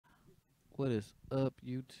What is up,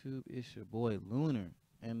 YouTube? It's your boy Lunar,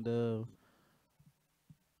 and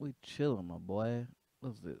we chilling, my boy.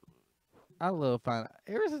 What's it? I love finding.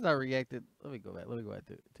 Ever since I reacted, let me go back. Let me go back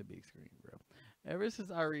to big screen, bro. Ever since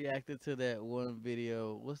I reacted to that one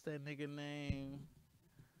video, what's that nigga name?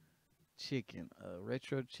 Chicken,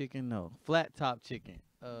 retro chicken, no, flat top chicken.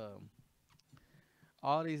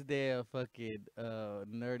 All these damn fucking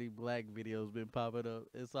nerdy black videos been popping up,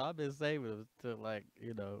 and so I've been saving them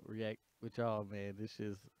to react with y'all, man.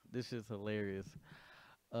 This is hilarious.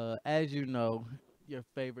 As you know, your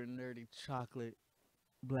favorite nerdy chocolate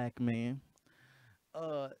black man.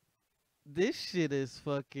 Uh, this shit is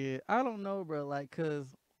fucking. I don't know, bro. Like, cause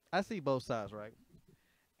I see both sides, right?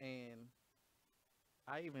 And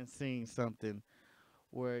I even seen something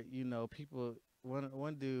where people.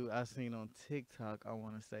 One dude I seen on TikTok, I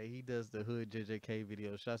want to say he does the hood JJK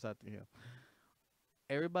video. Shouts out to him.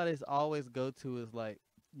 Everybody's always go to is like,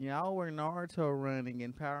 y'all were Naruto running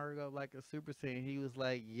and powering up like a Super Saiyan. He was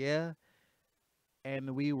like, yeah,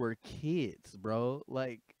 and we were kids, bro.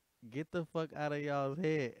 Like, get the fuck out of y'all's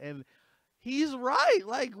head. And he's right.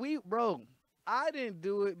 Like, bro, I didn't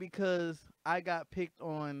do it because I got picked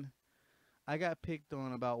on. I got picked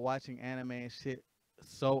on about watching anime and shit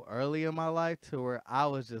so early in my life to where I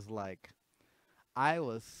was just like, I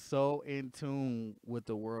was so in tune with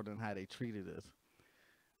the world and how they treated us,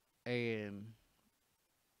 and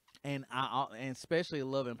and especially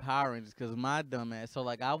loving Power Rangers because my dumb ass. So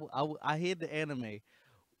like I hid the anime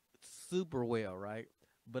super well, right?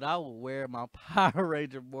 But I would wear my Power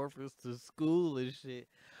Ranger morphers to school and shit,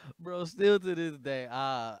 bro. Still to this day,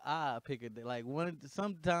 I pick a day. Like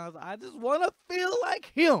sometimes I just want to feel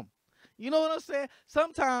like him. You know what I'm saying?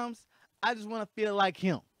 Sometimes I just want to feel like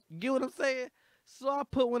him. You get what I'm saying? So I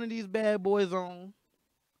put one of these bad boys on,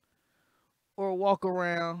 or walk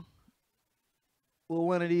around with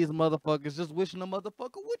one of these motherfuckers, just wishing the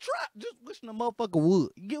motherfucker would try, just wishing the motherfucker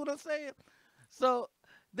would. You get what I'm saying? So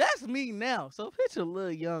that's me now. So picture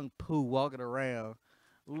little young Pooh walking around,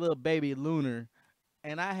 little baby Lunar,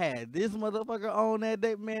 and I had this motherfucker on that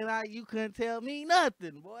day, man. You couldn't tell me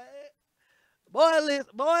nothing, boy. Boy,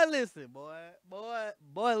 listen,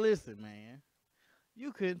 man.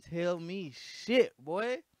 You couldn't tell me shit,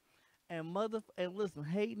 boy. And listen,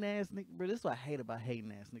 hating ass niggas, bro. This is what I hate about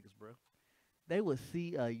hating ass niggas, bro. They would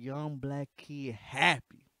see a young black kid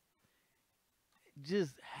happy,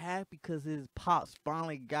 just happy because his pops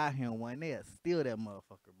finally got him one. They'll steal that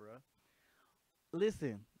motherfucker, bro.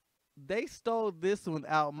 Listen, they stole this one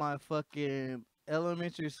out my fucking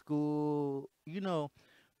elementary school.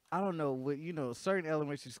 I don't know what certain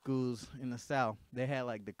elementary schools in the South, they had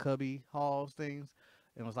like the cubby halls things.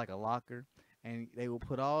 It was like a locker, and they would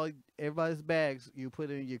put all everybody's bags. You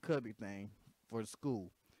put in your cubby thing for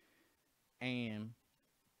school, and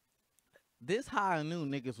this how I knew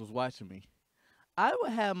niggas was watching me. I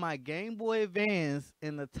would have my Game Boy Advance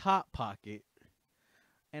in the top pocket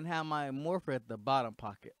and have my morpher at the bottom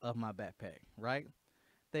pocket of my backpack, right?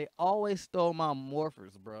 They always stole my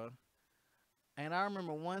morphers, bro. And I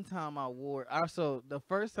remember one time I wore. So the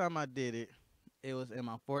first time I did it, it was in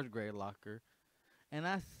my fourth grade locker, and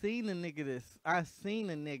I seen the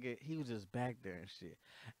nigga. He was just back there and shit,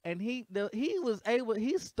 and he was able.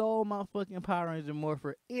 He stole my fucking Power Ranger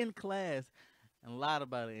morpher in class, and lied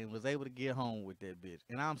about it, and was able to get home with that bitch.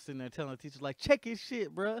 And I'm sitting there telling the teacher like, check his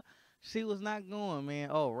shit, bro. She was not going, man.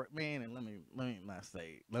 Oh man, and let me not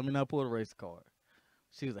say. Let me not pull the race card.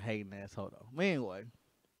 She was a hating asshole though. But anyway,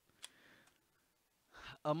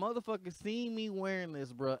 a motherfucker seen me wearing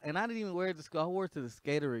this, bro, and I didn't even wear it to school. I wore it to the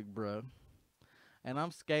skater rig, bro. And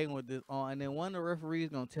I'm skating with this on, and then one of the referees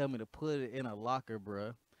gonna tell me to put it in a locker,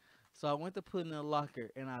 bro. So I went to put it in a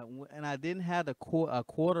locker, and I didn't have a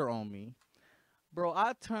quarter on me, bro.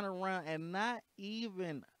 I turned around and not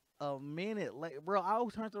even a minute late, bro. I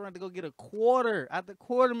was turned around to go get a quarter at the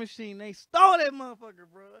quarter machine. They stole that motherfucker,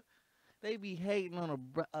 bro. They be hating on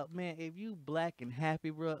man. If you black and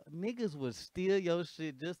happy, bro, niggas would steal your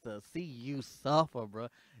shit just to see you suffer, bro.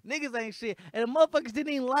 Niggas ain't shit, and the motherfuckers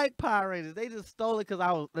didn't even like Power Rangers. They just stole it because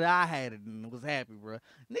I had it and was happy, bro.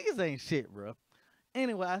 Niggas ain't shit, bro.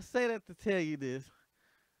 Anyway, I say that to tell you this.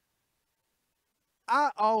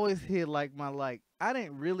 I always hid like my like. I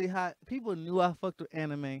didn't really hide. People knew I fucked with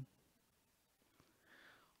anime,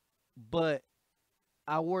 but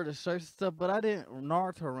I wore the shirts and stuff, but I didn't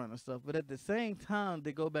Naruto run and stuff. But at the same time,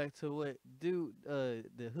 to go back to what the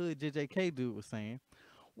hood JJK dude was saying,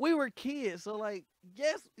 we were kids, so like,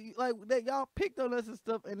 yes, like that y'all picked on us and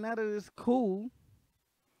stuff, and now that it's cool,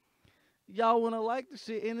 y'all wanna like the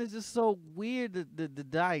shit, and it's just so weird the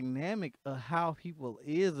dynamic of how people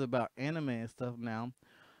is about anime and stuff now.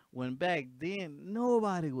 When back then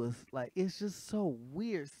nobody was like, it's just so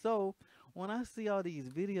weird. So when I see all these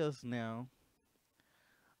videos now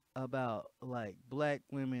about like black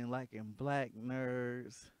women liking black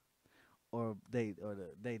nerds, or they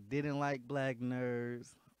didn't like black nerds,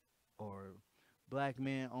 or black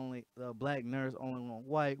men only black nerds only want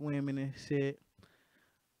white women and shit.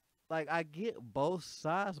 Like I get both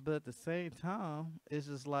sides, but at the same time, it's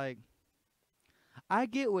just like I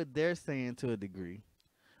get what they're saying to a degree,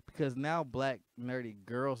 because now black nerdy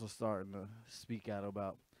girls are starting to speak out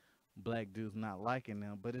about black dudes not liking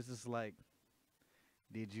them. But it's just like,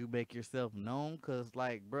 did you make yourself known? Cause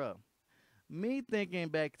like, bruh, me thinking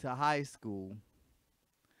back to high school,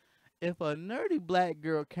 if a nerdy black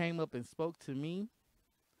girl came up and spoke to me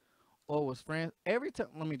or was friends every time,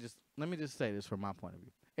 let me just say this from my point of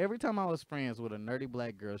view. Every time I was friends with a nerdy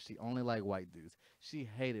black girl, she only liked white dudes. She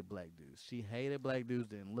hated black dudes. She hated black dudes,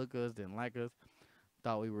 didn't look us, didn't like us,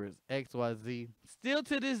 thought we were XYZ. Still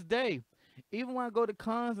to this day, even when I go to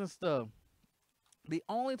cons and stuff, the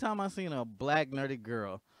only time I seen a black nerdy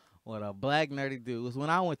girl or a black nerdy dude was when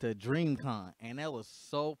I went to DreamCon, and that was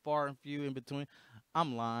so far and few in between.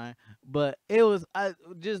 I'm lying, but it was I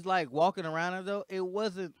just like walking around it though. It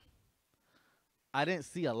wasn't. I didn't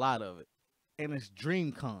see a lot of it, and it's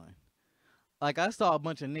DreamCon. Like I saw a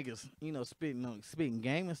bunch of niggas, spitting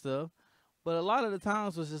game and stuff, but a lot of the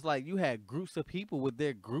times was just like you had groups of people with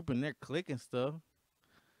their group and their clique and stuff.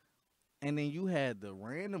 And then you had the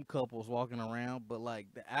random couples walking around, but like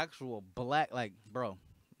the actual black, like, bro,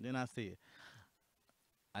 did not see it.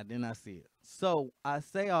 I did not see it. So I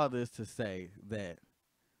say all this to say that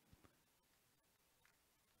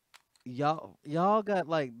y'all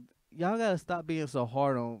gotta stop being so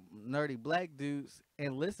hard on nerdy black dudes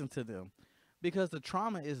and listen to them, because the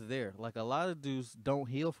trauma is there. Like a lot of dudes don't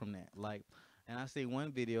heal from that. Like, and I see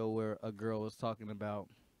one video where a girl was talking about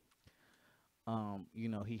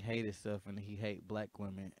he hated stuff and he hate black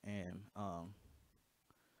women, and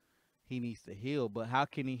he needs to heal. But how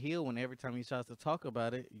can he heal when every time he tries to talk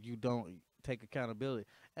about it, you don't take accountability?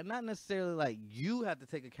 And not necessarily like you have to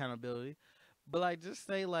take accountability, but like just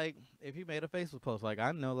say like if he made a Facebook post, like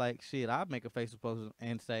I know like shit, I'd make a Facebook post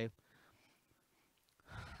and say,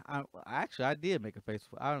 I did make a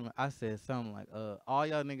Facebook. I don't know. I said something like, all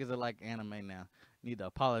y'all niggas are like anime now. Need to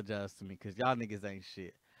apologize to me because y'all niggas ain't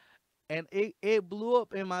shit. And it blew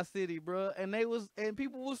up in my city, bro. And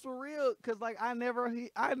people was for real, cause like I never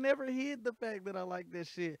hid the fact that I like this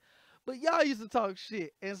shit, but y'all used to talk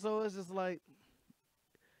shit, and so it's just like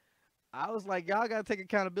I was like, y'all gotta take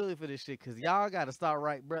accountability for this shit, cause y'all gotta start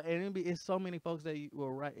right, bro. And it's so many folks that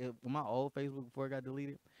will write my old Facebook before it got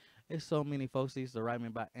deleted. It's so many folks that used to write me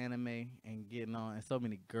about anime and getting on, and so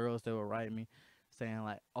many girls that would write me saying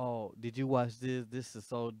like, "Oh, did you watch this? This is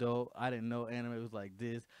so dope. I didn't know anime was like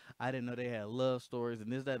this. I didn't know they had love stories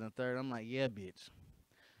and this, that, and the third." I'm like, "Yeah, bitch,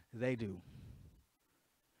 they do.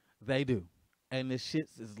 They do, and the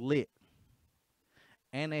shits is lit,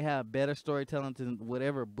 and they have better storytelling than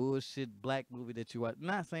whatever bullshit black movie that you watch."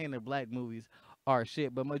 Not saying that black movies are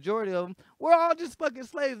shit, but majority of them, we're all just fucking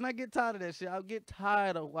slaves, and I get tired of that shit. I get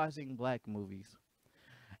tired of watching black movies.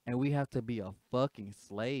 And we have to be a fucking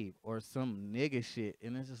slave or some nigga shit.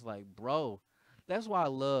 And it's just like, bro, that's why I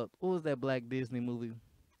loved, what was that black Disney movie?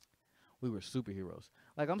 We were superheroes.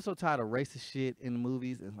 Like, I'm so tired of racist shit in the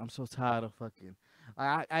movies, and I'm so tired of fucking,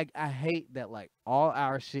 I hate that, like, all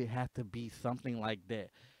our shit have to be something like that.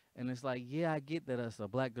 And it's like, yeah, I get that it's a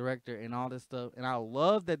black director and all this stuff, and I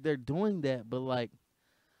love that they're doing that, but like,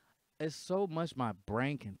 it's so much my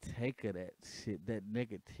brain can take of that shit, that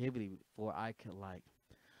negativity,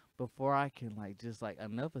 before I can like just like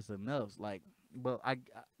enough is enough. Like, but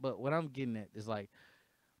what I'm getting at is like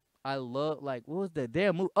I love, like, what was that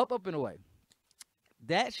damn movie? Up and Away.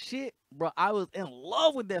 That shit, bro. I was in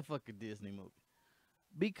love with that fucking Disney movie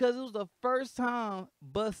because it was the first time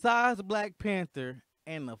besides Black Panther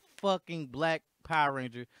and the fucking Black Power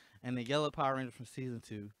Ranger and the Yellow Power Ranger from season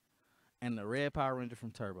 2 and the Red Power Ranger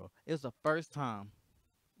from Turbo. It was the first time.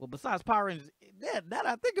 Well, besides Power Rangers, that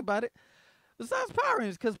I think about it. Besides Power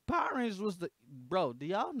Rangers, because Power Rangers was the, bro. Do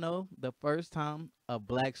y'all know the first time a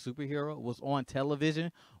black superhero was on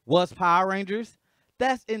television was Power Rangers?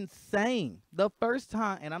 That's insane. The first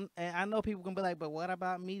time, and I know people can be like, but what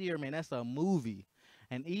about Meteor Man? That's a movie,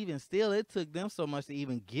 and even still, it took them so much to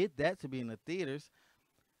even get that to be in the theaters.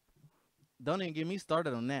 Don't even get me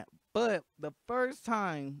started on that. But the first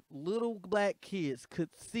time little black kids could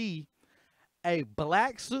see a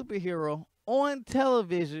black superhero on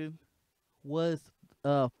television was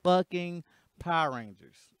fucking Power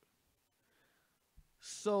Rangers.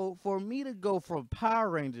 So for me to go from Power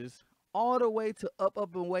Rangers all the way to Up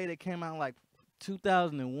and Away that came out in like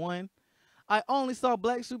 2001. I only saw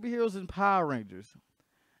black superheroes in Power Rangers.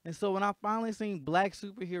 And so when I finally seen black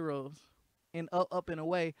superheroes in Up and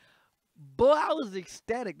Away, boy, I was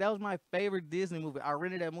ecstatic. That was my favorite Disney movie. I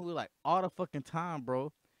rented that movie like all the fucking time,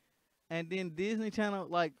 bro. And then Disney Channel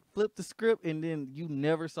like flipped the script, and then you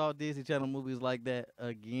never saw Disney Channel movies like that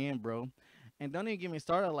again, bro. And don't even get me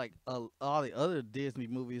started like all the other Disney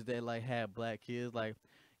movies that like had black kids. Like,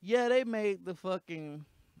 yeah, they made the fucking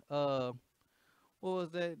what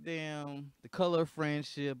was that damn The Color of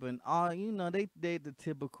Friendship and all, they did the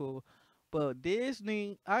typical. But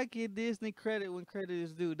Disney, I give Disney credit when credit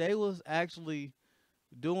is due. They was actually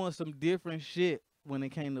doing some different shit when it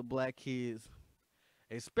came to black kids,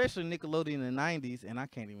 especially Nickelodeon in the 90s, and I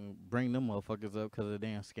can't even bring them motherfuckers up because of the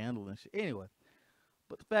damn scandal and shit. Anyway,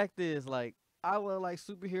 but the fact is, like, I love, like,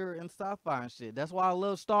 superhero and sci-fi and shit. That's why I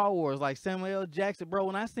love Star Wars. Like, Samuel L. Jackson, bro,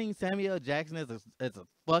 when I seen Samuel L. Jackson as a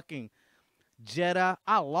fucking Jedi,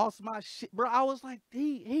 I lost my shit, bro. I was like,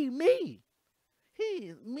 he me. He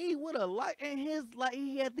is me with a light, and his light,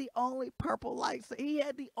 he had the only purple lightsaber. He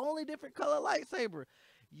had the only different color lightsaber.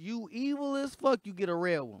 You evil as fuck, you get a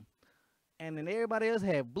red one. And then everybody else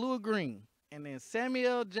had blue or green. And then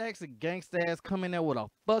Samuel L. Jackson gangsta ass come in there with a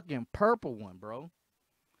fucking purple one, bro.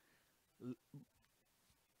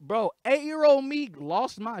 Bro, 8-year-old me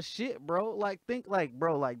lost my shit, bro. Like, think like,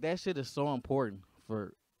 bro, like that shit is so important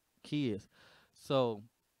for kids. So,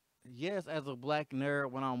 yes, as a black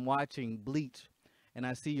nerd, when I'm watching Bleach and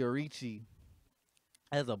I see Yorichi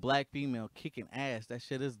as a black female kicking ass, that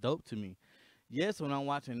shit is dope to me. Yes, when I'm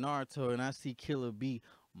watching Naruto and I see Killer B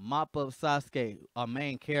mop up Sasuke, a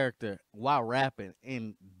main character, while rapping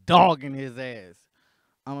and dogging his ass,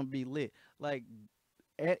 I'm gonna be lit. Like,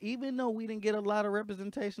 even though we didn't get a lot of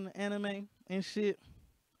representation of anime and shit,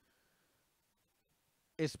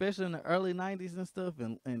 especially in the early 90s and stuff,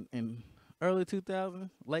 and early 2000s,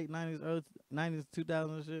 late 90s, early 90s,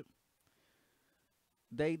 2000s shit,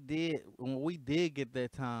 they did, when we did get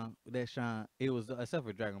that time, that shine, it was, except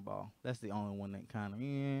for Dragon Ball. That's the only one that kind of,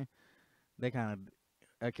 yeah, they kind of,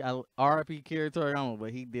 RIP Kira Toriyama,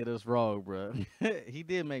 but he did us wrong, bro. He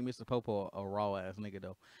did make Mr. Popo a raw ass nigga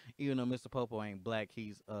though. Even though Mr. Popo ain't black,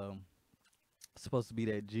 he's supposed to be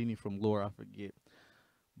that genie from lore, I forget.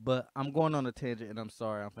 But I'm going on a tangent, and I'm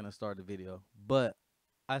sorry, I'm finna start the video. But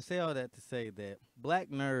I say all that to say that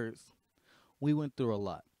black nerds, we went through a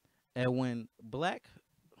lot. And when black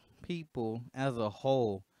people as a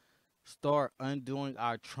whole start undoing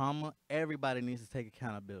our trauma, everybody needs to take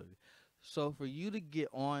accountability. So for you to get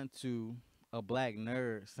on to a black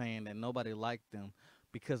nerd saying that nobody liked them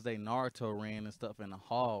because they Naruto ran and stuff in the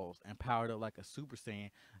halls and powered up like a Super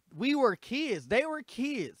Saiyan, we were kids. They were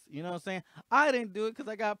kids. You know what I'm saying? I didn't do it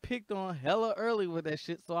because I got picked on hella early with that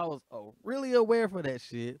shit, so I was really aware for that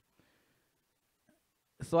shit.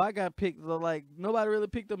 So I got picked. So like nobody really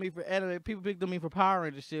picked on me for anime. People picked on me for Power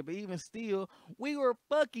Ranger shit. But even still, we were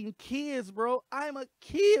fucking kids, bro. I'm a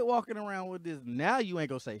kid walking around with this. Now you ain't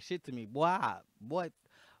gonna say shit to me, boy. Boy.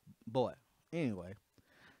 Anyway,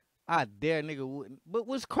 I dare nigga wouldn't. But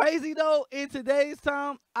what's crazy though, in today's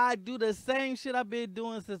time, I do the same shit I've been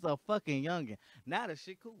doing since a fucking youngin. Now the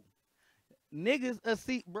shit cool. Niggas a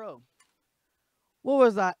seat, bro. What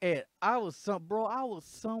was I at? I was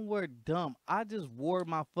somewhere dumb. I just wore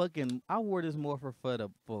I wore this more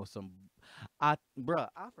for some I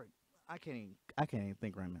can't even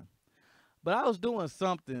think right now. But I was doing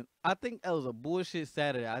something. I think that was a bullshit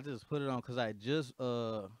Saturday. I just put it on cuz I just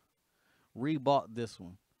rebought this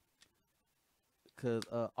one. Cuz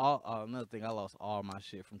another thing, I lost all my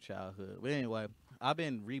shit from childhood. But anyway, I've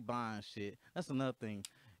been rebuying shit. That's another thing.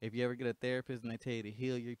 If you ever get a therapist and they tell you to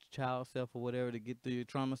heal your child self or whatever to get through your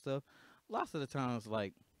trauma stuff, lots of the times,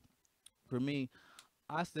 like, for me,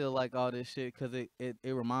 I still like all this shit because it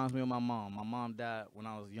reminds me of my mom. My mom died when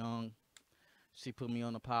I was young. She put me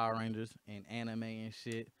on the Power Rangers and anime and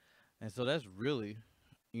shit. And so that's really,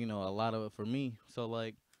 a lot of it for me. So,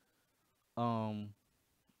 like, um,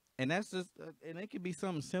 and that's just, and it could be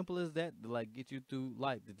something simple as that to, like, get you through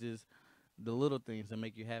life, to just the little things that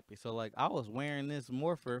make you happy. So like I was wearing this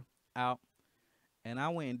morpher out and I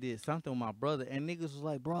went and did something with my brother and niggas was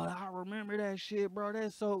like, bro, I remember that shit, bro.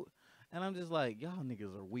 That's so, and I'm just like, y'all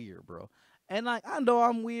niggas are weird, bro. And like I know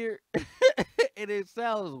I'm weird and it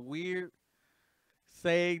sounds weird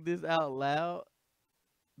saying this out loud.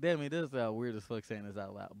 Damn, it does sound weird as fuck saying this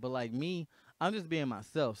out loud. But like me, I'm just being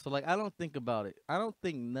myself. So like I don't think about it. I don't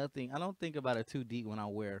think about it too deep when I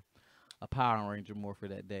wear a Power Ranger morpher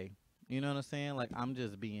that day. You know what I'm saying? Like, I'm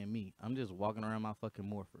just being me. I'm just walking around my fucking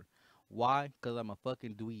morpher. Why? Because I'm a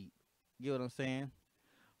fucking dweeb. You know what I'm saying?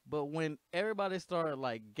 But when everybody started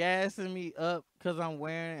like gassing me up because I'm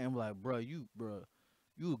wearing it, and like, bro, you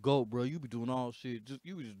a goat, bro. You be doing all shit.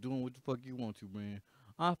 You be just doing what the fuck you want to, man.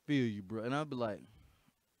 I feel you, bro. And I'd be like,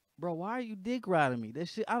 bro, why are you dick riding me? That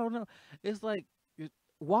shit, I don't know. It's like,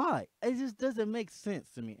 why? It just doesn't make sense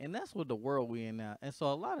to me. And that's what the world we in now. And so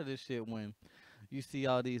a lot of this shit, when you see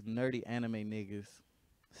all these nerdy anime niggas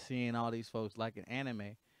seeing all these folks like an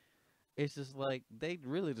anime, it's just like they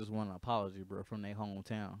really just want an apology, bro, from their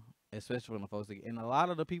hometown. Especially when the folks and a lot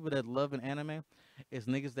of the people that love an anime is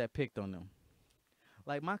niggas that picked on them.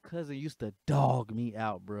 Like my cousin used to dog me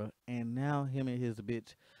out, bro, and now him and his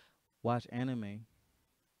bitch watch anime,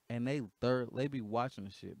 and they be watching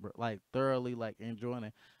the shit, bro, like thoroughly like enjoying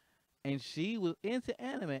it. And she was into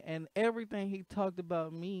anime, and everything he talked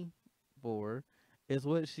about me for is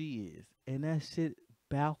what she is, and that shit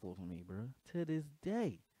baffles me, bro. To this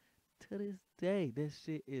day, that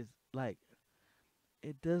shit is like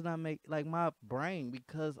it does not make like my brain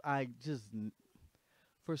because I just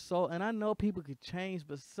for so and I know people could change,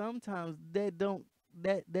 but sometimes that don't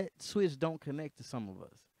that switch don't connect to some of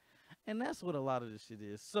us, and that's what a lot of this shit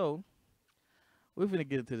is. So we're finna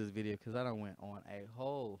get into this video because I done went on a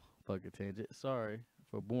whole fucking tangent. Sorry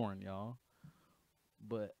for boring y'all,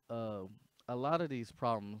 but a lot of these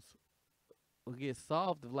problems will get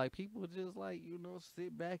solved if like people just like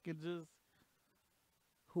sit back and just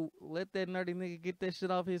who let that nerdy nigga get that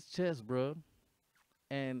shit off his chest, bro.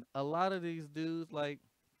 And a lot of these dudes like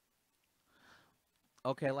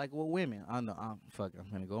okay, like with women, I know I'm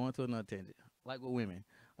gonna go into another tangent. Like with women,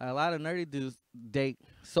 a lot of nerdy dudes date.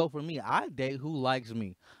 So for me, I date who likes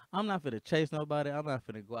me. I'm not finna chase nobody. I'm not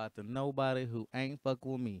finna go out to nobody who ain't fuck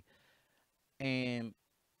with me. And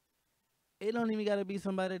it don't even gotta be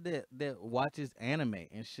somebody that watches anime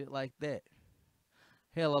and shit like that.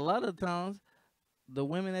 Hell, a lot of times the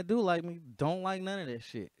women that do like me don't like none of that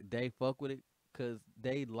shit. They fuck with it because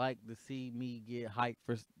they like to see me get hyped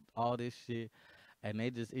for all this shit, and they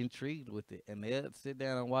just intrigued with it, and they'll sit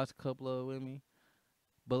down and watch a couple of it with me.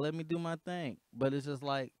 But let me do my thing. But it's just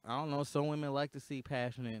like I don't know. Some women like to see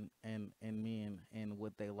passion in men and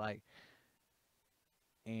what they like,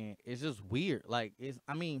 and it's just weird. Like it's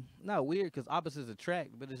I mean not weird because opposites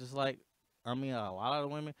attract, but it's just like I mean a lot of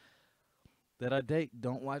the women that I date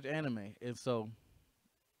don't watch anime, and so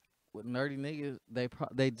with nerdy niggas,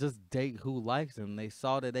 they just date who likes them. They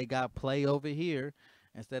saw that they got play over here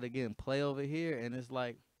instead of getting play over here, and it's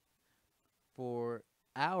like for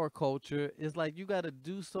our culture, it's like you got to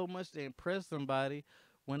do so much to impress somebody.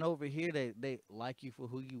 When over here they like you for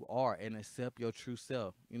who you are and accept your true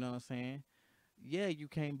self. You know what I'm saying? Yeah, you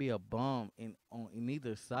can't be a bum in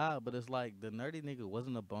either side, but it's like the nerdy nigga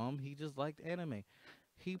wasn't a bum. He just liked anime.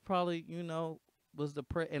 He probably was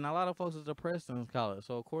depressed, and a lot of folks was depressed in college.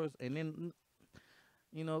 So of course, and then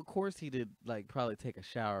of course he did like probably take a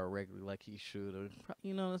shower regularly like he should, or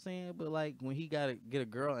you know what I'm saying. But like when he got to get a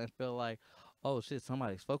girl and felt like, oh shit,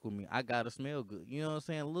 somebody's fuck with me. I gotta smell good. You know what I'm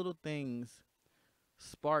saying? Little things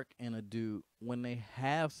spark in a dude when they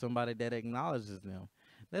have somebody that acknowledges them.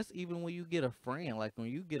 That's even when you get a friend. Like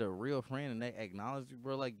when you get a real friend and they acknowledge you,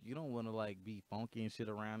 bro. Like you don't want to like be funky and shit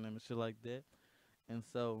around them and shit like that. And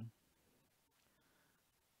so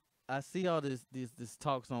I see all this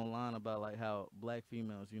talks online about like how black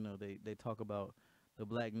females, they talk about the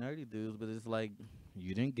black nerdy dudes, but it's like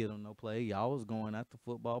you didn't get them no play. Y'all was going after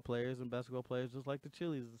football players and basketball players just like the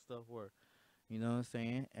Chili's and stuff were. You know what I'm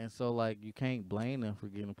saying? And so like you can't blame them for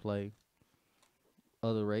getting to play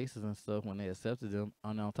other races and stuff when they accepted them.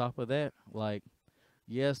 And on top of that, like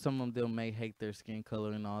yeah, some of them may hate their skin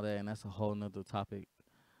color and all that, and that's a whole nother topic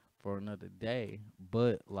for another day.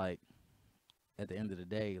 But like at the end of the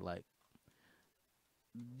day, like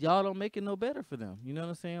y'all don't make it no better for them. You know what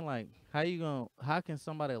I'm saying? Like how can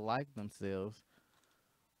somebody like themselves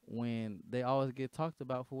when they always get talked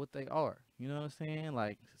about for what they are? You know what I'm saying?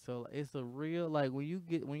 Like so it's a real like when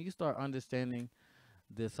you start understanding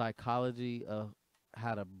the psychology of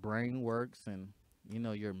how the brain works and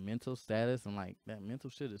your mental status and like that mental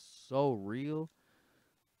shit is so real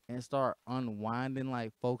and start unwinding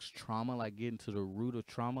like folks trauma, like getting to the root of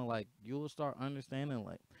trauma, like you'll start understanding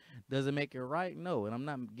like does it make it right? No. And I'm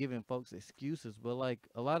not giving folks excuses, but like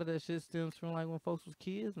a lot of that shit stems from like when folks was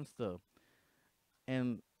kids and stuff.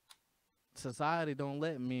 And society don't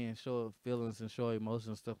let men show feelings and show emotions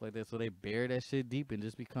and stuff like that, so they bury that shit deep and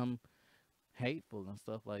just become hateful and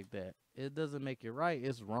stuff like that. It doesn't make it right.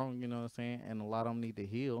 It's wrong, you know what I'm saying? And a lot of them need to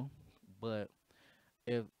heal. But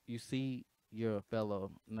if you see your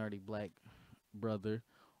fellow nerdy black brother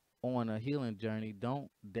on a healing journey,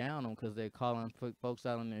 don't down them because they're calling folks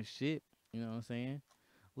out on their shit. You know what I'm saying?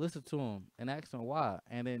 Listen to them and ask them why.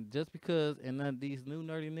 And then just because, and none of these new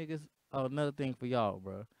nerdy niggas, oh, another thing for y'all,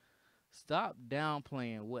 bro. Stop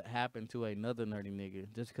downplaying what happened to another nerdy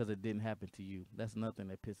nigga just because it didn't happen to you. That's nothing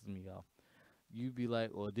that pisses me off. You be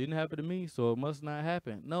like, well, it didn't happen to me, so it must not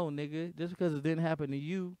happen. No, nigga, just because it didn't happen to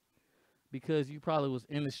you, because you probably was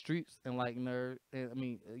in the streets and like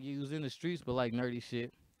you was in the streets but like nerdy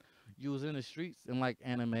shit. You was in the streets and like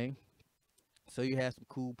anime, so you had some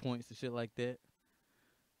cool points and shit like that.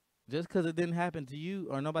 Just because it didn't happen to you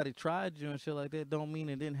or nobody tried you and shit like that, don't mean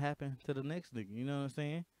it didn't happen to the next nigga. You know what I'm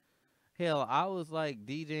saying? Hell, I was like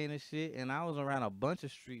DJing and shit, and I was around a bunch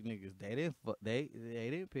of street niggas. They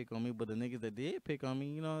didn't pick on me, but the niggas that did pick on me,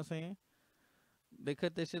 you know what I'm saying? They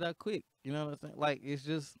cut that shit out quick. You know what I'm saying? Like it's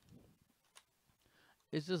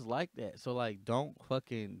just like that. So like, don't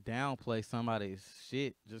fucking downplay somebody's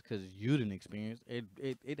shit just because you didn't experience it.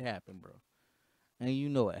 It happened, bro, and you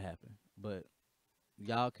know it happened. But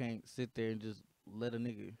y'all can't sit there and just let a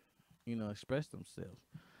nigga, express themselves.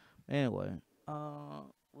 Anyway,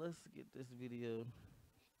 let's get this video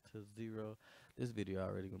to 0. This video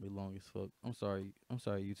already gonna be long as fuck. I'm sorry,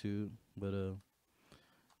 YouTube, but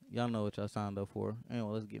y'all know what y'all signed up for.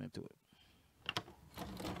 Anyway, let's get into it.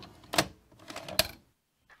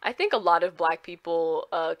 I think a lot of black people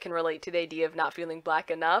can relate to the idea of not feeling black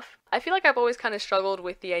enough. I feel like I've always kind of struggled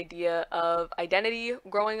with the idea of identity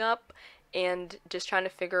growing up and just trying to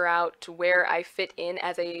figure out where I fit in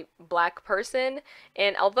as a black person.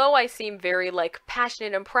 And although I seem very like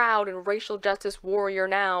passionate and proud and racial justice warrior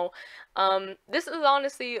now, this is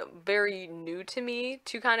honestly very new to me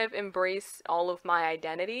to kind of embrace all of my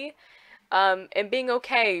identity. And being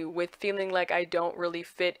okay with feeling like I don't really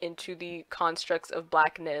fit into the constructs of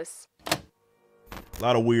blackness. A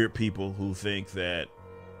lot of weird people who think that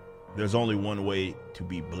there's only one way to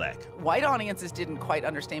be black. White audiences didn't quite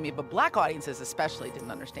understand me, but black audiences especially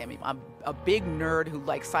didn't understand me. I'm a big nerd who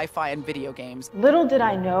likes sci-fi and video games. Little did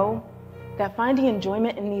I know that finding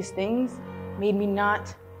enjoyment in these things made me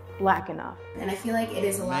not black enough. And I feel like it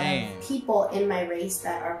is a lot of people in my race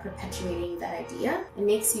that are perpetuating that idea. It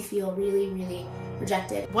makes you feel really, really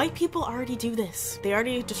rejected. White people already do this. They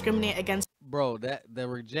already discriminate against. Bro, the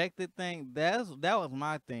rejected thing, that was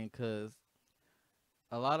my thing, cause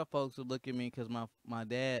a lot of folks would look at me because my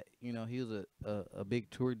dad, he was a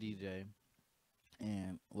big tour DJ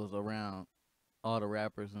and was around all the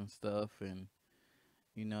rappers and stuff, and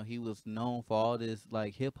he was known for all this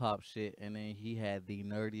like hip hop shit, and then he had the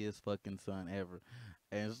nerdiest fucking son ever,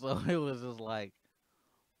 and so it was just like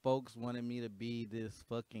folks wanted me to be this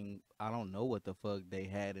fucking, I don't know what the fuck they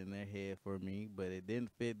had in their head for me, but it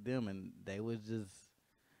didn't fit them, and they was just.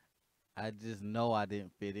 I just know I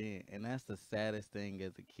didn't fit in, and that's the saddest thing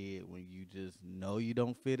as a kid, when you just know you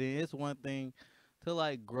don't fit in. It's one thing to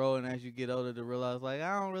like grow, and as you get older to realize like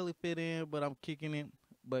I don't really fit in, but I'm kicking it.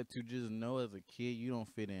 But to just know as a kid you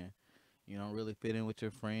don't fit in. You don't really fit in with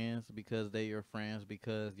your friends because they're your friends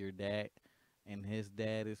because your dad and his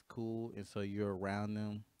dad is cool, and so you're around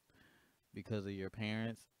them because of your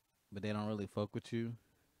parents, but they don't really fuck with you.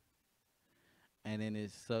 And then it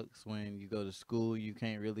sucks when you go to school, you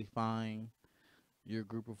can't really find your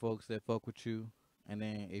group of folks that fuck with you. And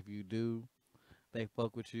then if you do, they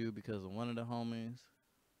fuck with you because of one of the homies.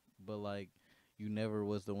 But like, you never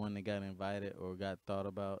was the one that got invited or got thought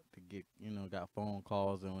about to get, got phone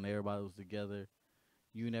calls. And when everybody was together,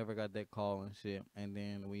 you never got that call and shit. And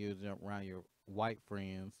then when you was around your white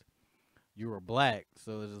friends, you were black.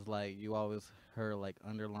 So it's just like, you always heard like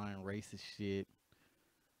underlying racist shit.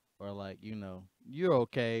 Or like, you're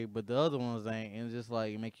okay, but the other ones ain't, and it's just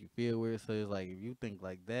like, it make you feel weird. So it's like, if you think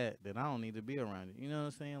like that, then I don't need to be around you. You know what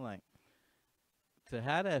I'm saying? Like, to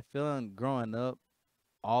have that feeling growing up,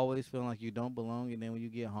 always feeling like you don't belong, and then when you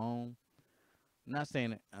get home, I'm not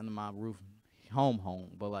saying it under my roof,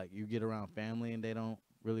 home, but like, you get around family and they don't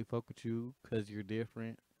really fuck with you because you're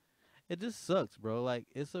different. It just sucks, bro. Like,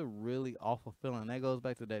 it's a really awful feeling. That goes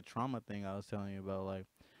back to that trauma thing I was telling you about, like,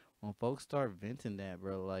 when folks start venting that,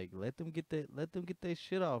 bro, like, let them get that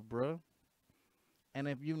shit off, bro. And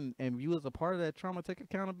if you was a part of that trauma, take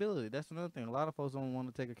accountability. That's another thing. A lot of folks don't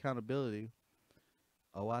want to take accountability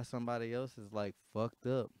of why somebody else is like fucked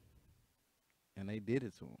up, and they did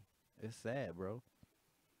it to them. It's sad, bro.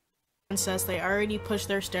 Us, they already push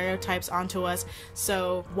their stereotypes onto us.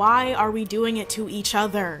 So why are we doing it to each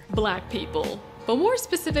other? Black people, but more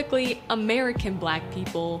specifically, American black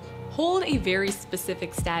people, hold a very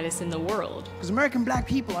specific status in the world. Because American black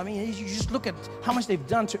people, I mean, you just look at how much they've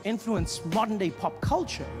done to influence modern day pop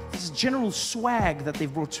culture. This general swag that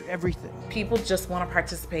they've brought to everything. People just want to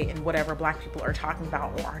participate in whatever black people are talking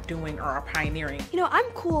about or are doing or are pioneering. You know, I'm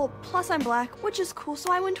cool, plus I'm black, which is cool, so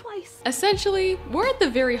I win twice. Essentially, we're at the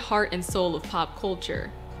very heart and soul of pop culture,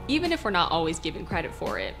 even if we're not always given credit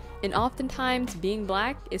for it. And oftentimes, being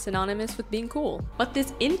black is synonymous with being cool. But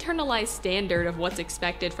this internalized standard of what's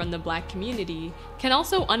expected from the black community can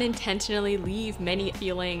also unintentionally leave many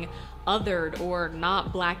feeling othered or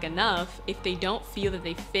not black enough if they don't feel that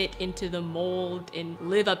they fit into the mold and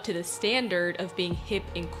live up to the standard of being hip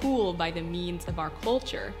and cool by the means of our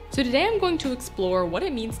culture. So today I'm going to explore what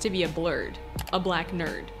it means to be a blurred, a black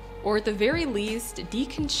nerd, or at the very least,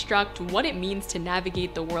 deconstruct what it means to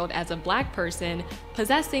navigate the world as a black person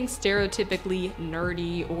possessing stereotypically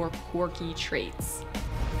nerdy or quirky traits.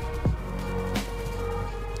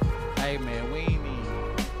 Hey man, we ain't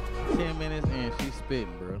even 10 minutes and she's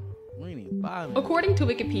spitting, bro. We ain't even 5 minutes. According to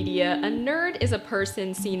Wikipedia, a nerd is a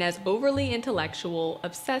person seen as overly intellectual,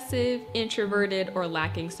 obsessive, introverted, or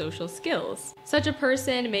lacking social skills. Such a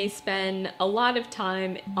person may spend a lot of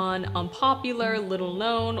time on unpopular,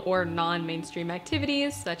 little-known, or non-mainstream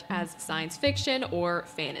activities such as science fiction or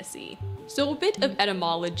fantasy. So a bit of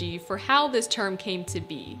etymology for how this term came to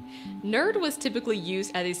be. Nerd was typically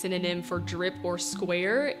used as a synonym for drip or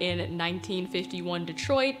square in 1951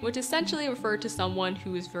 Detroit, which essentially referred to someone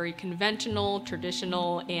who is very conventional,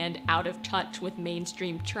 traditional, and out of touch with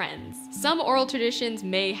mainstream trends. Some oral traditions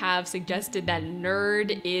may have suggested that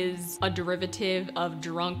nerd is a derivative of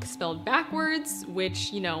drunk spelled backwards,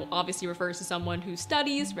 which, you know, obviously refers to someone who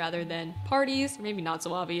studies rather than parties, maybe not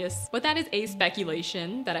so obvious, but that is a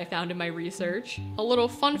speculation that I found in my research. A little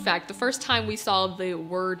fun fact, the first time we saw the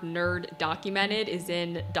word nerd documented is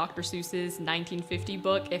in Dr. Seuss's 1950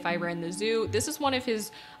 book, If I Ran the Zoo. This is one of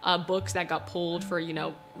his books that got pulled for, you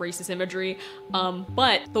know, racist imagery,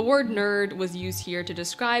 but the word nerd was used here to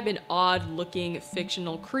describe an odd-looking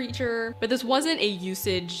fictional creature, but this wasn't a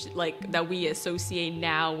usage like that we associate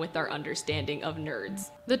now with our understanding of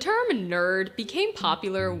nerds. The term nerd became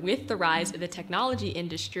popular with the rise of the technology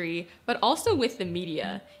industry, but also with the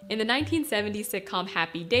media. In the 1970s sitcom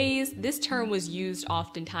Happy Days, this term was used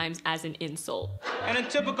oftentimes as an insult. And in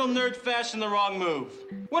typical nerd fashion, the wrong move.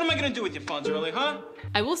 What am I gonna do with your funds early, huh?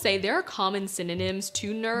 I will say there are common synonyms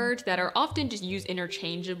to nerd that are often just used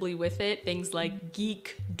interchangeably with it, things like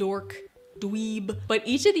geek, dork, dweeb, but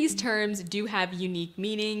each of these terms do have unique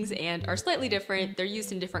meanings and are slightly different. They're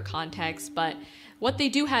used in different contexts, but what they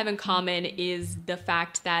do have in common is the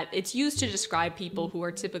fact that it's used to describe people who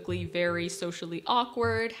are typically very socially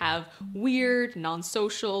awkward, have weird,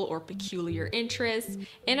 non-social, or peculiar interests,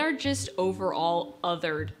 and are just overall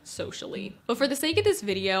othered socially. But for the sake of this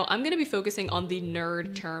video, I'm going to be focusing on the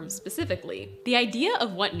nerd term specifically. The idea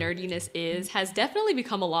of what nerdiness is has definitely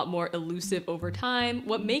become a lot more elusive over time.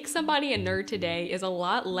 What makes somebody a nerd today is a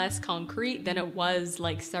lot less concrete than it was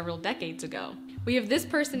like several decades ago. We have this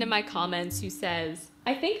person in my comments who says,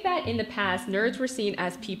 I think that in the past, nerds were seen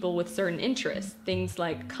as people with certain interests, things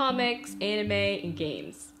like comics, anime, and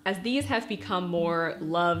games. As these have become more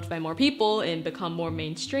loved by more people and become more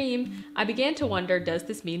mainstream, I began to wonder, does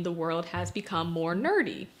this mean the world has become more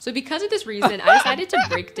nerdy? So because of this reason, I decided to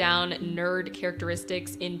break down nerd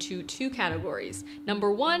characteristics into two categories.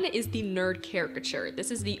 Number one is the nerd caricature. This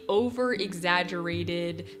is the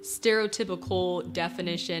over-exaggerated, stereotypical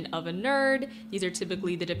definition of a nerd. These are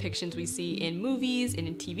typically the depictions we see in movies and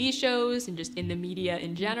in TV shows and just in the media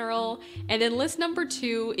in general. And then list number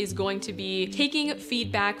two is going to be taking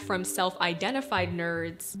feedback from self-identified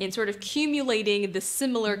nerds and sort of accumulating the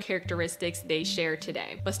similar characteristics they share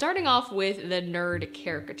today. But starting off with the nerd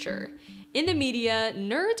caricature. In the media,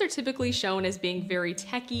 nerds are typically shown as being very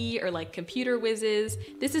techie or like computer whizzes.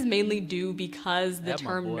 This is mainly due because the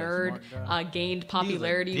term nerd gained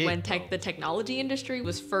popularity when the technology industry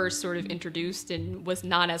was first sort of introduced and was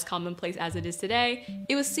not as commonplace as it is today.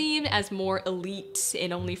 It was seen as more elite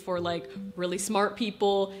and only for like really smart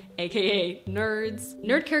people, aka nerds.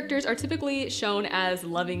 Nerd characters are typically shown as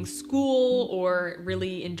loving school or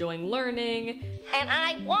really enjoying learning. And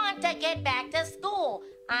I want to get back to school.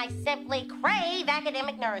 I simply crave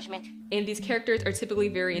academic nourishment. And these characters are typically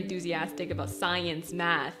very enthusiastic about science,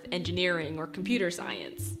 math, engineering, or computer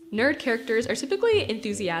science. Nerd characters are typically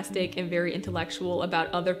enthusiastic and very intellectual about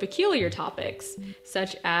other peculiar topics,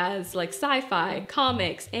 such as like sci-fi,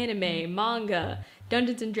 comics, anime, manga,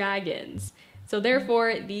 Dungeons and Dragons. So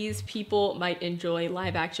therefore, these people might enjoy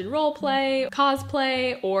live-action roleplay,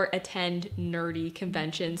 cosplay, or attend nerdy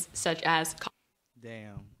conventions such as...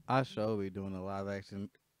 Damn, I sure be doing a live-action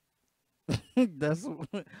That's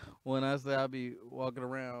when I say I be walking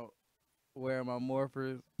around wearing my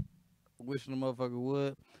morphers, wishing the motherfucker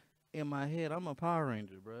would. In my head, I'm a Power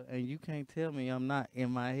Ranger, bro, and you can't tell me I'm not in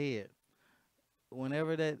my head.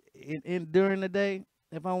 Whenever that during the day,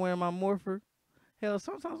 if I'm wearing my morpher, hell,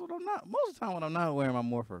 sometimes when I'm not, most of the time when I'm not wearing my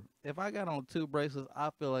morpher, if I got on 2 bracelets,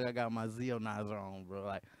 I feel like I got my Zeonizer on, bro.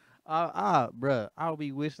 Like, bruh, I'll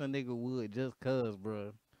be wishing a nigga would just cause,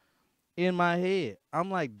 bro. In my head, I'm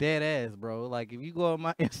like dead ass, bro. Like, if you go on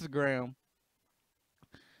my Instagram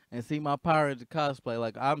and see my Power Ranger cosplay,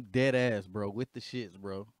 like, I'm dead ass, bro, with the shits,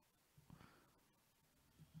 bro.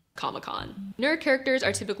 Comic-Con. Nerd characters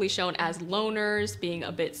are typically shown as loners, being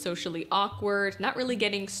a bit socially awkward, not really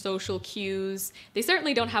getting social cues. They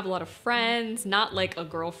certainly don't have a lot of friends, not like a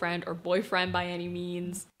girlfriend or boyfriend by any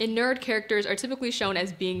means. And nerd characters are typically shown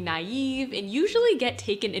as being naive and usually get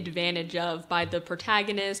taken advantage of by the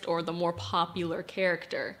protagonist or the more popular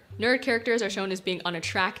character. Nerd characters are shown as being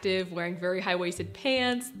unattractive, wearing very high-waisted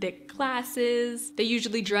pants, thick glasses. They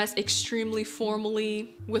usually dress extremely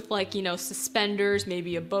formally with, like, you know, suspenders,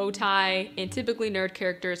 maybe a bow tie, and typically nerd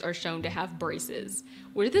characters are shown to have braces.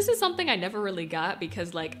 Which this is something I never really got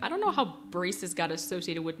because, like, I don't know how braces got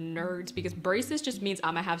associated with nerds because braces just means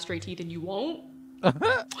I'm gonna have straight teeth and you won't.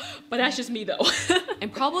 But that's just me though.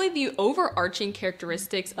 And probably the overarching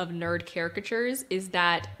characteristics of nerd caricatures is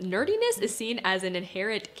that nerdiness is seen as an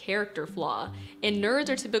inherent character flaw, and nerds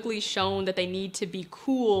are typically shown that they need to be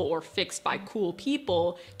cool or fixed by cool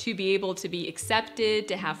people to be able to be accepted,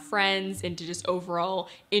 to have friends, and to just overall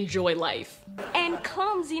enjoy life. And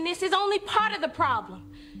clumsiness is only part of the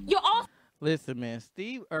problem. You're also Listen, man,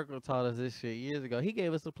 Steve Urkel taught us this shit years ago. He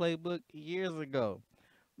gave us a playbook years ago.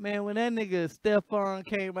 Man, when that nigga Stefan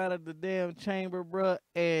came out of the damn chamber, bruh,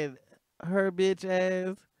 and her bitch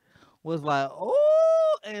ass was like,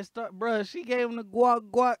 oh, and bruh, she gave him the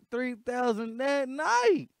guac 3,000 that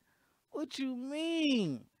night. What you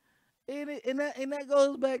mean? And that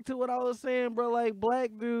goes back to what I was saying, bro. Like, black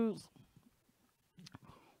dudes,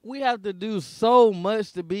 we have to do so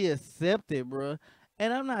much to be accepted, bro.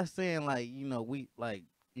 And I'm not saying, like, you know, we, like,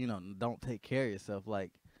 you know, don't take care of yourself. Like,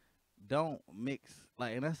 don't mix,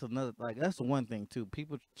 like, and that's another, like, that's the one thing too.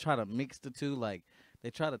 People try to mix the two, like, they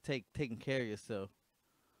try to taking care of yourself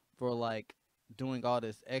for, like, doing all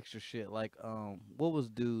this extra shit. Like, what was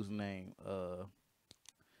dude's name? I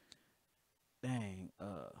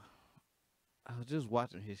was just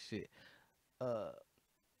watching his shit.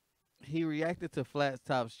 He reacted to Flat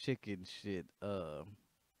Top's chicken shit.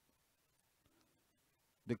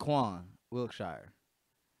 Daquan Wilkshire.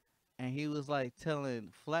 And he was like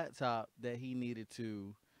telling Flat Top that he needed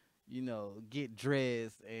to, you know, get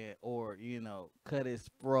dressed and or, you know, cut his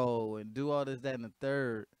fro and do all this, that, and the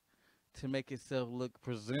third to make himself look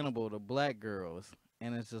presentable to black girls.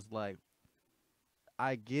 And it's just like,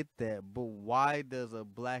 I get that, but why does a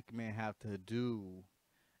black man have to do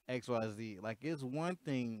XYZ? Like, it's one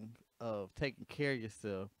thing of taking care of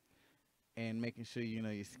yourself and making sure, you know,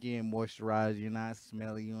 your skin moisturized, you're not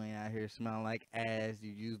smelly, you ain't out here smelling like ass, you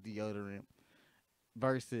use deodorant,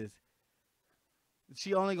 versus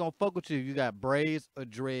she only gonna fuck with you if you got braids or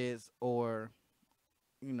dreads or,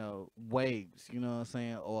 you know, waves, you know what I'm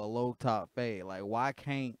saying, or a low top fade. Like, why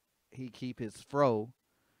can't he keep his fro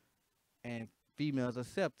and females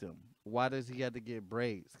accept him? Why does he have to get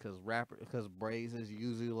braids? Because braids is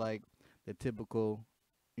usually like the typical,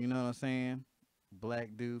 you know what I'm saying,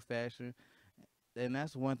 black dude fashion. And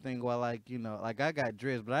that's one thing why, like, you know, like, I got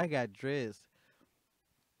dreads, but I got dreads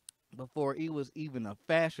before it was even a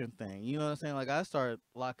fashion thing. You know what I'm saying? Like, I started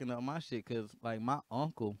locking up my shit because, like, my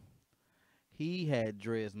uncle, he had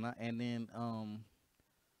dreads, and then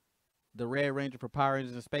the Red Ranger for Power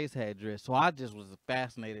Rangers in Space had dreads. So I just was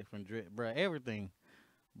fascinated from dread, bro. Everything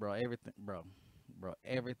goes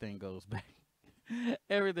back.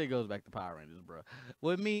 Everything goes back to Power Rangers, bro.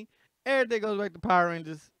 With me, everything goes back to Power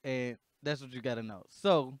Rangers, and that's what you gotta know.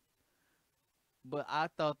 So, but I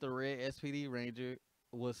thought the Red SPD Ranger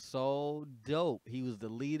was so dope. He was the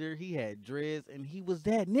leader. He had dreads, and he was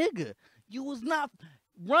that nigga. You was not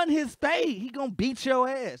run his spade. He gonna beat your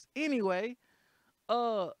ass anyway.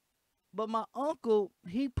 But my uncle,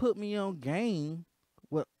 he put me on game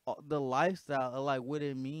with the lifestyle of, like, what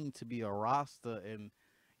it mean to be a Rasta, and,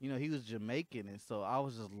 you know, he was Jamaican, and so I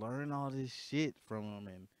was just learning all this shit from him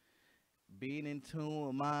and being in tune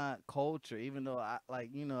with my culture, even though I,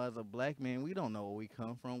 like, you know, as a black man, we don't know where we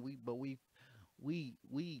come from. We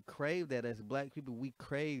crave that as black people. We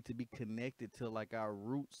crave to be connected to, like, our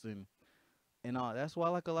roots and all. That's why,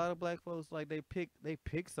 like, a lot of black folks, like, they pick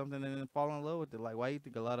something and then fall in love with it. Like, why you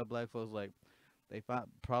think a lot of black folks, like, they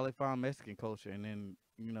probably found Mexican culture and then,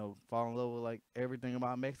 you know, fall in love with like everything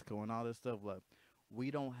about Mexico and all this stuff. Like,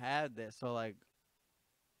 we don't have that. So like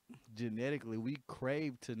genetically, we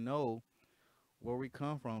crave to know where we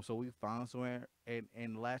come from. So we find somewhere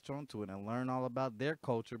and latch onto it and learn all about their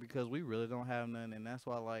culture because we really don't have none. And that's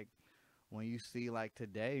why like when you see like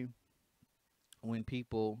today, when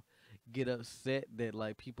people get upset that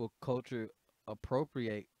like people culture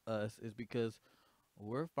appropriate us, is because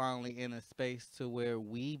we're finally in a space to where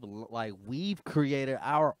we've created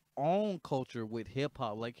our own culture with hip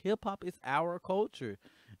hop. Like hip hop is our culture.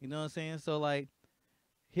 You know what I'm saying? So like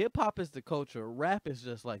hip hop is the culture. Rap is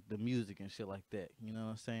just like the music and shit like that. You know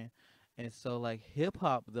what I'm saying? And so like hip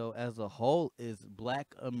hop though as a whole is Black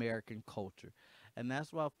American culture. And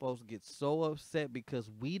that's why folks get so upset because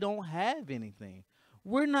we don't have anything.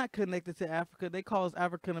 We're not connected to Africa. They call us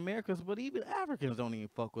African Americans, but even Africans don't even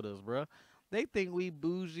fuck with us, bruh. They think we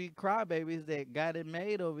bougie crybabies that got it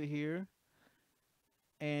made over here,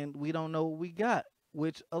 and we don't know what we got,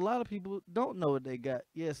 which a lot of people don't know what they got.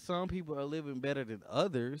 Yes, some people are living better than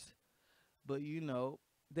others, but you know,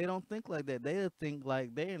 they don't think like that. They think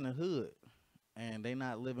like they're in the hood, and they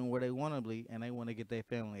not living where they want to be, and they want to get their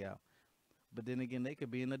family out. But then again, they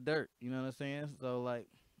could be in the dirt. You know what I'm saying? So like,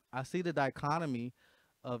 I see the dichotomy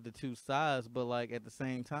of the two sides, but like at the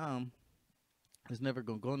same time, it's never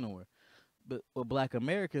gonna go nowhere. But with Black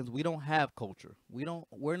Americans, we don't have culture.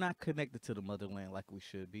 We're not connected to the motherland like we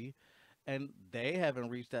should be, and they haven't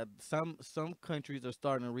reached out. Some countries are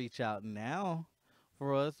starting to reach out now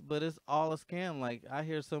for us, but it's all a scam. Like I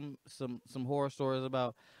hear some horror stories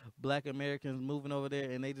about Black Americans moving over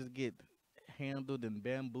there, and they just get handled and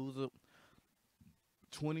bamboozled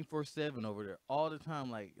 24/7 over there all the time.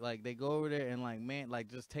 Like they go over there and like, man, like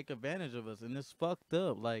just take advantage of us, and it's fucked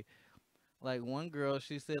up. Like one girl,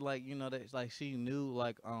 she said like, you know, that like she knew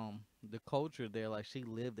like the culture there, like she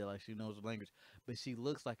lived there, like she knows the language, but she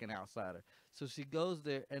looks like an outsider. So she goes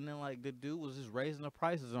there, and then like the dude was just raising the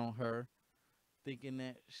prices on her, thinking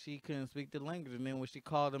that she couldn't speak the language. And then when she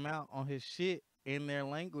called him out on his shit in their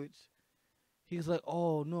language, he's like,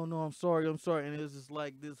 "Oh no, I'm sorry." And it was just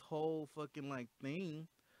like this whole fucking like thing,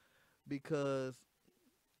 because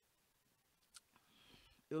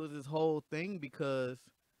it was this whole thing because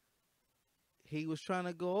he was trying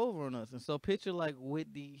to go over on us. And so picture like what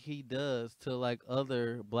he does to like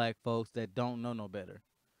other black folks that don't know no better.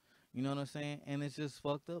 You know what I'm saying? And it's just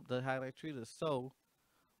fucked up how they treat us. So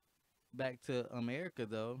back to America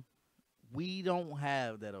though, we don't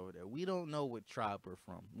have that over there. We don't know what tribe we're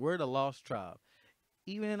from. We're the lost tribe.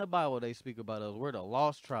 Even in the Bible, they speak about us. We're the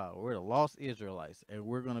lost tribe. We're the lost Israelites, and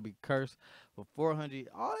we're gonna be cursed for 400.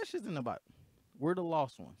 All that shit's in the Bible. We're the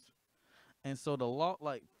lost ones, and so the law,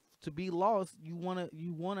 like to be lost, you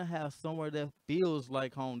wanna have somewhere that feels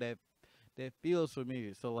like home, that feels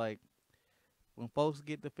familiar. So like when folks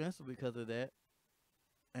get defensive because of that,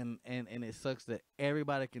 and it sucks that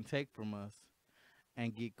everybody can take from us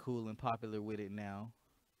and get cool and popular with it now,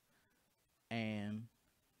 and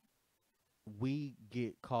we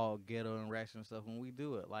get called ghetto and ratchet stuff when we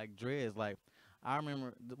do it. Like dreads, like I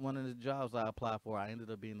remember one of the jobs I applied for, I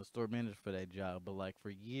ended up being the store manager for that job. But like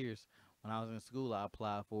for years when I was in school, I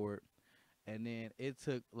applied for it, and then it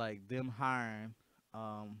took like them hiring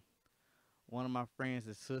one of my friends'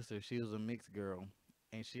 sister. She was a mixed girl,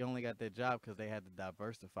 and she only got that job because they had to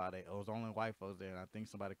diversify. It was only white folks there, and I think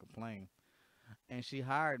somebody complained. And she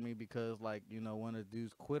hired me because like, you know, one of the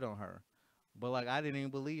dudes quit on her. But like I didn't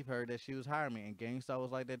even believe her that she was hiring me. And GameStop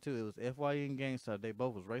was like that too. It was FYE and GameStop. They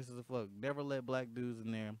both was racist as fuck. Never let black dudes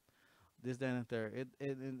in there. This, that, and third.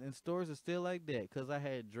 And stores are still like that because I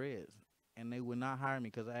had dreads, and they would not hire me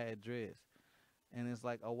because I had dreads. And it's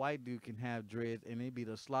like a white dude can have dreads, and it'd be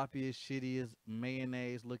the sloppiest, shittiest,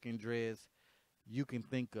 mayonnaise looking dreads you can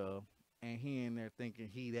think of. And he in there thinking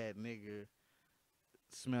he that nigga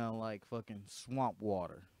smell like fucking swamp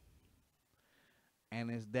water. And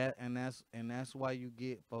it's that, and that's why you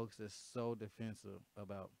get folks that's so defensive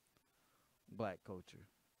about black culture.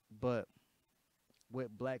 But with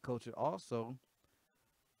black culture also,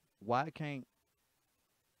 why can't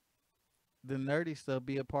the nerdy stuff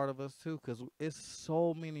be a part of us too? Because it's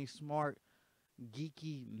so many smart,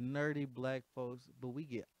 geeky, nerdy black folks, but we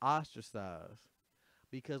get ostracized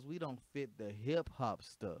because we don't fit the hip hop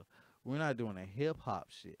stuff. We're not doing the hip hop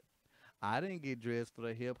shit. I didn't get dressed for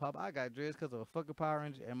the hip hop. I got dressed because of a fucking Power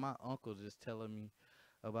Ranger and my uncle just telling me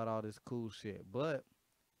about all this cool shit. But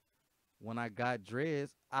when I got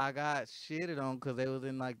dressed, I got shitted on because they was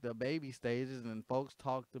in like the baby stages, and folks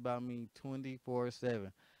talked about me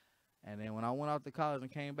 24/7. And then when I went off to college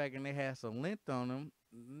and came back and they had some length on them,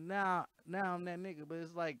 now I'm that nigga. But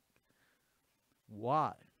it's like,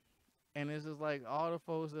 why? And it's just like all the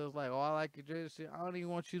folks that's like, oh, I like your dress shit. I don't even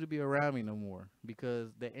want you to be around me no more because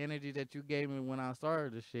the energy that you gave me when I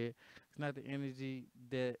started the shit, it's not the energy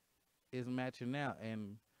that is matching now.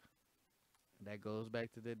 And that goes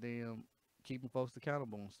back to that damn keeping folks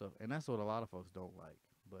accountable and stuff. And that's what a lot of folks don't like.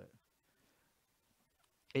 But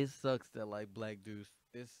it sucks that like black dudes.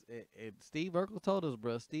 Steve Urkel told us,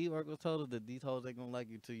 bro. Steve Urkel told us that these hoes ain't gonna like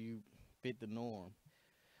you till you fit the norm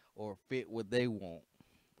or fit what they want.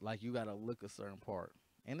 Like you gotta look a certain part,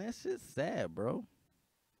 and that shit's sad, bro.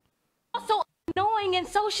 Also annoying and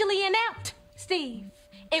socially inept, Steve.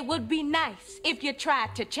 It would be nice if you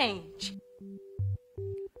tried to change.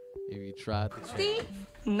 If you tried to change. Steve?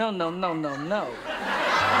 No.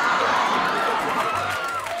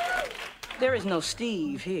 There is no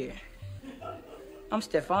Steve here. I'm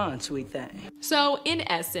Stefan, sweet thing. So, in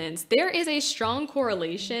essence, there is a strong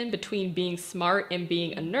correlation between being smart and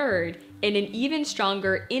being a nerd, and an even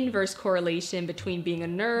stronger inverse correlation between being a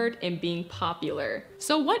nerd and being popular.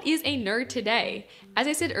 So what is a nerd today? As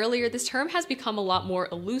I said earlier, this term has become a lot more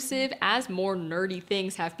elusive as more nerdy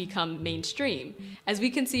things have become mainstream. As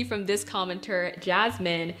we can see from this commenter,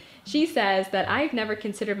 Jasmine, she says that I've never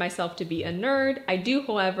considered myself to be a nerd. I do,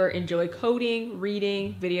 however, enjoy coding,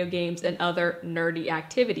 reading, video games, and other nerdy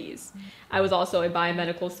activities. I was also a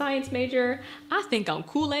biomedical science major. I think I'm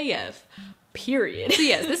cool AF. Period. So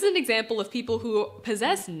yes, this is an example of people who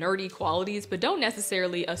possess nerdy qualities but don't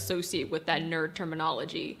necessarily associate with that nerd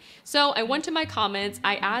terminology. So I went to my comments,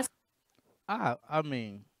 I asked... I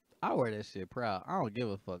mean, I wear that shit proud. I don't give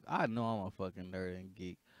a fuck. I know I'm a fucking nerd and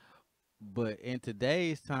geek. But in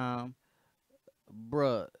today's time,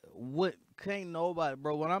 bruh, what can't nobody,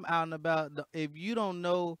 bro, when I'm out and about, if you don't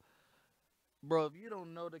know, bro, if you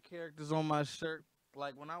don't know the characters on my shirt,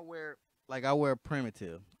 like when I wear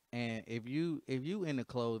primitive. And if you in the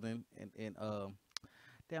clothing and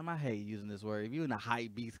damn, I hate using this word. If you in the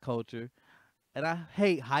hype beast culture, and I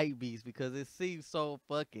hate hype beast because it seems so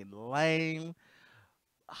fucking lame.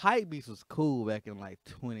 Hype beast was cool back in like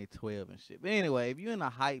 2012 and shit. But anyway, if you in the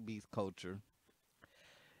hype beast culture,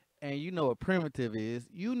 and you know what primitive is,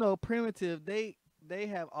 you know primitive. They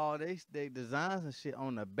have all they designs and shit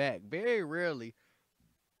on the back. Very rarely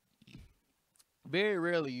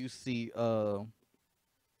you see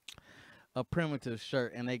a primitive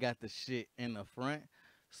shirt and they got the shit in the front.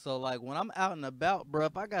 So like when I'm out and about, bro,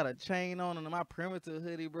 if I got a chain on under my primitive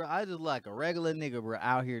hoodie, bro, I just like a regular nigga, bro,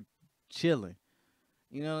 out here chilling.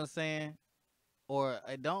 You know what I'm saying? Or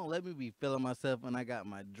don't let me be feeling myself when I got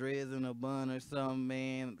my dreads in a bun or something,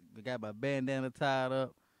 man. I got my bandana tied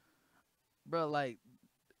up, bro. Like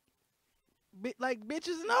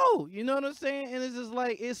bitches know. You know what I'm saying? And it's just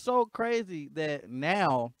like it's so crazy that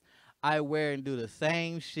now I wear and do the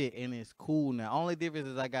same shit and it's cool now. Only difference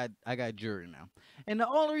is I got jewelry now. And the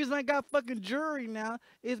only reason I got fucking jewelry now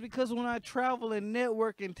is because when I travel and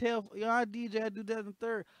network and tell, you know, I DJ, I do that and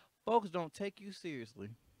third, folks don't take you seriously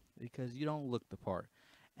because you don't look the part.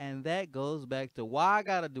 And that goes back to why I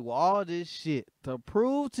gotta do all this shit to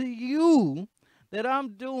prove to you that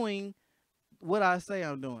I'm doing what I say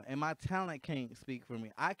I'm doing. And my talent can't speak for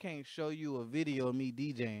me. I can't show you a video of me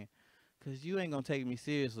DJing because you ain't gonna take me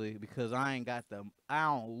seriously because I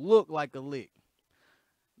don't look like a lick.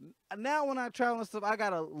 Now when I travel and stuff, I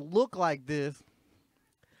gotta look like this.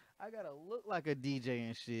 I gotta look like a DJ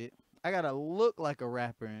and shit. I gotta look like a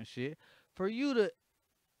rapper and shit for you to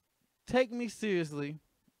take me seriously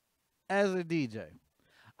as a DJ.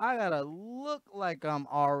 I gotta look like I'm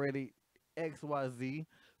already XYZ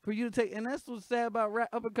for you to take, and that's what's sad about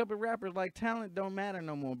up-and-coming rappers. Like, talent don't matter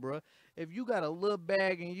no more, bro. If you got a little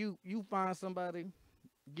bag and you find somebody,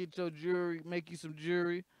 get your jewelry, make you some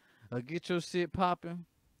jewelry, get your shit popping,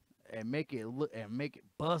 and make it look and make it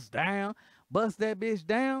bust down, bust that bitch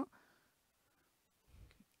down.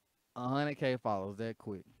 100K follows that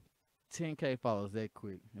quick, 10K follows that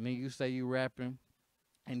quick, and then you say you rapping,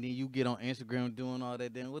 and then you get on Instagram doing all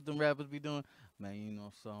that. Then what them rappers be doing? Man, you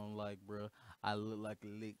know something like, bro, I look like a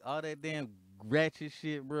lick. All that damn ratchet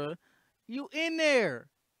shit, bro. You in there.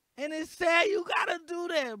 And it's sad you gotta do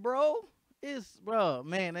that, bro. Bro,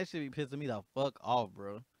 man, that should be pissing me the fuck off,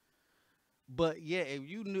 bro. But yeah, if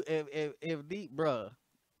you knew, if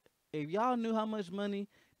y'all knew how much money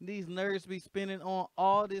these nerds be spending on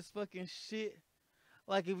all this fucking shit,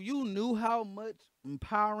 like if you knew how much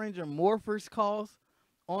Power Ranger morphers cost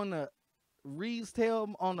on the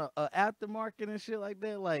retail, on the aftermarket and shit like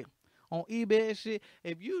that, like on eBay and shit,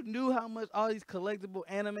 if you knew how much all these collectible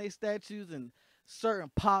anime statues and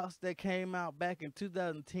certain pops that came out back in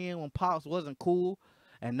 2010 when pops wasn't cool,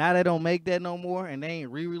 and now they don't make that no more, and they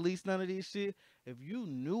ain't re-released none of these shit, If you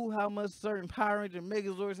knew how much certain Power Ranger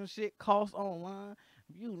Megazords and shit cost online,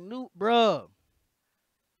 if you knew, bruh.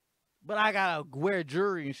 But I gotta wear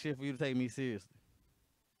jewelry and shit for you to take me seriously.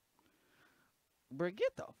 Bruh,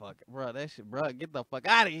 get the fuck, bruh, that shit, bruh, get the fuck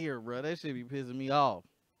out of here, bruh. That shit be pissing me off.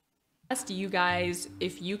 Asked you guys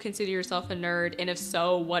if you consider yourself a nerd, and if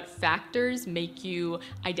so, what factors make you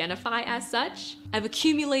identify as such. I've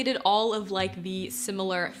accumulated all of like the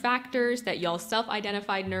similar factors that y'all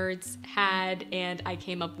self-identified nerds had, and I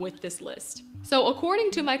came up with this list. So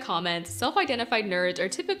according to my comments, self-identified nerds are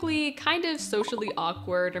typically kind of socially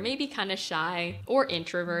awkward or maybe kind of shy or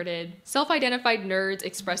introverted. Self-identified nerds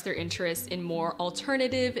express their interests in more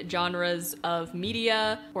alternative genres of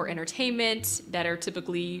media or entertainment that are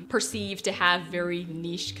typically perceived to have very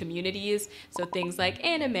niche communities. So things like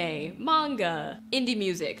anime, manga, indie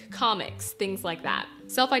music, comics, things like that.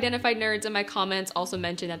 Self-identified nerds in my comments also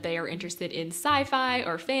mention that they are interested in sci-fi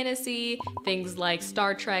or fantasy, things like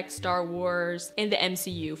Star Trek, Star Wars, and the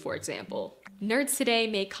MCU, for example. Nerds today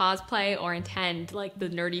may cosplay or attend like the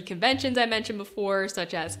nerdy conventions I mentioned before,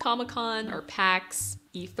 such as Comic-Con or PAX,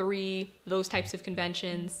 E3, those types of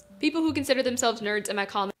conventions. People who consider themselves nerds in my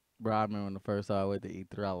comments. Bro, I remember when the first time I went to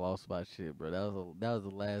E3, I lost my shit, bro. That was the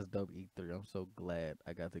last dope E3. I'm so glad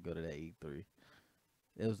I got to go to that E3.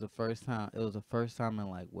 It was the first time. It was the first time in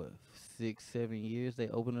like what 6-7 years they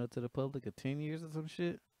opened it up to the public, or 10 years or some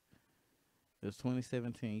shit. It was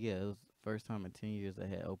 2017. Yeah, it was the first time in 10 years they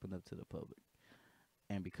had opened up to the public.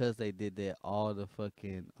 And because they did that, all the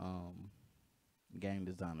fucking game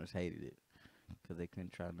designers hated it because they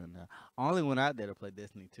couldn't try nothing out. I only went out there to play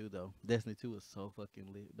Destiny 2 though. Destiny 2 was so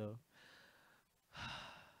fucking lit though.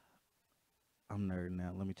 I'm nerding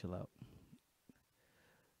now. Let me chill out.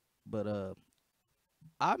 But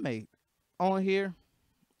I may on here,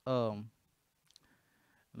 and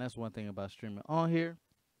that's one thing about streaming on here.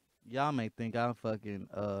 Y'all may think I'm fucking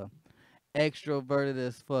extroverted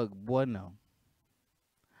as fuck. Boy, no.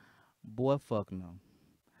 Boy, fuck no.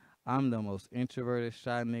 I'm the most introverted,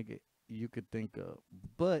 shy nigga you could think of.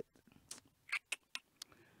 But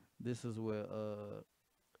this is where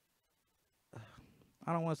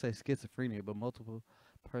I don't want to say schizophrenia, but multiple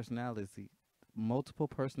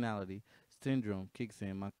personality syndrome kicks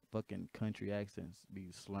in. My fucking country accents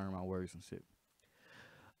be slurring my words and shit.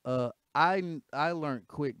 I learned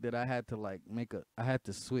quick that I had to like I had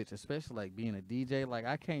to switch, especially like being a DJ. Like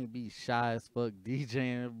I can't be shy as fuck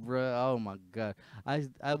DJing, bruh. Oh my god,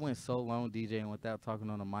 I went so long DJing without talking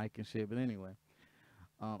on the mic and shit. But anyway,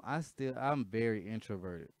 I'm very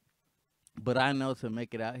introverted. But I know to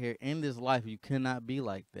make it out here in this life, you cannot be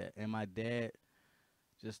like that. And my dad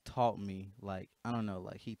just taught me, like, I don't know,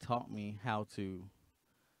 like he taught me how to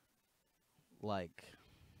like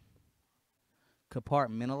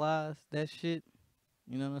compartmentalize that shit.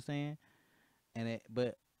 You know what I'm saying? And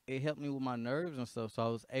but it helped me with my nerves and stuff. So I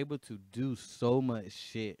was able to do so much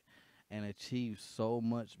shit and achieve so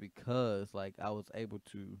much because like I was able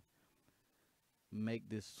to make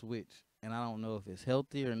this switch. And I don't know if it's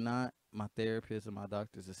healthy or not. My therapist and my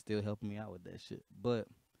doctors are still helping me out with that shit. But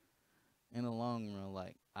in the long run,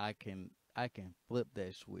 like I can flip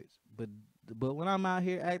that switch. But when I'm out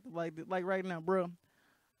here acting like right now, bro,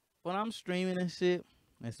 when I'm streaming and shit,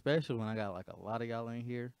 especially when I got like a lot of y'all in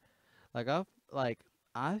here, like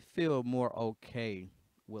I feel more okay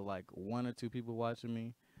with like 1 or 2 people watching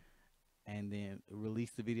me, and then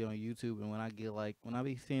release the video on YouTube. And when I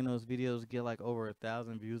be seeing those videos get like over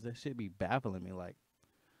 1,000 views, that shit be baffling me. Like,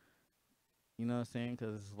 you know what I'm saying?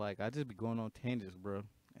 Because it's like I just be going on tangents, bro,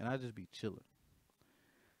 and I just be chilling.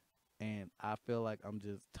 And I feel like I'm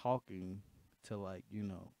just talking to like, you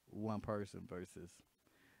know, one person versus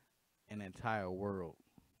an entire world.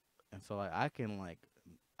 And so like I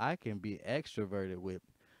can be extroverted with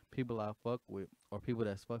people I fuck with or people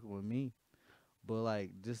that's fucking with me. But like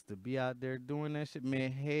just to be out there doing that shit,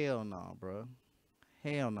 man, hell no, bro.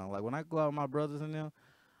 Hell no. Like when I go out with my brothers and them,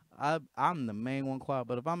 I'm the main one quiet.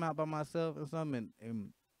 But if I'm out by myself or something and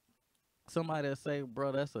somebody will say,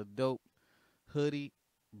 bro, that's a dope hoodie,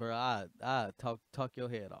 bro, I talk your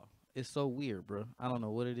head off. It's so weird, bro. I don't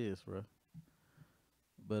know what it is, bro.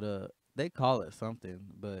 But they call it something,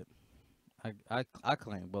 but I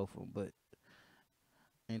claim both of them. But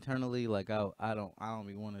internally, like I don't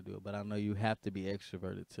be want to do it, but I know you have to be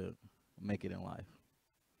extroverted to make it in life.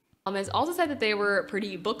 Has also said that they were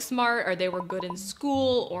pretty book smart, or they were good in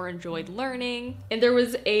school, or enjoyed learning. And there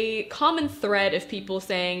was a common thread of people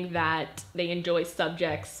saying that they enjoy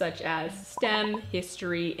subjects such as STEM,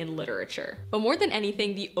 history, and literature. But more than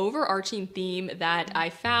anything, the overarching theme that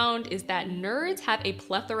I found is that nerds have a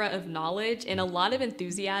plethora of knowledge and a lot of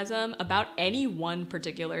enthusiasm about any one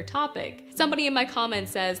particular topic. Somebody in my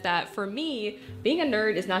comments says that for me, being a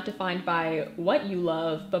nerd is not defined by what you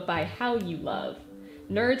love, but by how you love.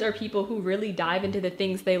 Nerds are people who really dive into the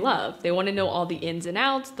things they love. They want to know all the ins and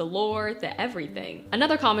outs, the lore, the everything.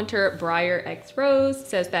 Another commenter, Briar X Rose,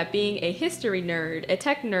 says that being a history nerd, a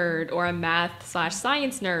tech nerd, or a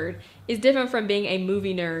math/science nerd is different from being a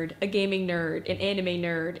movie nerd, a gaming nerd, an anime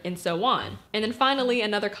nerd, and so on. And then finally,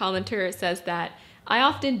 another commenter says that I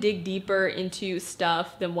often dig deeper into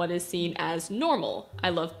stuff than what is seen as normal.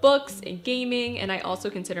 I love books and gaming, and I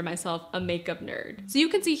also consider myself a makeup nerd. So you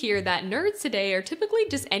can see here that nerds today are typically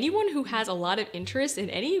just anyone who has a lot of interest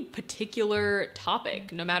in any particular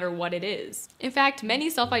topic, no matter what it is. In fact,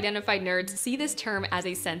 many self-identified nerds see this term as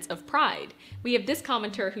a sense of pride. We have this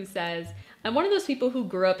commenter who says, I'm one of those people who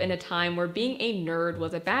grew up in a time where being a nerd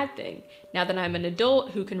was a bad thing. Now that I'm an adult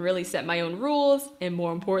who can really set my own rules, and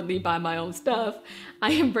more importantly buy my own stuff,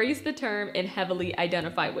 I embrace the term and heavily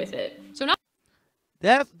identify with it. So now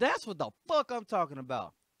that's what the fuck I'm talking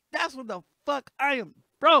about. That's what the fuck I am,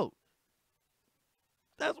 bro.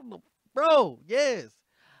 That's what the, bro, yes.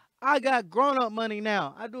 I got grown-up money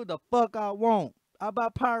now. I do what the fuck I want. I buy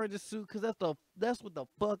Power Ranger suit because that's what the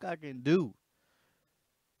fuck I can do.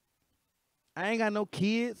 I ain't got no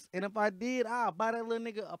kids, and if I did, I'll buy that little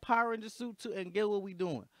nigga a Power Ranger suit too, and get what we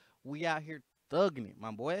doing. We out here thugging it,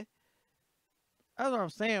 my boy. That's what I'm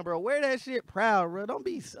saying, bro. Wear that shit proud, bro. Don't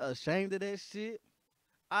be ashamed of that shit.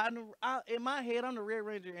 In my head, I'm the Red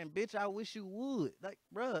Ranger, and bitch, I wish you would. Like,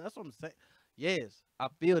 bro, that's what I'm saying. Yes, I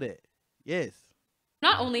feel that. Yes.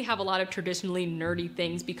 Not only have a lot of traditionally nerdy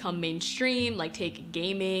things become mainstream, like take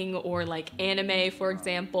gaming or like anime, for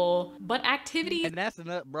example, but activities. And that's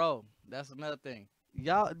another, bro. That's another thing.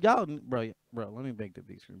 Y'all, bro, let me make the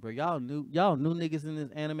big screen, bro. Y'all new niggas in this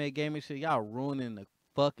anime gaming shit. Y'all ruining the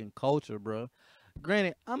fucking culture, bro.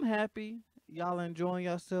 Granted, I'm happy y'all enjoying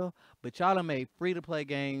yourself, but y'all done made free-to-play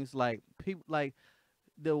games like people like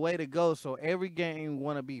the way to go. So every game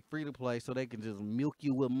want to be free-to-play so they can just milk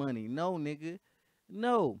you with money. No, nigga,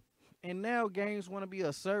 no. And now games want to be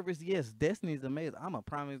a service. Yes, Destiny's amazing. I'm a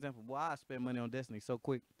prime example. Boy, I spend money on Destiny so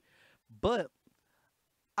quick, but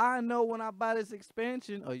I know when I buy this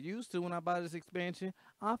expansion, or used to when I buy this expansion,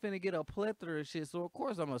 I'm finna get a plethora of shit. So of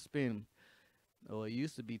course I'm gonna spend. Oh, it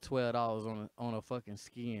used to be $12 on a fucking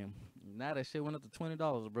skin. Now that shit went up to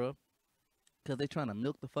 $20, bro. Cause they trying to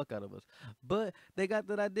milk the fuck out of us. But they got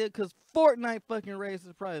that idea cause Fortnite fucking raised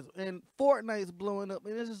the price, and Fortnite's blowing up,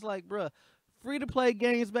 and it's just like, bro, free to play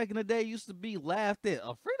games back in the day used to be laughed at.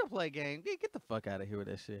 A free to play game, get the fuck out of here with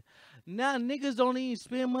that shit. Now niggas don't even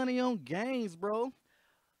spend money on games, bro.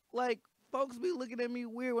 Like, folks be looking at me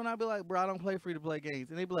weird when I be like, bro, I don't play free-to-play games.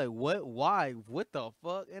 And they be like, what? Why? What the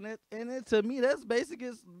fuck? And it to me, that's basic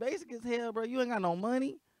as hell, bro. You ain't got no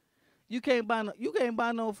money. You can't buy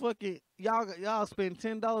no fucking, y'all spend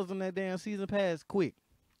 $10 on that damn season pass quick.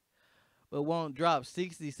 But won't drop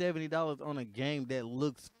 $60, $70 on a game that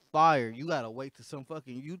looks fire. You gotta wait till some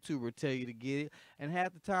fucking YouTuber tell you to get it. And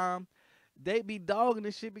half the time, they be dogging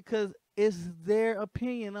this shit because it's their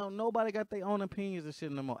opinion. Nobody got their own opinions and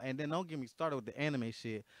shit no more. And then don't get me started with the anime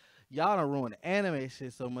shit. Y'all done ruined the anime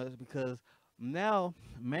shit so much because now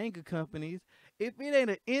manga companies, if it ain't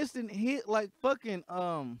an instant hit like fucking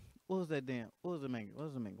what was that damn? What was the manga?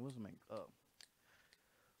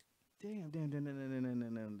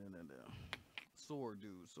 Sword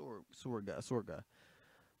guy.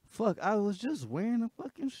 Fuck, I was just wearing a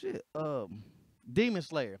fucking shit. Demon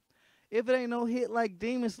Slayer. If it ain't no hit like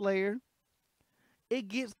Demon Slayer, it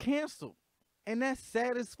gets canceled. And that's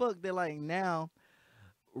sad as fuck that like now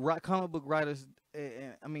comic book writers,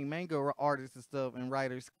 manga artists and stuff and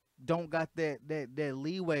writers don't got that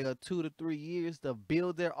leeway of 2 to 3 years to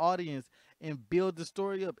build their audience and build the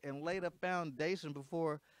story up and lay the foundation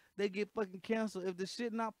before they get fucking canceled. If the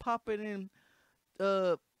shit not popping in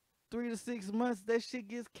 3 to 6 months, that shit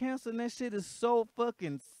gets canceled, and that shit is so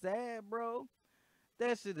fucking sad, bro.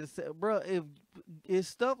 That shit is sad, bro. If it's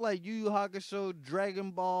stuff like Yu Yu Hakusho,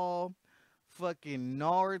 Dragon Ball, fucking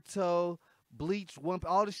Naruto, Bleach,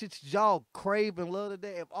 all the shit y'all crave and love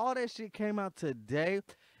today, if all that shit came out today,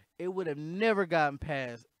 it would have never gotten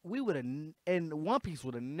past. We would have, and One Piece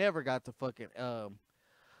would have never got to fucking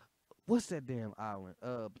what's that damn island?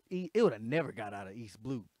 It would have never got out of East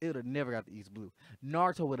Blue. It would have never got to East Blue.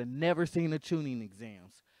 Naruto would have never seen the Chunin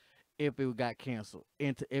exams. if it got canceled.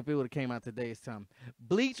 If it would have came out today's time.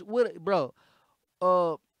 Bleach would, bro.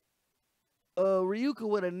 Ryuka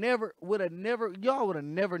would have never, y'all would have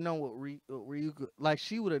never known what Ryuka, like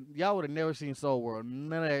y'all would have never seen Soul World,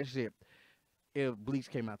 none of that shit, if Bleach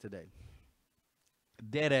came out today.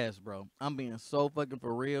 Dead ass, bro. I'm being so fucking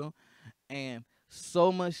for real, and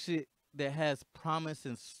so much shit that has promise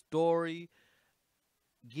and story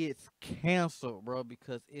gets canceled, bro,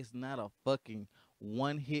 because it's not a fucking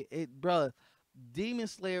one hit. Bro, Demon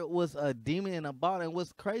Slayer was a demon in a bottle, and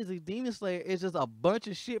what's crazy, Demon Slayer is just a bunch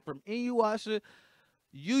of shit from Inuyasha,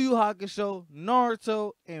 Yu Yu Hakusho,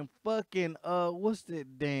 Naruto, and fucking what's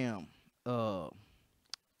that damn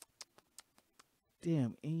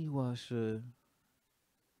Inuyasha.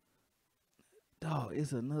 Dog,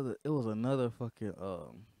 it was another fucking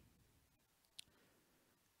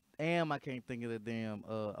damn, I can't think of the damn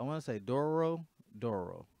I want to say Doro,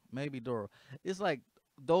 maybe Doro. It's like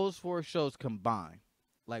those 4 shows combined,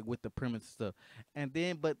 like with the premise stuff, and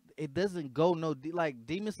then but it doesn't go like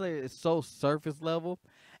Demon Slayer is so surface level,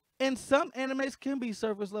 and some animes can be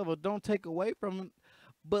surface level. Don't take away from it,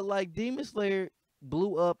 but like Demon Slayer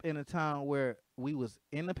blew up in a time where we was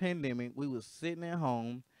in the pandemic, we was sitting at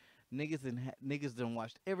home, niggas done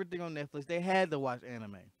watched everything on Netflix. They had to watch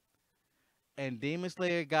anime, and Demon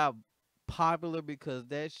Slayer got popular because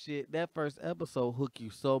that first episode hooked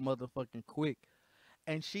you so motherfucking quick.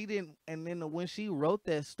 And she didn't, and then when she wrote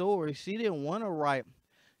that story, she didn't want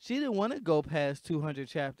to go past 200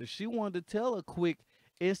 chapters. She wanted to tell a quick,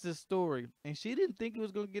 instant story, and she didn't think it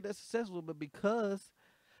was going to get that successful, but because,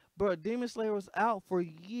 bro, Demon Slayer was out for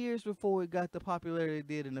years before it got the popularity it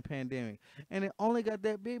did in the pandemic, and it only got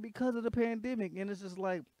that big because of the pandemic, and it's just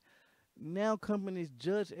like, now companies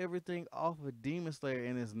judge everything off of Demon Slayer,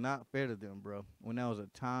 and it's not fair to them, bro. When there was a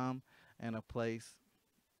time and a place,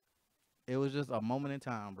 it was just a moment in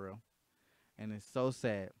time, bro, and it's so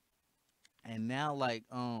sad. And now, like,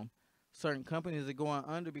 certain companies are going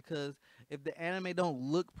under because if the anime don't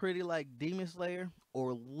look pretty like Demon Slayer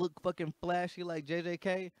or look fucking flashy like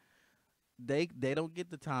JJK, they don't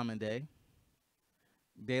get the time and day.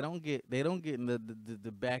 They don't get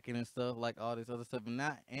the backing and stuff like all this other stuff. And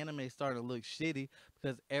now anime starting to look shitty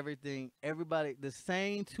because everybody, the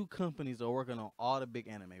same 2 companies are working on all the big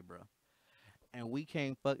anime, bro. And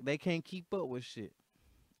they can't keep up with shit.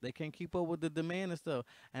 They can't keep up with the demand and stuff.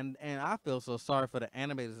 And I feel so sorry for the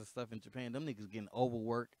animators and stuff in Japan. Them niggas getting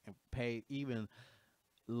overworked and paid even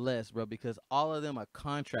less, bro, because all of them are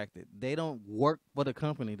contracted. They don't work for the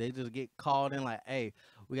company. They just get called in like, hey,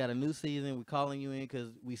 we got a new season. We calling you in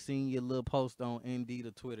because we seen your little post on Indeed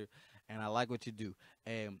or Twitter, and I like what you do.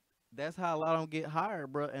 And that's how a lot of them get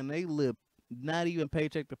hired, bro. And they live not even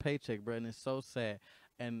paycheck to paycheck, bro. And it's so sad.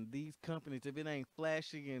 And these companies, if it ain't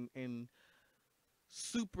flashy and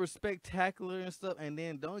super spectacular and stuff, and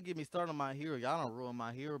then don't get me started on My Hero. Y'all don't ruin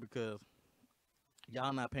My Hero because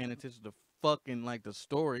y'all not paying attention to fucking like the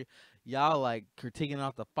story. Y'all like critiquing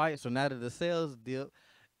off the fight. So now that the sales dip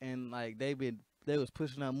and like they was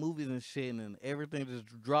pushing out movies and shit, and then everything just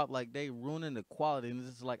dropped, like they ruining the quality. And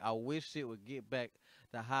it's just like I wish shit would get back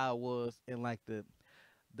to how it was in like the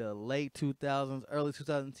late 2000s, early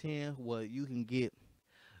 2010, where you can get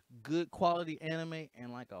good quality anime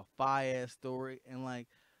and like a fire ass story, and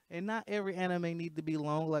not every anime need to be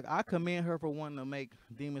long. Like I commend her for wanting to make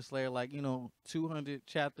Demon Slayer like, 200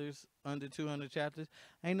 chapters, under 200 chapters.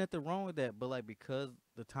 Ain't nothing wrong with that, but like because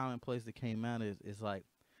the time and place it came out is like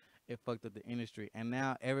it fucked up the industry, and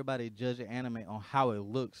now everybody judging anime on how it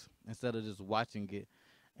looks instead of just watching it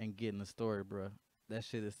and getting the story, bro. That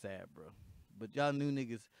shit is sad, bro. But y'all new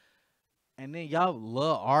niggas, and then y'all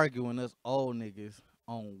love arguing us old niggas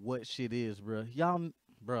on what shit is, bro. Y'all,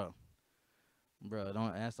 bro,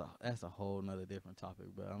 don't. That's a whole nother different topic,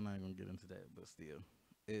 bro. I'm not gonna get into that, but still,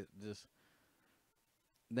 it just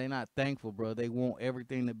they not thankful, bro. They want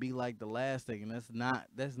everything to be like the last thing, and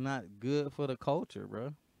that's not good for the culture,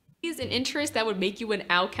 bro. An interest that would make you an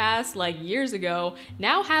outcast like years ago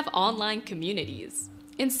now have online communities.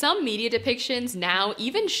 And some media depictions now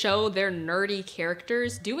even show their nerdy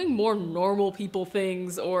characters doing more normal people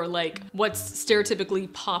things, or like what's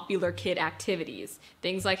stereotypically popular kid activities.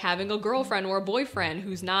 Things like having a girlfriend or a boyfriend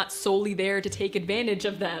who's not solely there to take advantage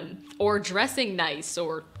of them, or dressing nice,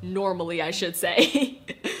 or normally I should say.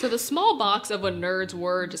 So the small box of what nerds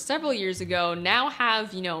were just several years ago now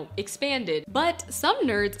have, expanded, but some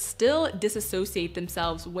nerds still disassociate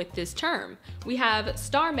themselves with this term. We have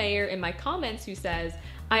Star Mayor in my comments who says,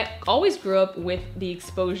 I always grew up with the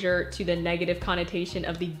exposure to the negative connotation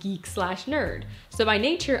of the geek/nerd, so by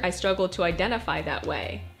nature I struggle to identify that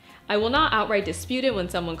way. I will not outright dispute it when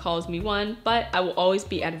someone calls me one, but I will always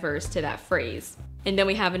be adverse to that phrase. And then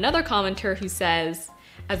we have another commenter who says,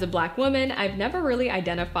 as a black woman, I've never really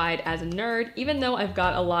identified as a nerd, even though I've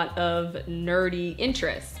got a lot of nerdy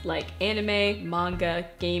interests like anime, manga,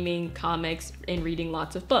 gaming, comics, and reading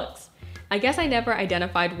lots of books. I guess I never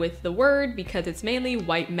identified with the word because it's mainly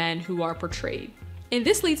white men who are portrayed. And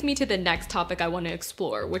this leads me to the next topic I want to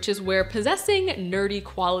explore, which is where possessing nerdy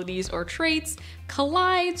qualities or traits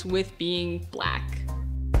collides with being black.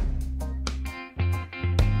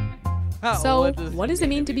 So, what does it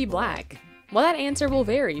mean to be black? Well, that answer will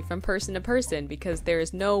vary from person to person because there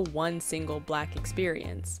is no one single black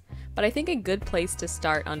experience. But I think a good place to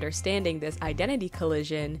start understanding this identity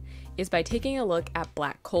collision is by taking a look at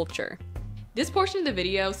black culture. This portion of the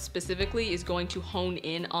video specifically is going to hone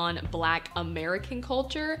in on Black American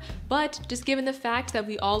culture, but just given the fact that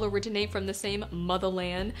we all originate from the same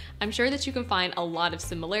motherland, I'm sure that you can find a lot of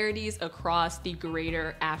similarities across the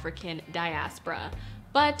greater African diaspora.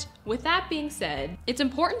 But with that being said, it's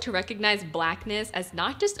important to recognize blackness as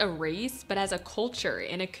not just a race, but as a culture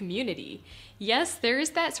and a community. Yes, there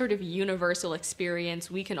is that sort of universal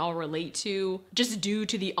experience we can all relate to, just due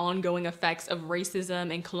to the ongoing effects of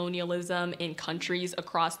racism and colonialism in countries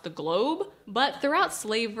across the globe. But throughout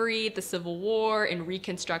slavery, the Civil War, and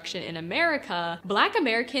Reconstruction in America, Black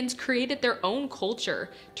Americans created their own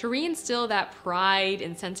culture to reinstill that pride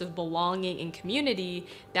and sense of belonging and community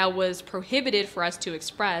that was prohibited for us to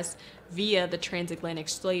express via the transatlantic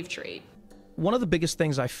slave trade. One of the biggest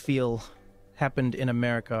things I feel happened in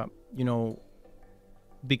America, you know,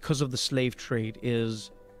 because of the slave trade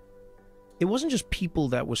is it wasn't just people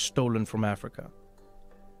that were stolen from Africa.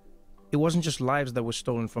 It wasn't just lives that were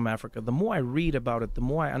stolen from Africa. The more I read about it, the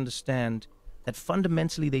more I understand that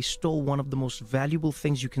fundamentally they stole one of the most valuable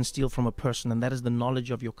things you can steal from a person, and that is the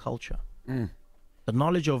knowledge of your culture. The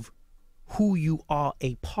knowledge of who you are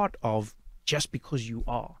a part of just because you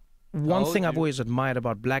are. One thing I've always admired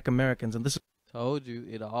about Black Americans, and this told you,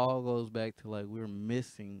 it all goes back to like we're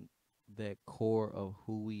missing that core of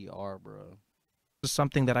who we are, bro. is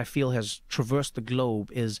something that I feel has traversed the globe,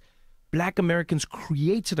 is Black Americans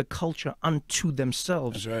created a culture unto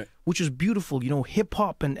themselves. That's right. Which is beautiful, you know, hip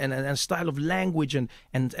hop and style of language and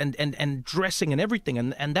dressing and everything,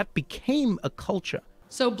 and that became a culture.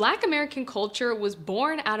 So Black American culture was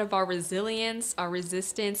born out of our resilience, our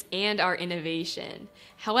resistance, and our innovation.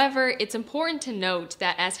 However, it's important to note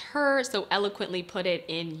that, as Her so eloquently put it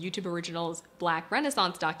in YouTube Original's Black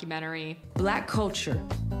Renaissance documentary, Black culture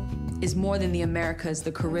is more than the Americas,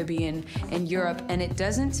 the Caribbean, and Europe, and it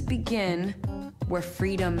doesn't begin where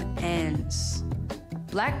freedom ends.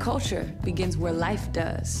 Black culture begins where life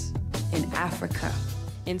does, in Africa.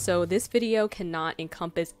 And so this video cannot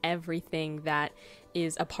encompass everything that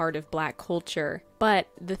is a part of Black culture, but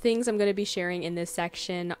the things I'm going to be sharing in this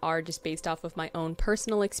section are just based off of my own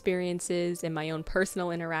personal experiences and my own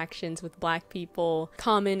personal interactions with Black people,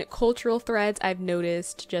 common cultural threads I've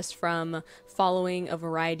noticed just from following a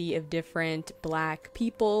variety of different Black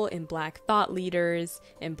people and Black thought leaders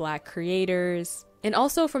and Black creators, and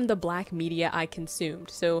also from the Black media I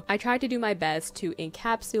consumed. So I tried to do my best to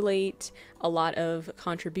encapsulate a lot of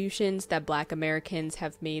contributions that Black Americans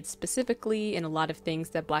have made specifically, and a lot of things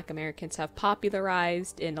that Black Americans have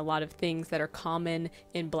popularized, and a lot of things that are common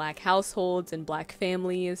in Black households and Black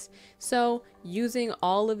families. So using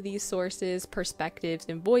all of these sources, perspectives,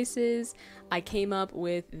 and voices, I came up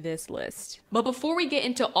with this list. But before we get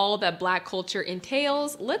into all that Black culture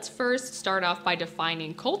entails, let's first start off by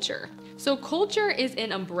defining culture. So culture is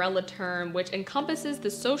an umbrella term which encompasses the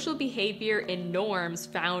social behavior and norms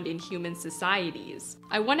found in human societies.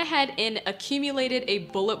 I went ahead and accumulated a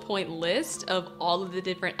bullet point list of all of the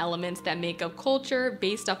different elements that make up culture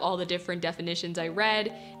based off all the different definitions I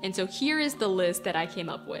read, and so here is the list that I came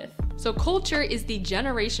up with. So culture is the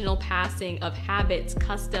generational passing of habits,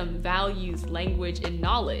 custom, values, language, and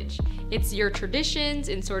knowledge. It's your traditions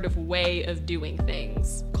and sort of way of doing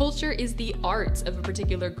things. Culture is the arts of a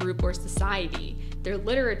particular group or society, their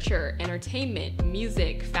literature, entertainment,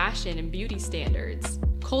 music, fashion, and beauty standards.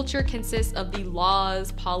 Culture consists of the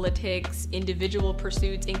laws, politics, individual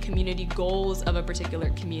pursuits, and community goals of a particular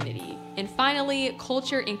community. And finally,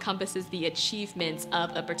 culture encompasses the achievements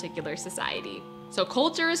of a particular society. So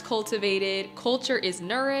culture is cultivated, culture is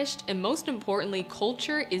nourished, and most importantly,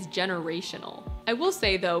 culture is generational. I will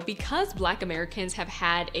say though, because Black Americans have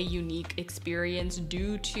had a unique experience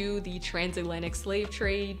due to the transatlantic slave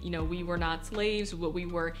trade, you know, we were not slaves, but we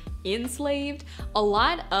were enslaved. A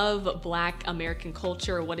lot of Black American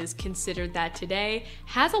culture, what is considered that today,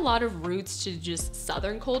 has a lot of roots to just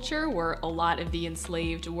Southern culture where a lot of the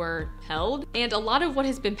enslaved were held. And a lot of what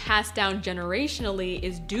has been passed down generationally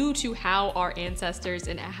is due to how our ancestors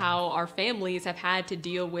and how our families have had to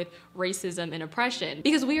deal with racism and oppression.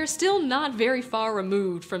 Because we are still not very far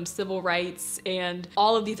removed from civil rights and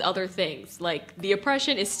all of these other things. Like, the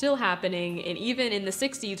oppression is still happening, and even in the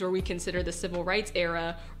 60s, where we consider the civil rights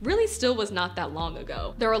era, really still was not that long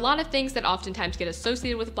ago. There are a lot of things that oftentimes get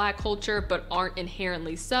associated with Black culture but aren't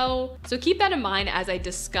inherently so. So keep that in mind as I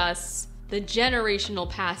discuss the generational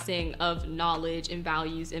passing of knowledge and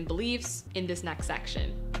values and beliefs in this next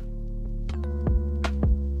section.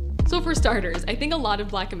 So for starters, I think a lot of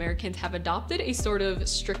Black Americans have adopted a sort of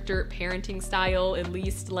stricter parenting style, at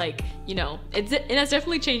least like, you know, it's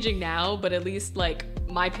definitely changing now, but at least like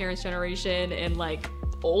my parents' generation and like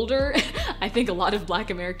older, I think a lot of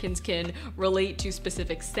Black Americans can relate to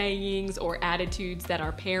specific sayings or attitudes that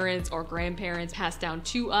our parents or grandparents passed down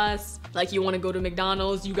to us. Like, you want to go to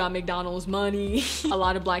McDonald's, you got McDonald's money. A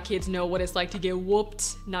lot of Black kids know what it's like to get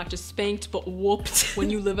whooped, not just spanked, but whooped.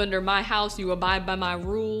 When you live under my house, you abide by my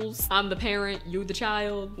rules. I'm the parent, you the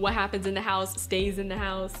child. What happens in the house stays in the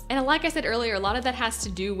house. And like I said earlier, a lot of that has to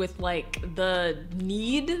do with like the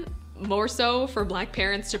need more so for Black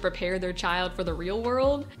parents to prepare their child for the real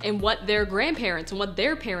world and what their grandparents and what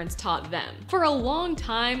their parents taught them. For a long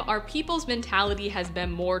time, our people's mentality has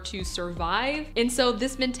been more to survive. And so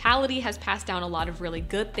this mentality has passed down a lot of really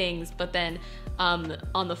good things, but then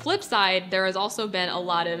on the flip side, there has also been a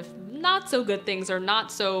lot of not so good things or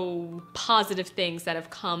not so positive things that have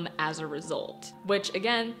come as a result, which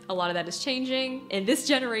again, a lot of that is changing in this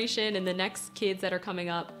generation and the next kids that are coming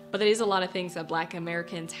up. But there is a lot of things that Black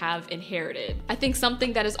Americans have inherited. I think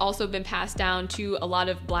something that has also been passed down to a lot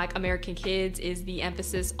of Black American kids is the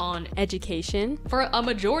emphasis on education. For a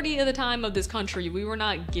majority of the time of this country, we were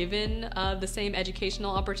not given the same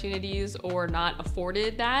educational opportunities or not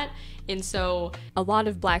afforded that. And so a lot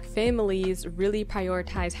of Black families really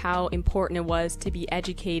prioritize how important it was to be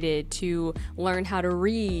educated, to learn how to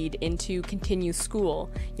read, and to continue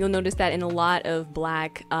school. You'll notice that in a lot of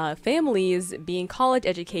Black families, being college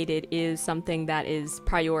educated is something that is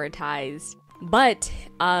prioritized. But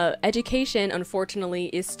education, unfortunately,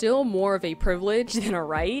 is still more of a privilege than a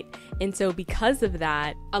right. And so because of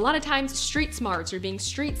that, a lot of times street smarts or being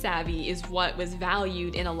street savvy is what was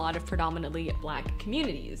valued in a lot of predominantly Black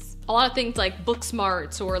communities. A lot of things like book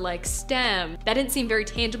smarts or like STEM, that didn't seem very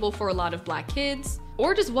tangible for a lot of Black kids,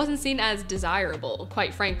 or just wasn't seen as desirable,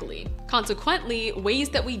 quite frankly. Consequently, ways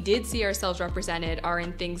that we did see ourselves represented are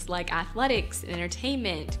in things like athletics,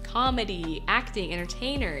 entertainment, comedy, acting,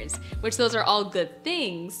 entertainers, which those are all good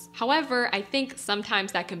things. However, I think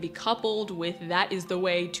sometimes that can be coupled with that is the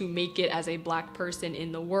way to make it as a Black person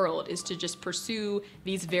in the world, is to just pursue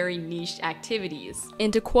these very niche activities.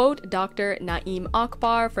 And to quote Dr. Naeem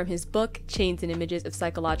Akbar from his book, Chains and Images of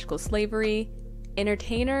Psychological Slavery,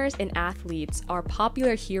 entertainers and athletes are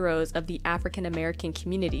popular heroes of the African American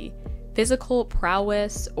community. Physical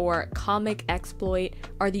prowess or comic exploit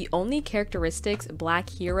are the only characteristics Black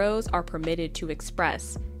heroes are permitted to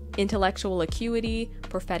express. Intellectual acuity,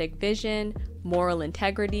 prophetic vision, moral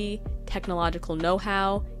integrity, technological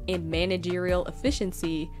know-how, and managerial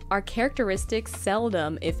efficiency are characteristics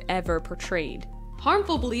seldom, if ever, portrayed.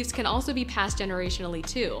 Harmful beliefs can also be passed generationally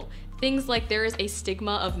too. Things like there is a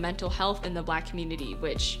stigma of mental health in the Black community,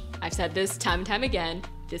 which I've said this time and time again,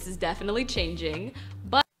 this is definitely changing,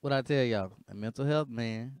 but what I tell y'all, mental health,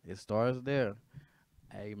 man, it starts there.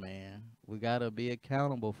 Hey, man, we gotta be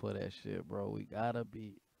accountable for that shit, bro. We gotta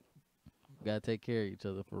take care of each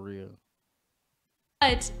other for real.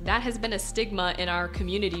 But that has been a stigma in our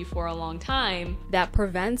community for a long time that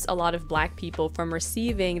prevents a lot of Black people from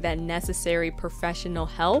receiving that necessary professional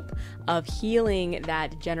help of healing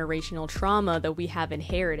that generational trauma that we have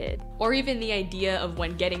inherited. Or even the idea of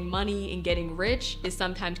when getting money and getting rich is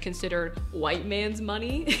sometimes considered white man's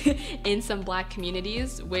money in some Black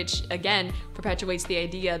communities, which again perpetuates the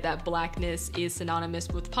idea that Blackness is synonymous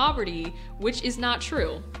with poverty, which is not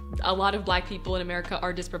true. A lot of Black people in America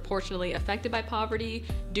are disproportionately affected by poverty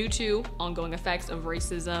due to ongoing effects of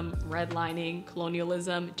racism, redlining,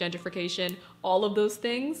 colonialism, gentrification, all of those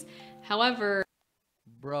things. However,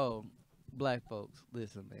 bro, Black folks,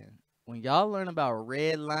 listen, man. When y'all learn about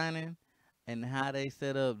redlining and how they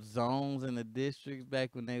set up zones in the districts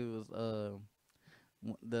back when they was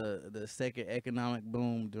the second economic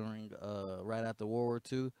boom during right after World War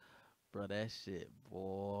II, Bro, that shit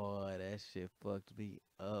fucked me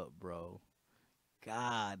up, bro.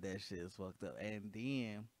 God, that shit is fucked up. And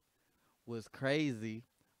then, what's crazy,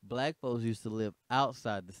 black folks used to live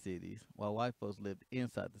outside the cities, while white folks lived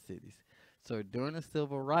inside the cities. So during the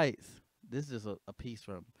civil rights, this is a piece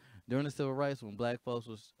from, during the civil rights, when black folks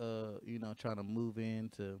was, trying to move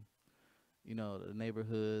into, the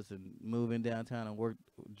neighborhoods and move in downtown and work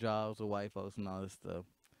jobs with white folks and all this stuff,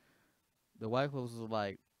 the white folks was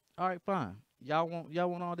like, all right, fine. Y'all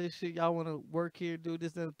want all this shit? Y'all want to work here, do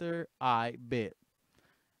this and the third? I bet.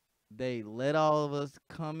 They let all of us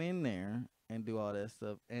come in there and do all that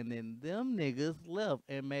stuff. And then them niggas left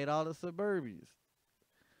and made all the suburbies.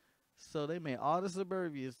 So they made all the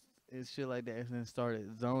suburbies and shit like that and then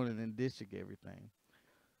started zoning and district everything.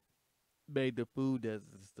 Made the food deserts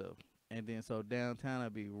and stuff. And then so downtown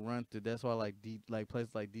would be run through. That's why like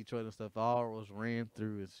places like Detroit and stuff all was ran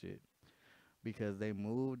through and shit. Because they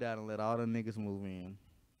moved out and let all the niggas move in.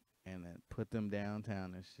 And then put them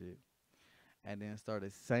downtown and shit. And then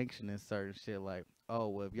started sanctioning certain shit like, oh,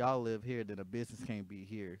 well, if y'all live here, then a business can't be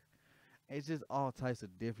here. It's just all types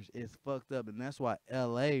of different. It's fucked up. And that's why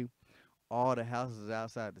L.A., all the houses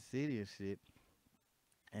outside the city and shit.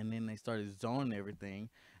 And then they started zoning everything.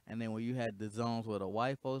 And then when you had the zones where the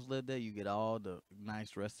white folks lived there, you get all the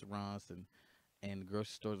nice restaurants and grocery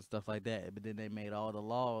stores and stuff like that. But then they made all the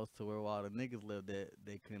laws to where all the niggas lived that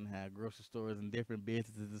they couldn't have grocery stores and different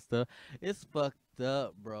businesses and stuff. It's fucked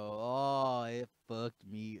up, bro. Oh, it fucked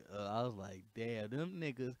me up. I was like, damn, them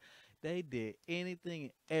niggas, they did anything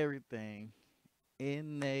and everything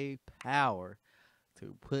in their power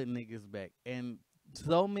to put niggas back. And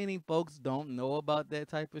so many folks don't know about that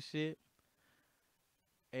type of shit.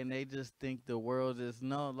 And they just think the world is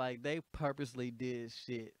like they purposely did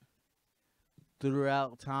shit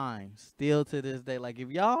throughout time, still to this day. Like, if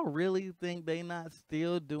y'all really think they not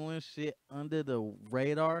still doing shit under the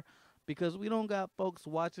radar, because we don't got folks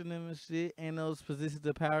watching them and shit in those positions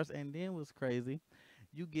of powers. And then what's crazy,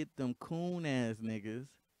 you get them coon ass niggas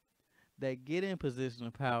that get in position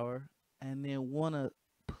of power and then want to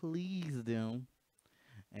please them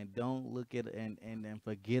and don't look at and then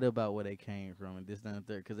forget about where they came from and this and that,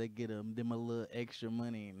 because they get them a little extra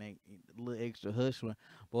money and they a little extra hush money.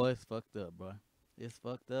 Boy, it's fucked up, bro. It's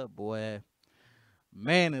fucked up, boy.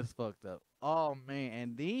 Man, it's fucked up. Oh, man.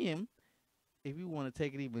 And then, if you want to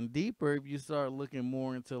take it even deeper, if you start looking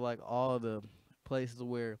more into, like, all the places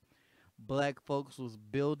where black folks was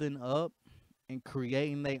building up and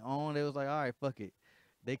creating their own, they was like, all right, fuck it.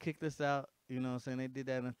 They kicked us out, you know what I'm saying? They did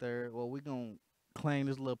that in the third. Well, we're going to claim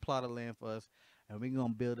this little plot of land for us, and we're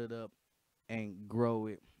going to build it up and grow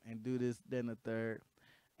it and do this, then the third.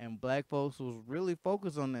 And black folks was really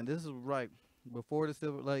focused on that. This is right before the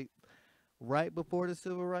civil, right before the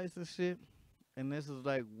civil rights and shit. And this is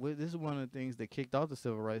like, this is one of the things that kicked off the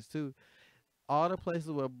civil rights too. All the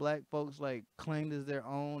places where black folks like claimed as their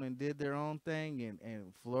own and did their own thing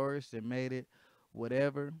and flourished and made it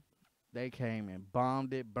whatever, they came and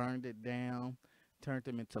bombed it, burned it down, turned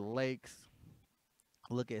them into lakes.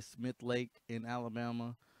 Look at Smith Lake in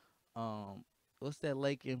Alabama. What's that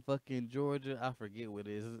lake in fucking Georgia? I forget what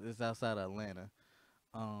it is. It's outside of Atlanta.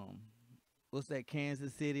 What's that,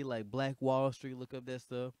 Kansas City, like Black Wall Street? Look up that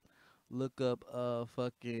stuff. Look up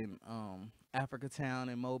fucking Africa Town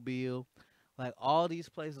in Mobile. Like all these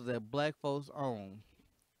places that black folks own.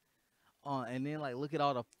 And then like look at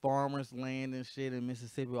all the farmers' land and shit in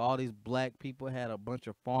Mississippi. All these black people had a bunch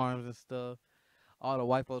of farms and stuff. All the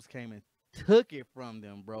white folks came and took it from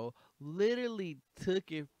them, bro. Literally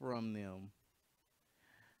took it from them.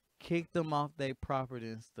 Kicked them off their property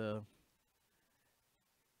and stuff.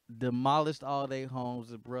 Demolished all their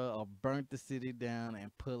homes, bro, or burnt the city down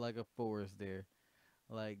and put like a forest there.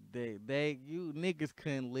 Like you niggas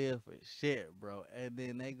couldn't live for shit, bro. And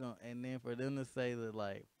then for them to say that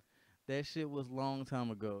like that shit was long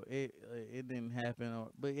time ago, it didn't happen,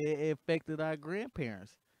 but it affected our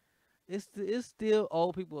grandparents. It's still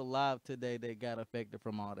old people alive today that got affected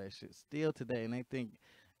from all that shit. Still today, and they think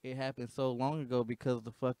it happened so long ago because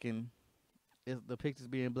the pictures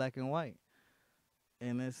being black and white.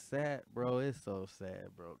 And it's sad, bro. It's so sad,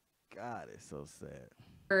 bro. God, it's so sad.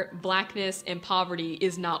 Blackness and poverty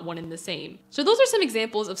is not one and the same. So those are some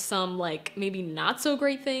examples of some like maybe not so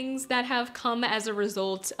great things that have come as a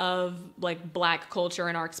result of like black culture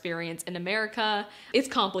and our experience in America. It's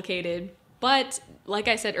complicated, but like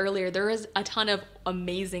I said earlier, there is a ton of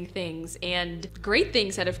amazing things and great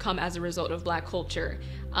things that have come as a result of black culture,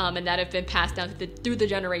 and that have been passed down through the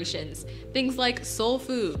generations. Things like soul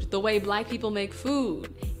food, the way black people make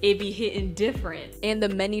food, it be hitting different. And the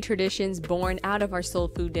many traditions born out of our soul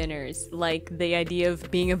food dinners, like the idea of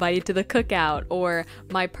being invited to the cookout, or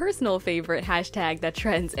my personal favorite hashtag that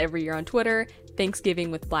trends every year on Twitter,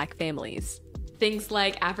 Thanksgiving with Black families. Things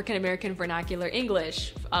like African American vernacular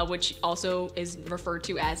English, which also is referred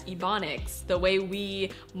to as Ebonics, the way we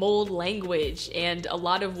mold language, and a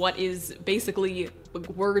lot of what is basically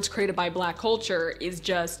words created by Black culture is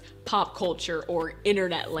just pop culture or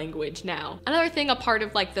internet language now. Another thing, a part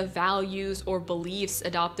of like the values or beliefs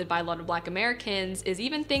adopted by a lot of Black Americans is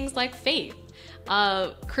even things like faith.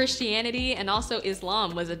 Christianity and also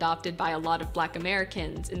Islam was adopted by a lot of Black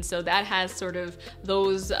Americans, and so that has sort of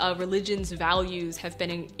those religions' values have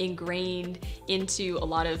been ingrained into a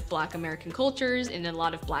lot of Black American cultures and in a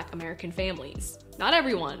lot of Black American families. Not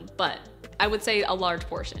everyone, but I would say a large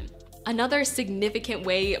portion. Another significant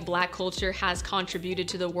way Black culture has contributed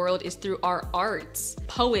to the world is through our arts.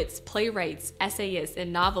 Poets, playwrights, essayists,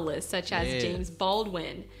 and novelists such as James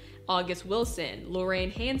Baldwin, August Wilson,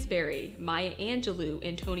 Lorraine Hansberry, Maya Angelou,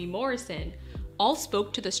 and Toni Morrison all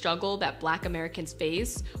spoke to the struggle that Black Americans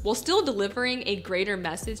face while still delivering a greater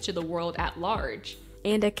message to the world at large.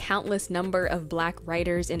 And a countless number of Black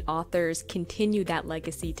writers and authors continue that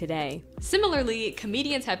legacy today. Similarly,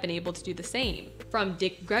 comedians have been able to do the same. From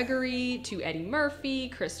Dick Gregory to Eddie Murphy,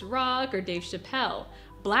 Chris Rock, or Dave Chappelle,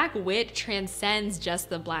 Black wit transcends just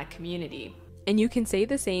the Black community. And you can say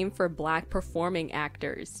the same for Black performing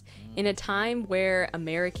actors. In a time where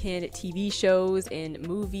American TV shows and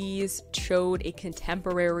movies showed a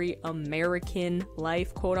contemporary American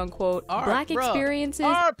life, quote unquote, Black experiences.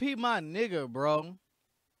 RP my nigga, bro.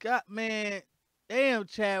 God, man, damn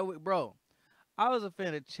Chadwick, bro. I was a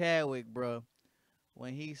fan of Chadwick, bro,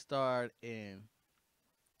 when he starred in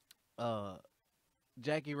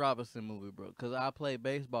Jackie Robinson movie, bro. Cause I played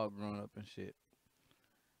baseball growing up and shit.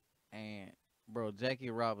 And bro, Jackie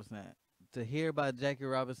Robinson, to hear about Jackie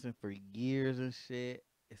Robinson for years and shit,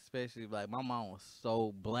 especially like my mom was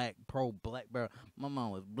so black, pro-black, bro. My mom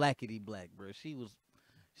was blackity black, bro. She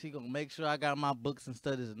gonna make sure I got my books and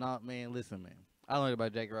studies and all. Man, listen, man, I learned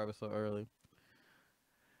about Jackie Robinson so early.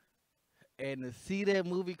 And to see that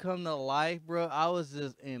movie come to life, bro, I was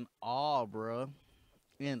just in awe, bro.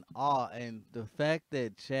 In awe. And the fact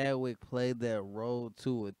that Chadwick played that role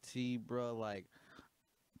to a T, bro, like,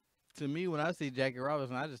 to me, when I see Jackie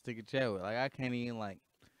Robinson, I just think of Chadwick. Like, I can't even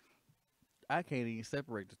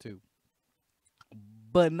separate the two.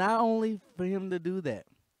 But not only for him to do that,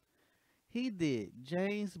 he did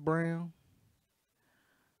James Brown,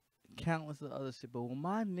 countless of other shit. But when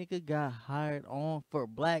my nigga got hired on for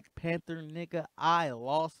Black Panther, nigga, I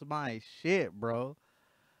lost my shit, bro.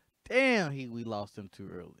 Damn, we lost him too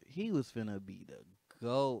early. He was finna be the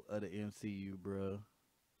GOAT of the MCU, bro.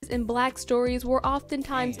 And Black stories were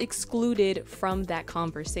oftentimes excluded from that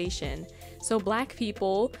conversation. So Black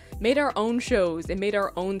people made our own shows and made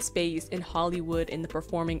our own space in Hollywood and the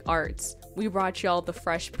performing arts. We brought y'all The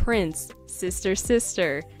Fresh Prince, Sister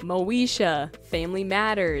Sister, Moesha, Family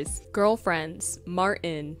Matters, Girlfriends,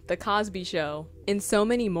 Martin, The Cosby Show, and so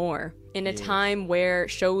many more. In a time where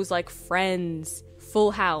shows like Friends, Full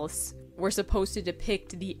House were supposed to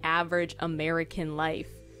depict the average American life.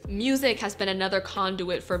 Music has been another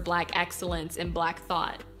conduit for Black excellence and Black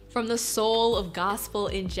thought. From the soul of gospel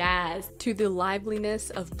and jazz to the liveliness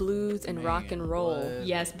of blues and rock and roll.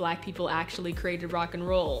 Yes, Black people actually created rock and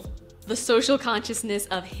roll. The social consciousness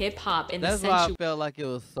of hip hop and that's the why I felt like it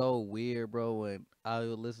was so weird, bro, when I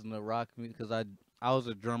would listen to rock music, because I was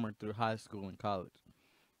a drummer through high school and college.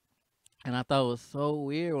 And I thought it was so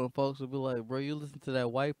weird when folks would be like, bro, you listen to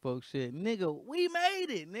that white folk shit. Nigga, we made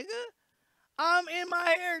it, nigga. I'm in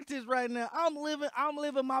my heritage right now. I'm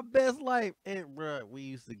living my best life. And bruh, we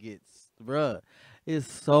used to get, bruh,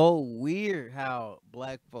 it's so weird how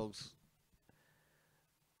Black folks,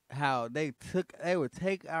 how they would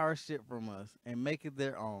take our shit from us and make it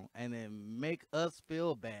their own and then make us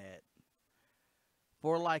feel bad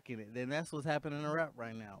for liking it. Then that's what's happening in rap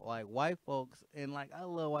right now. Like white folks, and like I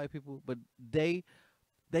love white people, but they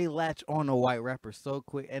latch on to white rappers so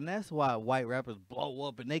quick, and that's why white rappers blow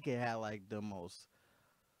up and they can have like the most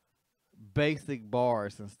basic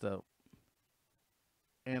bars and stuff.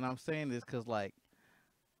 And I'm saying this because like,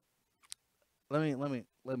 let me.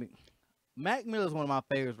 Mac Miller is one of my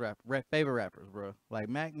favorite rappers, bro. Like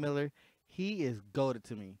Mac Miller, he is goated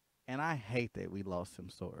to me, and I hate that we lost him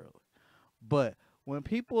so early. But when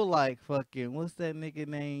people like fucking, what's that nigga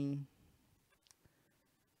name?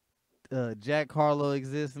 Jack Harlow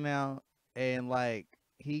exists now, and like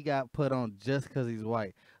he got put on just because he's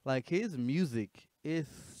white. Like his music is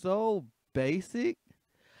so basic.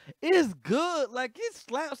 It's good. Like, it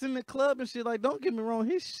slaps in the club and shit. Like, don't get me wrong,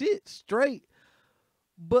 his shit straight.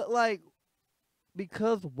 But like,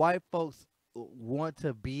 because white folks want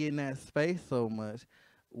to be in that space so much,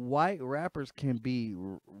 white rappers can be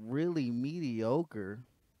really mediocre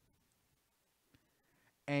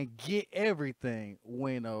and get everything,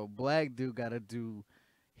 when a black dude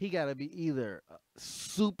he gotta be either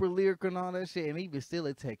super lyrical and all that shit, and even still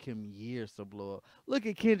it take him years to blow up. Look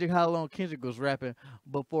at Kendrick, how long Kendrick was rapping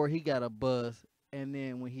before he got a buzz, and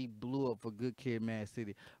then when he blew up for Good Kid, Mad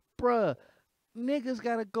City. Bruh, niggas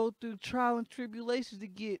gotta go through trial and tribulations to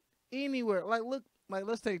get anywhere. Like, look, like,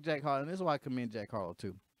 let's take Jack Harlow, and this is why I commend Jack Harlow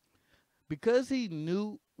too. Because he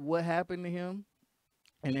knew what happened to him,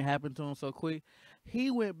 and it happened to him so quick,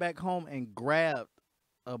 he went back home and grabbed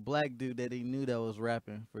a black dude that he knew that was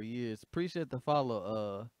rapping for years. Appreciate the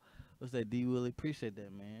follow. What's that, D Willie? Appreciate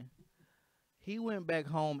that, man. He went back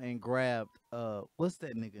home and grabbed what's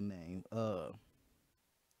that nigga name?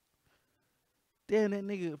 Damn, that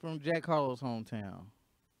nigga from Jack Harlow's hometown.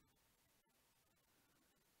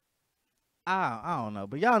 I don't know,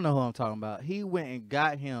 but y'all know who I'm talking about. He went and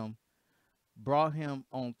got him, brought him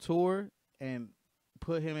on tour, and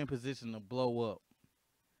put him in position to blow up.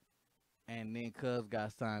 And then Cuz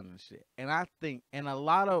got signed and shit. And I think, and a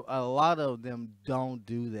lot of them don't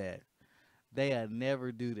do that. They'll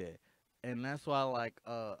never do that. And that's why, like,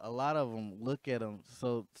 a lot of them look at them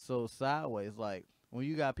so sideways. Like, when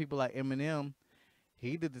you got people like Eminem,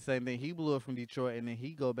 he did the same thing. He blew up from Detroit, and then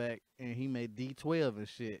he go back and he made D12 and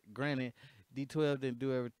shit. Granted, D12 didn't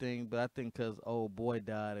do everything, but I think because old boy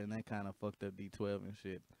died, and that kind of fucked up D12 and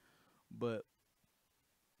shit. But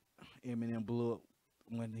Eminem blew up.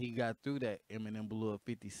 When he got through that, Eminem blew up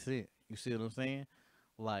 50 Cent. You see what I'm saying?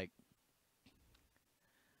 Like,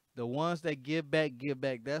 the ones that give back.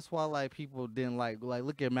 That's why, like, people didn't like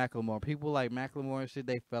look at Macklemore. People like Macklemore and shit,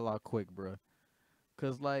 they fell out quick, bro.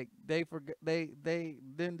 Cause like they forgot, they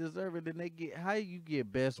didn't deserve it. Then they get, how you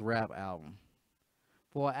get best rap album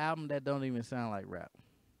for an album that don't even sound like rap?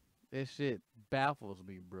 That shit baffles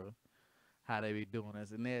me, bro. How they be doing this,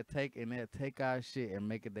 and they'll take our shit and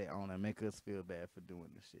make it their own and make us feel bad for doing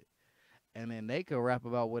the shit. And then they can rap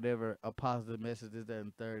about whatever a positive message is, that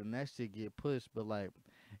and third, and that shit get pushed. But like,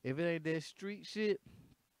 if it ain't that street shit,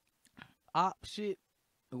 op shit,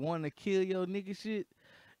 wanting to kill your nigga shit,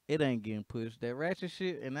 it ain't getting pushed. That ratchet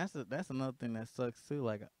shit, and that's another thing that sucks too.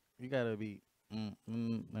 Like, you gotta be, let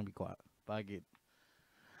me be quiet if I get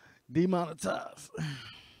demonetized.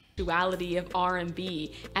 Duality of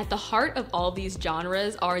R&B. At the heart of all these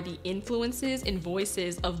genres are the influences and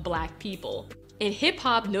voices of black people. In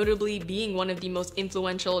hip-hop, notably being one of the most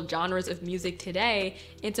influential genres of music today,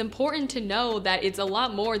 it's important to know that it's a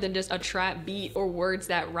lot more than just a trap beat or words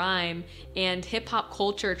that rhyme, and hip-hop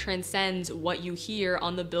culture transcends what you hear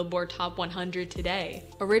on the Billboard Top 100 today.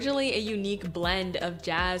 Originally a unique blend of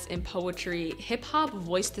jazz and poetry, hip-hop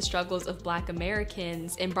voiced the struggles of Black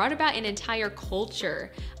Americans and brought about an entire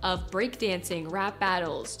culture of breakdancing, rap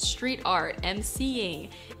battles, street art, MCing,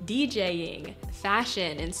 DJing,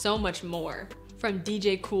 fashion, and so much more. From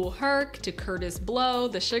DJ Kool Herc to Curtis Blow,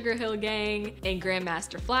 the Sugar Hill Gang, and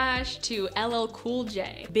Grandmaster Flash to LL Cool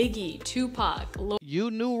J, Biggie, Tupac. You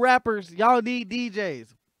new rappers, y'all need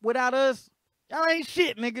DJs. Without us, y'all ain't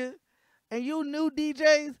shit, nigga. And you new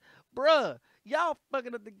DJs, bruh, y'all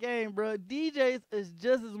fucking up the game, bruh. DJs is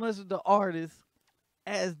just as much of the artists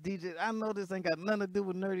as DJs. I know this ain't got nothing to do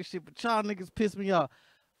with nerdy shit, but y'all niggas piss me off.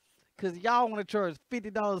 Cause y'all want to charge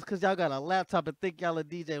 $50 because y'all got a laptop and think y'all a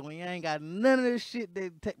DJ when you ain't got none of this shit they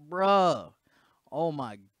take, bruh. Oh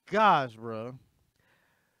my gosh, bruh.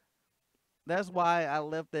 That's why I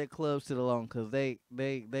left that club shit alone, cause they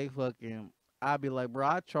fucking, I'd be like, bro,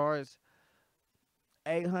 I charge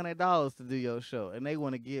 $800 to do your show, and they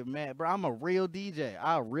want to get mad, bro. I'm a real DJ.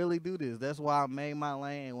 I really do this. That's why I made my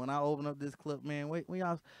lane. And when I open up this club, man, wait, when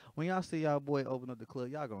y'all see y'all boy open up the club,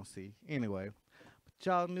 y'all gonna see anyway.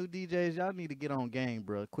 Y'all new DJs, y'all need to get on game,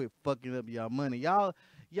 bro. Quit fucking up y'all money. Y'all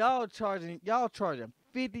charging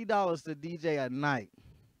 $50 to DJ a night.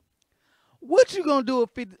 What you gonna do with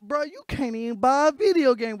 50, bro? You can't even buy a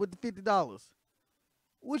video game with the $50.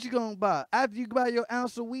 What you gonna buy after you buy your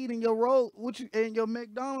ounce of weed and your roll? And your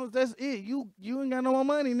McDonald's? That's it. You ain't got no more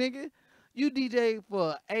money, nigga. You DJ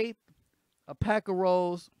for a pack of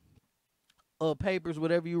rolls, papers,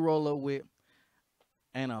 whatever you roll up with,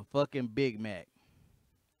 and a fucking Big Mac.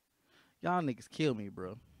 Y'all niggas kill me,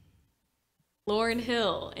 bro. Lauryn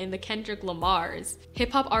Hill and the Kendrick Lamars.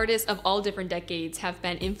 Hip-hop artists of all different decades have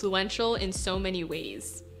been influential in so many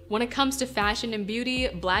ways. When it comes to fashion and beauty,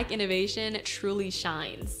 Black innovation truly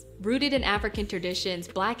shines. Rooted in African traditions,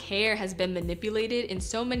 Black hair has been manipulated in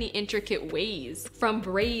so many intricate ways, from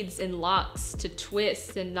braids and locks to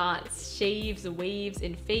twists and knots, shaves, waves,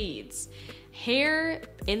 and fades. Hair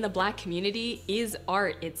in the Black community is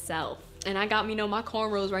art itself. And I got me my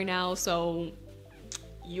cornrows right now, so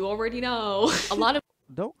you already know. A lot of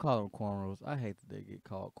Don't call them cornrows. I hate that they get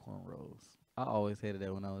called cornrows. I always hated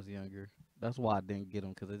that when I was younger. That's why I didn't get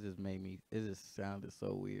them, because it just made me, it just sounded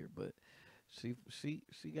so weird. But she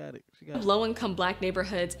got it. She got it. Low-income Black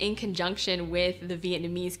neighborhoods, in conjunction with the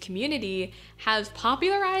Vietnamese community, have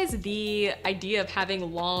popularized the idea of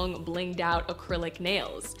having long, blinged-out acrylic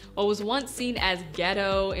nails. What was once seen as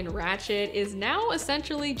ghetto and ratchet is now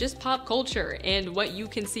essentially just pop culture and what you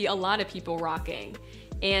can see a lot of people rocking.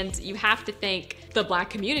 And you have to thank the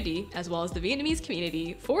Black community, as well as the Vietnamese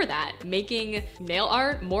community, for that, making nail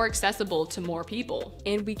art more accessible to more people.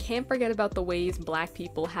 And we can't forget about the ways Black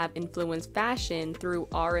people have influenced fashion through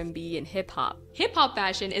R&B and hip-hop. Hip-hop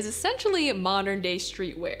fashion is essentially modern-day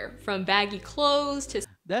streetwear, from baggy clothes to...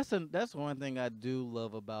 That's one thing I do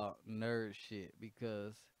love about nerd shit,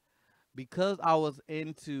 because I was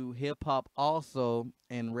into hip-hop also,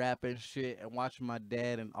 and rap and shit, and watching my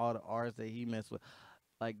dad and all the artists that he messed with.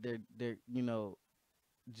 Like they're you know,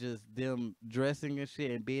 just them dressing and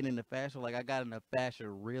shit and being into fashion. Like I got into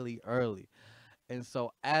fashion really early. And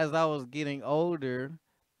so as I was getting older,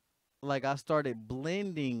 like I started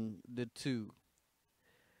blending the two.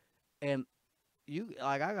 And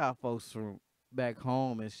I got folks from back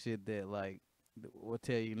home and shit that like will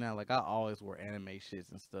tell you now, like I always wore anime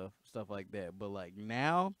shits and stuff like that. But like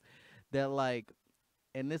now that like,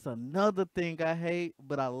 and it's another thing I hate,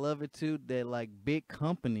 but I love it too, that like big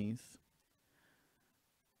companies,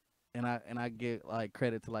 and I get like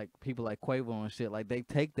credit to like people like Quavo and shit, like they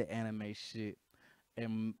take the anime shit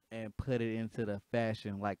and put it into the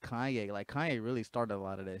fashion. Like Kanye really started a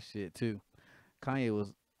lot of that shit too. Kanye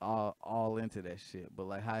was all into that shit, but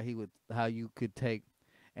like how you could take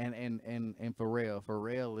and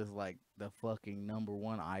Pharrell is like the fucking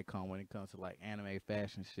 #1 icon when it comes to like anime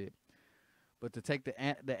fashion shit. But to take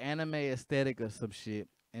the anime aesthetic of some shit,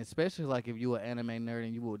 and especially like if you an anime nerd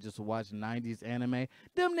and you would just watch 90s anime,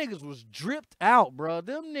 them niggas was dripped out, bro.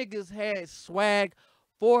 Them niggas had swag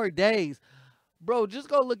for days. Bro, just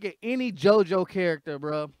go look at any JoJo character,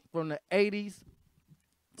 bro, from the 80s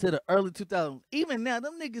to the early 2000s. Even now,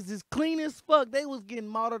 them niggas is clean as fuck. They was getting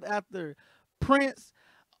modeled after Prince,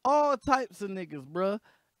 all types of niggas, bro.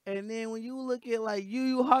 And then when you look at like Yu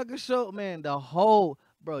Yu Hakusho, man, the whole...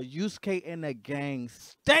 Bro, Yusuke and the gang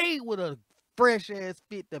stay with a fresh ass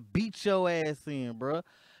fit to beat your ass in, bro.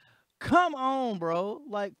 Come on, bro.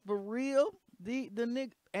 Like for real, the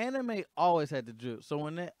nigga anime always had the drip. So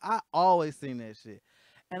I always seen that shit,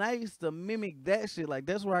 and I used to mimic that shit. Like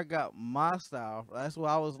that's where I got my style. That's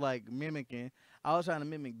what I was like mimicking. I was trying to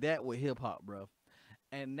mimic that with hip hop, bro.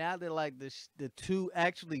 And now that like the two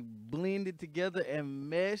actually blended together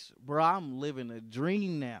and mesh, bro, I'm living a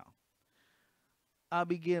dream now. I'll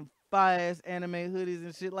be getting fire-ass anime hoodies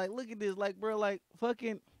and shit. Like, look at this. Like, bro, like,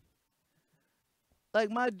 fucking... Like,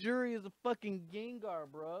 my jewelry is a fucking Gengar,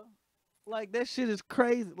 bro. Like, that shit is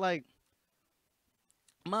crazy. Like,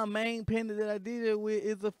 my main pendant that I did it with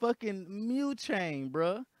is a fucking Mew chain,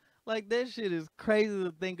 bro. Like, that shit is crazy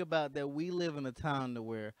to think about, that we live in a time to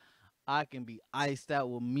where I can be iced out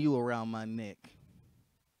with Mew around my neck.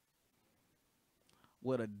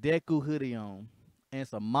 With a Deku hoodie on. And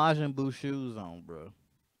some Majin Buu shoes on, bro.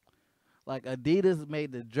 Like, Adidas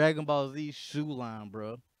made the Dragon Ball Z shoe line,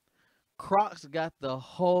 bro. Crocs got the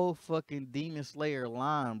whole fucking Demon Slayer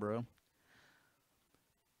line, bro.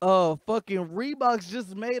 Fucking Reeboks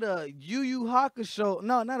just made a Yu Yu Hakusho.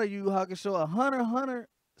 No, not a Yu Yu Hakusho. A Hunter x Hunter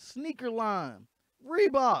sneaker line.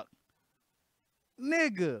 Reebok.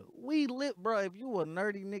 Nigga, we live, bro. If you a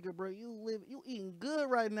nerdy nigga, bro, you eating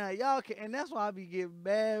good right now. Y'all can, and that's why I be getting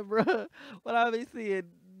mad, bro. When I be seeing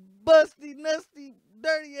busty, nasty,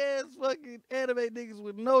 dirty ass fucking anime niggas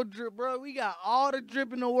with no drip, bro. We got all the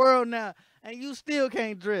drip in the world now, and you still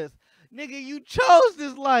can't dress. Nigga, you chose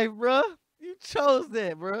this life, bro. You chose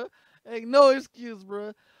that, bro. Ain't no excuse,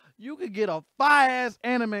 bro. You could get a fire-ass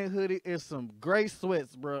anime hoodie and some gray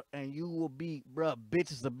sweats, bro, and you will be, bro,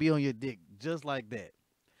 bitches will be on your dick just like that.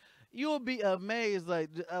 You will be amazed, like,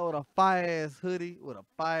 with a fire-ass hoodie, with a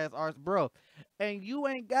fire-ass arch, bro. And you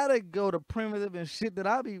ain't gotta go to primitive and shit that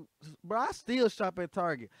I be, bro, I still shop at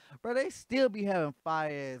Target. Bro, they still be having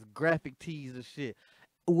fire-ass graphic tees and shit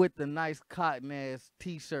with the nice cotton-ass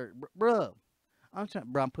t-shirt. Bro, I'm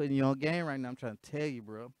putting you on game right now. I'm trying to tell you,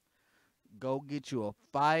 bro. Go get you a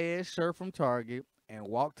fire-ass shirt from Target and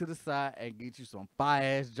walk to the side and get you some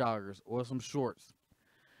fire-ass joggers or some shorts.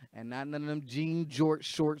 And not none of them jean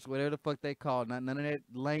shorts, whatever the fuck they call. Not none of that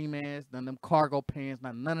lame ass, none of them cargo pants,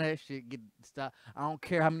 not none of that shit. Stop. I don't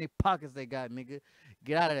care how many pockets they got, nigga.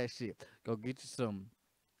 Get out of that shit. Go get you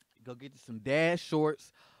some dash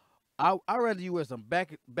shorts. I'd rather you wear some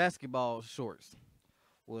basketball shorts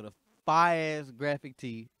with a fire-ass graphic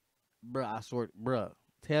tee. Bruh, I swear, bruh.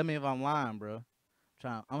 Tell me if I'm lying, bruh.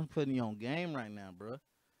 I'm putting you on game right now, bruh.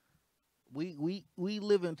 We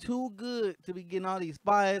living too good to be getting all these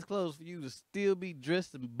fire-ass clothes for you to still be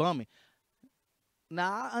dressed and bummy.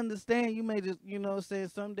 Now, I understand you may just, you know what I'm saying,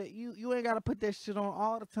 someday you ain't got to put that shit on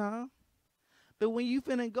all the time. But when you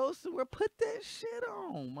finna go somewhere, put that shit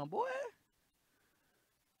on, my boy.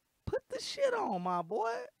 Put the shit on, my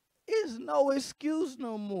boy. It's no excuse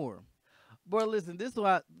no more. Bro, listen, this is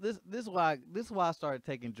why I started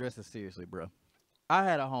taking dresses seriously, bro. I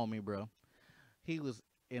had a homie, bro. He was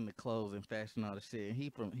in the clothes and fashion, all the shit.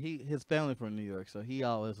 And his family from New York, so he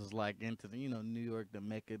always was like into the, you know, New York, the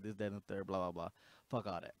Mecca, this, that, and the third, blah, blah, blah. Fuck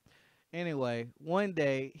all that. Anyway, one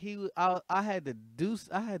day I had to do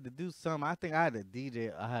something. I think I had a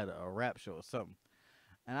DJ. I had a rap show or something,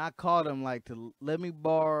 and I called him like to let me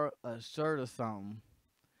borrow a shirt or something.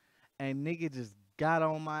 And nigga just got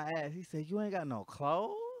on my ass. He said, "You ain't got no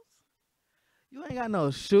clothes. You ain't got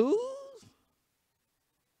no shoes,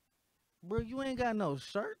 bro. You ain't got no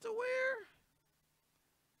shirt to wear,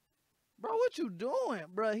 bro. What you doing,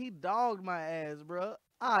 bro?" He dogged my ass, bro.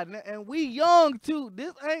 And we young too.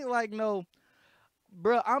 This ain't like no,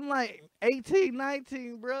 bro. I'm like 18,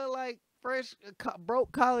 19, bro. Like fresh,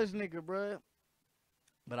 broke college nigga, bro.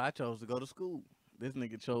 But I chose to go to school. This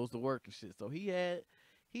nigga chose to work and shit. So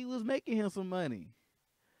he was making him some money.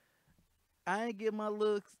 I ain't get my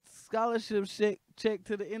little scholarship check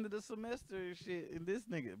to the end of the semester and shit. And this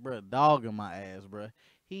nigga, bro, dogging my ass, bro.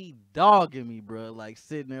 He dogging me, bro. Like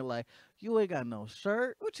sitting there like, you ain't got no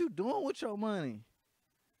shirt. What you doing with your money?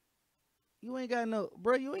 You ain't got no,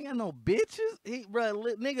 bro, you ain't got no bitches?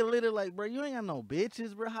 Nigga literally like, bro, you ain't got no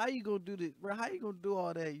bitches, bro. How you gonna do this? Bro, how you gonna do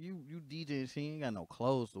all that? You DJing, she ain't got no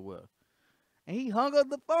clothes to wear. And he hung up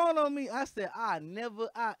the phone on me. I said,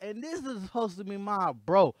 and this is supposed to be my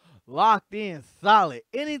bro. Locked in, solid.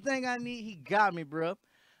 Anything I need, he got me, bro.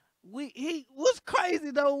 He was crazy,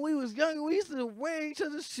 though, when we was younger. We used to wear each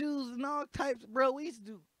other's shoes and all types, bro. We used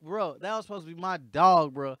to do, bro, that was supposed to be my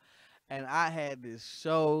dog, bro. And I had this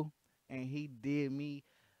show. And he did me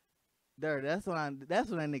dirty. That's when that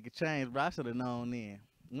nigga changed, bro. I should have known then.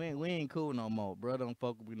 We ain't cool no more, bro. Don't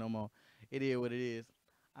fuck with me no more. It is what it is.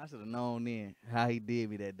 I should have known then how he did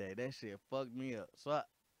me that day. That shit fucked me up. So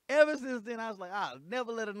ever since then, I was like, I'll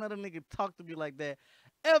never let another nigga talk to me like that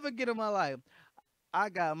ever again in my life. I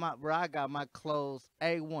got my clothes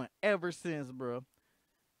A1 ever since, bro.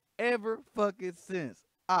 Ever fucking since.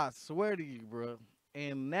 I swear to you, bro.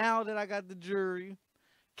 And now that I got the jewelry,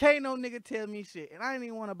 can't no nigga tell me shit. And I ain't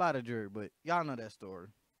even want to buy the jewelry, but y'all know that story.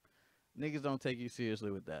 Niggas don't take you seriously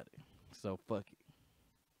without it. So fuck it.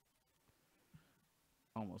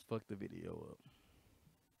 Almost fucked the video up.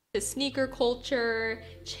 The sneaker culture,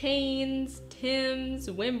 chains, Timbs,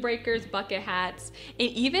 windbreakers, bucket hats, and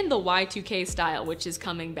even the Y2K style, which is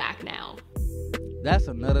coming back now. That's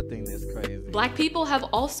another thing that's crazy. Black people have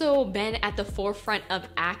also been at the forefront of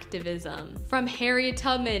activism. From Harriet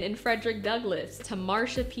Tubman and Frederick Douglass to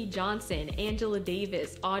Marsha P. Johnson, Angela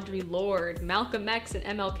Davis, Audre Lorde, Malcolm X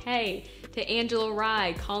and MLK, to Angela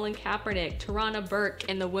Rye, Colin Kaepernick, Tarana Burke,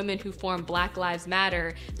 and the women who formed Black Lives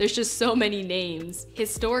Matter. There's just so many names.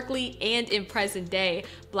 Historically and in present day,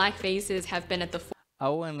 Black faces have been at the forefront. I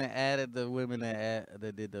wouldn't have added the women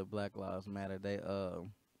that did the Black Lives Matter.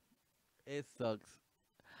 It sucks.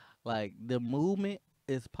 Like, the movement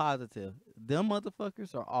is positive. Them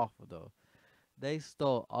motherfuckers are awful, though. They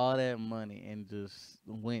stole all that money and just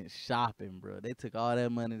went shopping, bro. They took all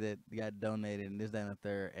that money that got donated and this, that, and the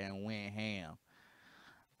third and went ham.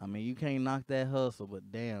 I mean, you can't knock that hustle,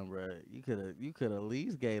 but damn, bro. You could at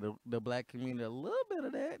least gave the black community a little bit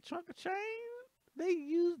of that chunk of change.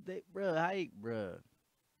 Bro.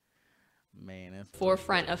 Man, that's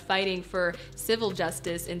forefront of fighting for civil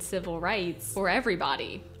justice and civil rights for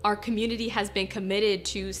everybody. Our community has been committed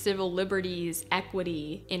to civil liberties,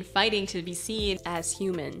 equity, and fighting to be seen as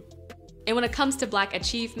human. And when it comes to Black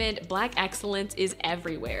achievement, Black excellence is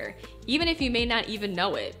everywhere, even if you may not even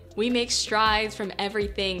know it. We make strides from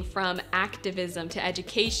everything from activism to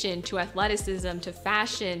education to athleticism to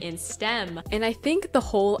fashion and STEM. And I think the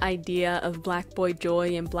whole idea of Black boy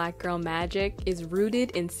joy and Black girl magic is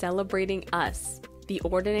rooted in celebrating us, the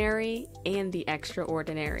ordinary and the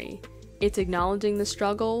extraordinary. It's acknowledging the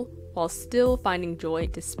struggle while still finding joy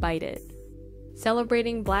despite it.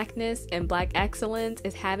 Celebrating Blackness and Black excellence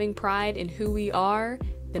is having pride in who we are,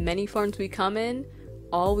 the many forms we come in,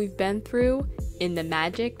 all we've been through, in the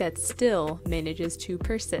magic that still manages to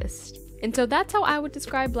persist. And so that's how I would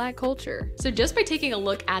describe Black culture. So just by taking a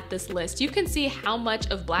look at this list, you can see how much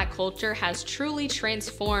of Black culture has truly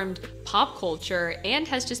transformed pop culture and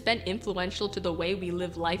has just been influential to the way we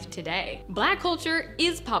live life today. Black culture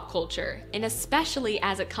is pop culture, and especially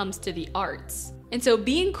as it comes to the arts. And so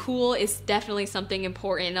being cool is definitely something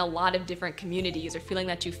important in a lot of different communities, or feeling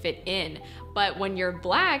that you fit in. But when you're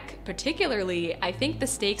Black, particularly, I think the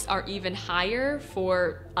stakes are even higher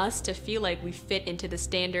for us to feel like we fit into the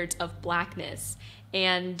standards of Blackness.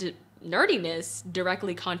 And nerdiness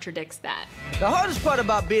directly contradicts that. The hardest part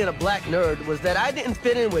about being a Black nerd was that I didn't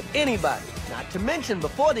fit in with anybody. Not to mention,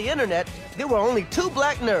 before the internet, there were only 2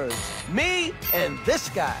 Black nerds, me and this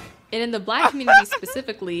guy. And in the Black community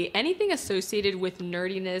specifically, anything associated with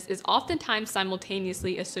nerdiness is oftentimes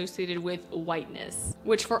simultaneously associated with whiteness,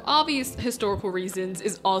 which for obvious historical reasons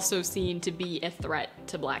is also seen to be a threat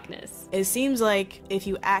to Blackness. It seems like if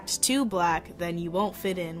you act too Black, then you won't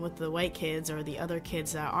fit in with the white kids or the other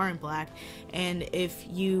kids that aren't Black. And if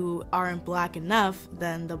you aren't Black enough,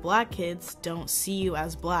 then the Black kids don't see you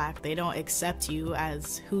as Black. They don't accept you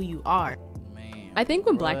as who you are. I think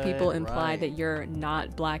when Black people imply that you're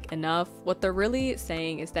not Black enough, what they're really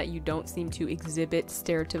saying is that you don't seem to exhibit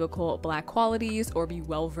stereotypical Black qualities or be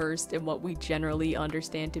well versed in what we generally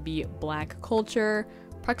understand to be Black culture.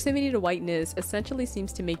 Proximity to whiteness essentially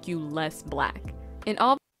seems to make you less Black. And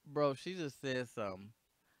all Bro, she just said something,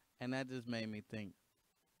 and that just made me think.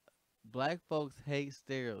 Black folks hate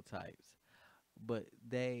stereotypes, but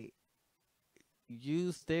they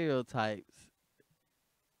use stereotypes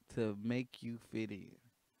to make you fit in.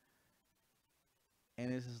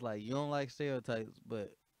 And it's just like, you don't like stereotypes,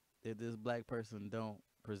 but if this Black person don't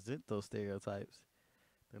present those stereotypes,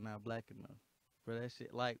 they're not Black enough for that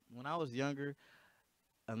shit. Like, when I was younger,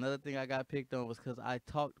 another thing I got picked on was because I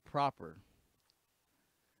talked proper.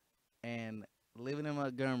 And living in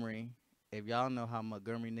Montgomery, if y'all know how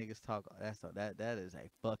Montgomery niggas talk, that is a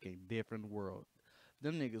fucking different world.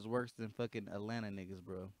 Them niggas worse than fucking Atlanta niggas,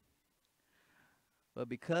 bro. But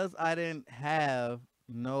because I didn't have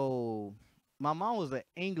no... My mom was an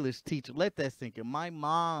English teacher. Let that sink in. My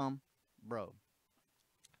mom, bro.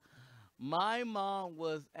 My mom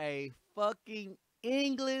was a fucking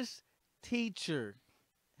English teacher.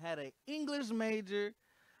 Had an English major.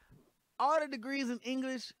 All the degrees in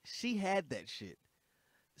English, she had that shit.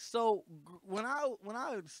 So when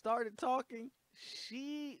I started talking,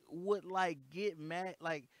 she would like get mad.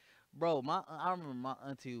 Like, bro, I remember my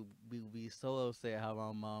auntie would be so upset how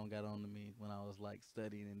my mom got on to me when I was like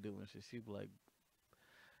studying and doing shit. She'd be like,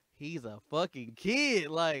 he's a fucking kid.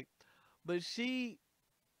 Like, but she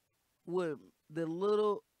would, the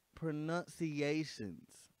little pronunciations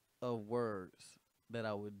of words that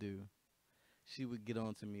I would do, she would get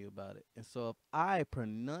on to me about it. And so if I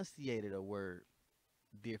pronunciated a word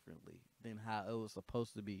differently than how it was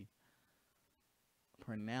supposed to be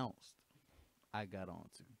pronounced, I got on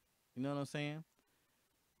to. You know what I'm saying?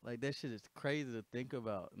 Like, that shit is crazy to think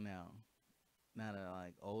about now. Now that I'm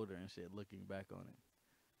like older and shit, looking back on it.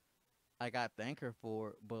 Like, I thank her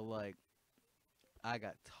for it, but like, I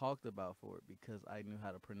got talked about for it because I knew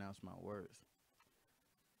how to pronounce my words.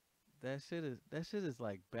 That shit is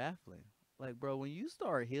like baffling. Like, bro, when you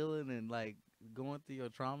start healing and like going through your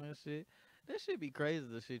trauma and shit, that shit be crazy,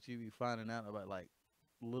 the shit you be finding out about, like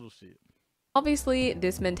little shit. Obviously,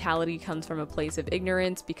 this mentality comes from a place of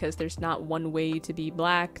ignorance because there's not one way to be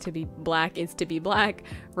Black. To be Black is to be Black.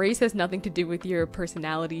 Race has nothing to do with your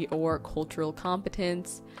personality or cultural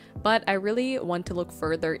competence. But I really want to look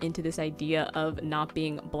further into this idea of not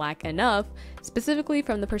being Black enough, specifically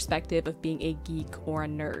from the perspective of being a geek or a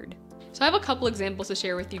nerd. So I have a couple examples to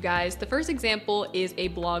share with you guys. The first example is a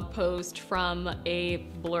blog post from a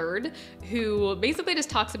blurred who basically just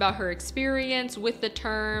talks about her experience with the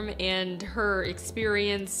term and her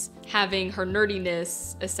experience having her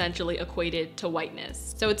nerdiness essentially equated to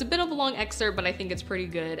whiteness. So it's a bit of a long excerpt, but I think it's pretty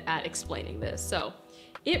good at explaining this. So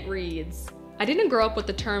it reads, I didn't grow up with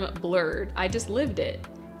the term blurred, I just lived it.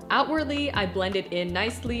 Outwardly, I blended in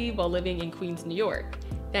nicely while living in Queens, New York.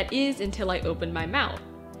 That is until I opened my mouth.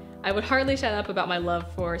 I would hardly shut up about my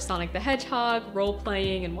love for Sonic the Hedgehog,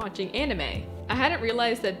 role-playing, and watching anime. I hadn't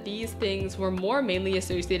realized that these things were more mainly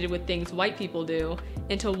associated with things white people do,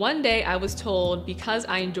 until one day I was told because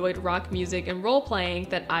I enjoyed rock music and role-playing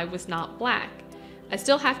that I was not Black. I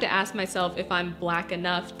still have to ask myself if I'm Black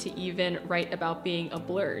enough to even write about being a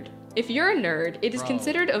blurred. If you're a nerd, it is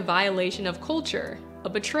considered a violation of culture. a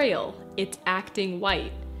betrayal. It's acting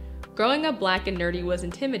white. Growing up black and nerdy was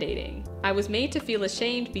intimidating. I was made to feel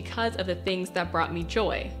ashamed because of the things that brought me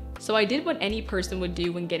joy. So I did what any person would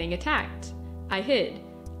do when getting attacked. I hid.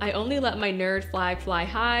 I only let my nerd flag fly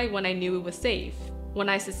high when I knew it was safe, when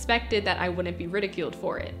I suspected that I wouldn't be ridiculed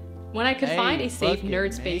for it. When I could find a safe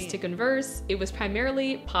nerd space to converse, it was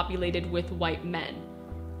primarily populated with white men.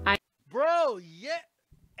 Bro, yeah.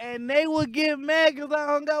 And they would get mad because I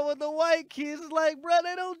hung out with the white kids. It's like, bro,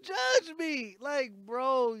 they don't judge me. Like,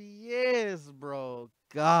 bro, yes, bro.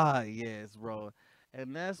 God, yes, bro.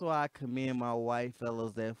 And that's why I commend my white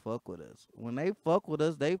fellows that fuck with us. When they fuck with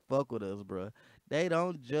us, bro. They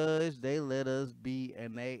don't judge, they let us be,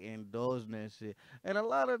 and they indulge in that shit. And a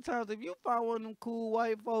lot of times, if you find one of them cool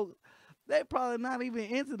white folks, they probably not even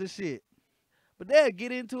into the shit. But they'll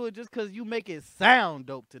get into it just because you make it sound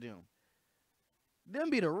dope to them. Them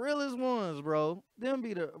be the realest ones, bro.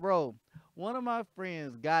 Bro, one of my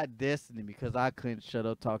friends got Destiny because I couldn't shut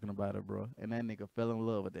up talking about it, bro. And that nigga fell in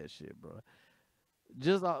love with that shit, bro.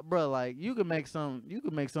 Just, bro, like, you can make some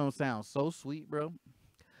sound so sweet, bro.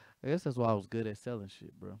 I guess that's why I was good at selling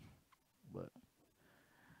shit, bro. But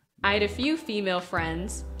I had a few female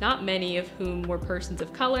friends, not many of whom were persons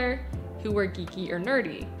of color, who were geeky or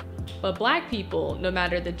nerdy. But black people, no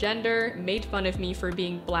matter the gender, made fun of me for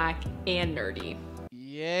being black and nerdy.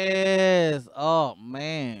 yes. Oh,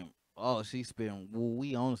 man. Oh, she's spitting. Well,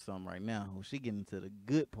 we on something right now. She getting to the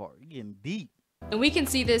good part. You getting deep. And we can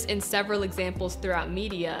see this in several examples throughout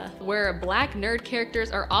media, where black nerd characters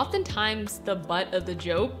are oftentimes the butt of the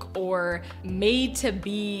joke or made to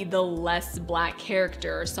be the less black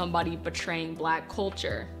character or somebody betraying black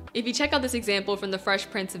culture. If you check out this example from The Fresh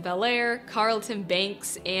Prince of Bel-Air, Carlton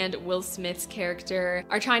Banks and Will Smith's character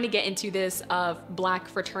are trying to get into this black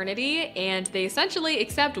fraternity, and they essentially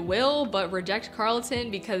accept Will but reject Carlton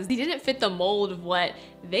because he didn't fit the mold of what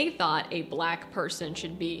they thought a black person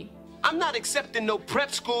should be. I'm not accepting no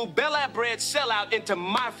prep school, Bel-Air bred sellout into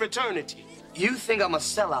my fraternity. You think I'm a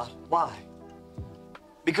sellout? Why?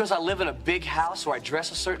 Because I live in a big house or I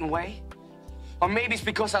dress a certain way? Or maybe it's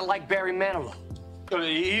because I like Barry Manilow.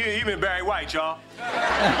 Even Barry White, y'all.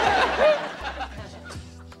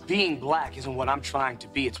 Being black isn't what I'm trying to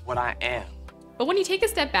be, it's what I am. But when you take a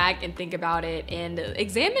step back and think about it and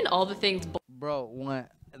examine all the things... Bro, when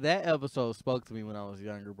that episode spoke to me when I was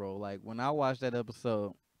younger, bro. Like, when I watched that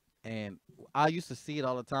episode... And I used to see it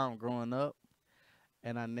all the time growing up,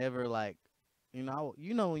 and I never, like, you know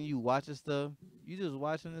when you watching stuff, you just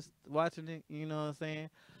watching it, you know what I'm saying?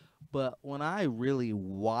 But when I really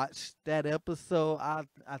watched that episode, I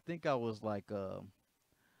think I was like,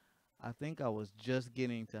 I think I was just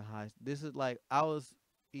getting to high. This is like I was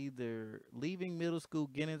either leaving middle school,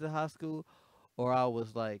 getting into high school, or I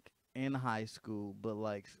was like in high school, but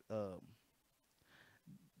like,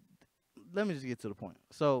 let me just get to the point.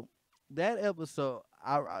 So that episode,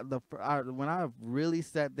 when I really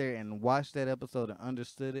sat there and watched that episode and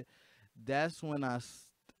understood it, that's when I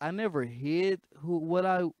never hid who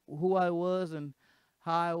I was and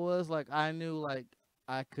how I was. Like, I knew like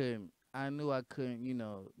I knew I couldn't, you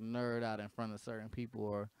know, nerd out in front of certain people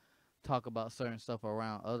or talk about certain stuff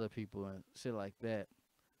around other people and shit like that.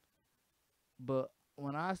 But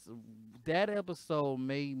when that episode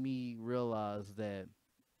made me realize that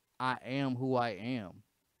I am who I am.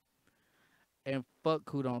 And fuck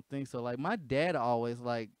who don't think so. Like, my dad always,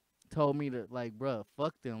 like, told me to, like, bruh,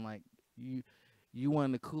 fuck them. Like, you one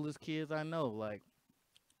of the coolest kids I know. Like,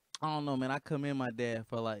 I don't know, man. I commend my dad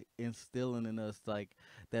for, like, instilling in us, like,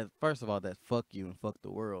 that, first of all, that fuck you and fuck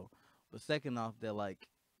the world. But second off, that, like,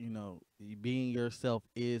 you know, being yourself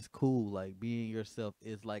is cool. Like, being yourself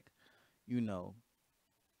is, like, you know,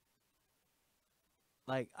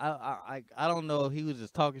 like, I don't know if he was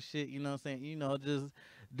just talking shit, you know what I'm saying? You know, just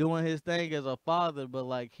doing his thing as a father, but,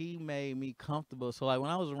 like, he made me comfortable. So, like, when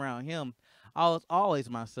I was around him, I was always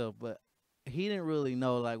myself, but he didn't really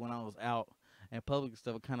know, like, when I was out in public and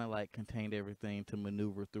stuff, it kind of, like, contained everything to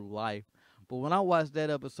maneuver through life. But when I watched that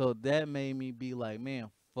episode, that made me be like, man,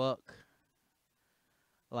 fuck,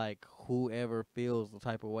 like, whoever feels the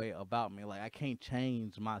type of way about me. Like, I can't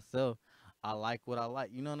change myself. I like what I like,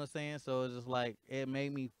 you know what I'm saying? So it's just like, it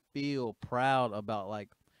made me feel proud about, like,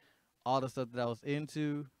 all the stuff that I was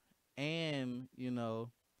into and, you know,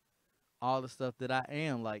 all the stuff that I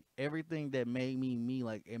am. Like, everything that made me me,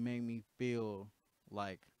 like, it made me feel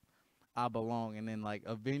like I belong. And then, like,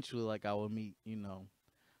 eventually, like, I would meet, you know,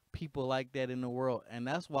 people like that in the world. And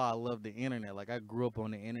that's why I love the internet. Like, I grew up on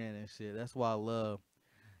the internet and shit. That's why I love,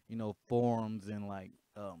 you know, forums and, like,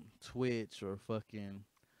 Twitch or fucking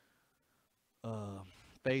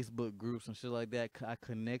Facebook groups and shit like that, I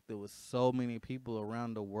connected with so many people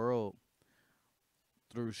around the world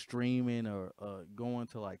through streaming or going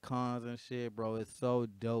to like cons and shit, bro. It's so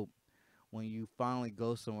dope when you finally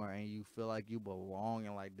go somewhere and you feel like you belong,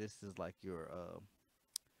 and like this is like your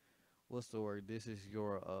what's the word? This is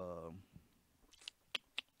your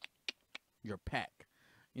pack.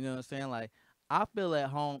 You know what I'm saying? Like, I feel at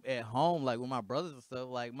home like with my brothers and stuff.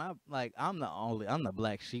 Like I'm the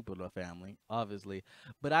black sheep of the family, obviously,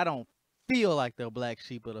 but I don't feel like the black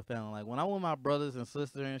sheep of the family. Like when I'm with my brothers and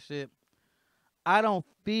sisters and shit, I don't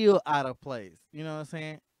feel out of place. You know what I'm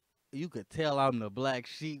saying? You could tell I'm the black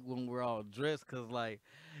sheep when we're all dressed, cause like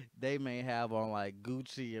they may have on like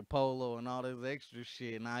Gucci and Polo and all this extra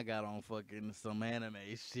shit, and I got on fucking some anime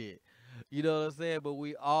shit. You know what I'm saying? But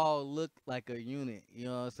we all look like a unit. You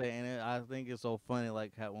know what I'm saying? And I think it's so funny,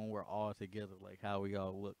 like how when we're all together, like how we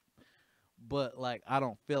all look. But like I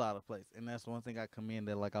don't feel out of place, and that's one thing I commend,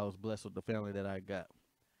 that like I was blessed with the family that I got.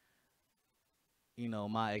 You know,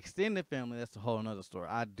 my extended family, that's a whole nother story.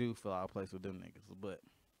 I do feel out of place with them niggas, but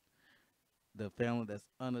the family that's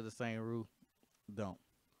under the same roof don't.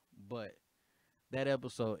 But that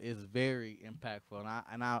episode is very impactful,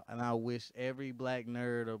 and I wish every black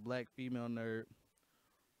nerd or black female nerd,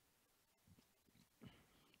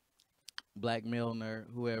 black male nerd,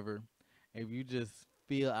 whoever, if you just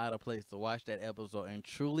feel out of place, to watch that episode and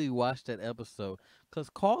truly watch that episode, because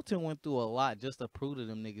Carlton went through a lot just to prove to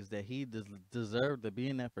them niggas that he deserved to be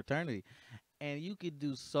in that fraternity. And you could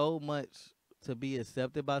do so much to be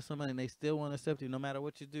accepted by somebody, and they still want to accept you no matter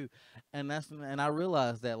what you do. And I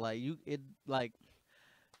realized that like you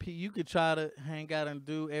could try to hang out and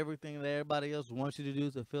do everything that everybody else wants you to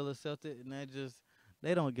do to feel accepted, and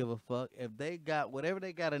they don't give a fuck. If they got whatever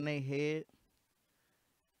they got in their head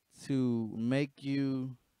to make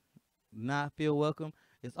you not feel welcome,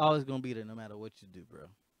 it's always gonna be there no matter what you do, bro.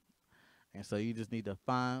 And so you just need to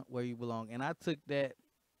find where you belong. And I took that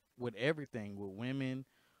with everything, with women,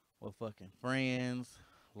 with fucking friends,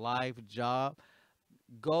 life, job.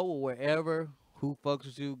 Go wherever who fucks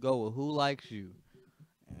with you. Go with who likes you.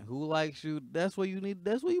 And who likes you, that's where you need,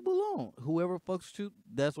 that's where you belong. Whoever fucks with you,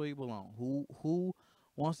 that's where you belong. Who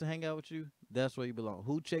wants to hang out with you, that's where you belong.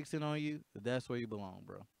 Who checks in on you, that's where you belong,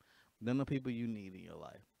 bro. Them the people you need in your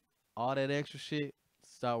life. All that extra shit,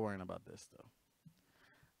 stop worrying about that stuff.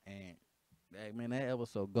 And hey, man, that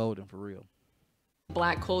episode golden for real.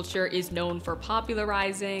 Black culture is known for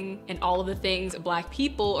popularizing and all of the things black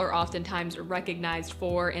people are oftentimes recognized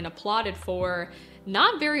for and applauded for.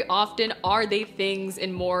 Not very often are they things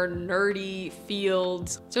in more nerdy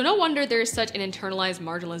fields. So no wonder there's such an internalized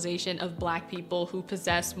marginalization of black people who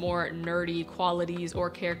possess more nerdy qualities or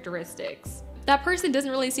characteristics. That person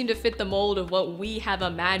doesn't really seem to fit the mold of what we have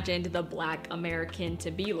imagined the black American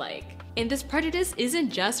to be like. And this prejudice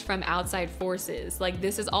isn't just from outside forces, like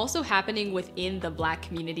this is also happening within the black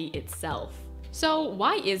community itself. So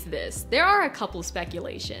why is this? There are a couple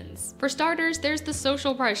speculations. For starters, there's the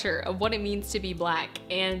social pressure of what it means to be black,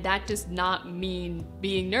 and that does not mean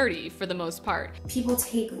being nerdy for the most part. People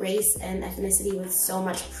take race and ethnicity with so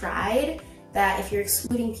much pride that if you're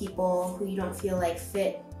excluding people who you don't feel like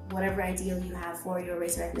fit whatever ideal you have for your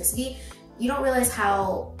race or ethnicity, you don't realize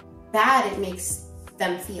how bad it makes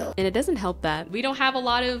them feel. And it doesn't help that we don't have a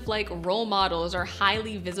lot of like role models or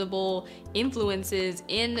highly visible influences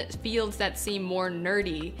in fields that seem more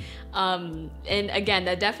nerdy. And again,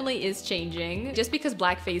 that definitely is changing. Just because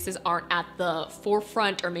black faces aren't at the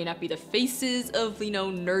forefront or may not be the faces of, you know,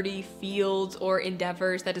 nerdy fields or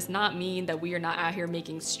endeavors, that does not mean that we are not out here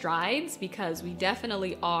making strides, because we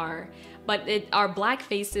definitely are. But our black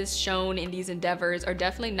faces shown in these endeavors are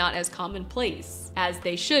definitely not as commonplace as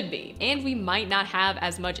they should be. And we might not have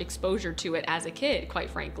as much exposure to it as a kid,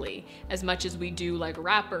 quite frankly, as much as we do like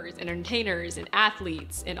rappers and entertainers and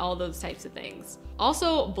athletes and all those types of things.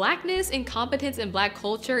 Also, blackness and competence in black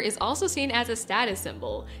culture is also seen as a status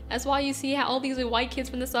symbol. That's why you see how all these white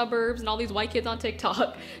kids from the suburbs and all these white kids on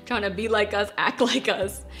TikTok trying to be like us, act like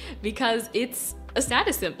us, because it's a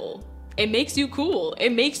status symbol. It makes you cool.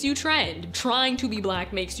 It makes you trend. Trying to be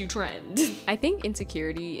black makes you trend. I think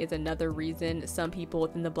insecurity is another reason some people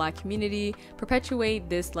within the black community perpetuate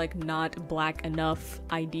this like not black enough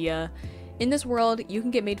idea. In this world, you can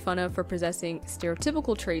get made fun of for possessing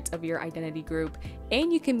stereotypical traits of your identity group,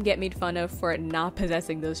 and you can get made fun of for not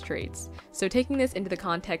possessing those traits. So taking this into the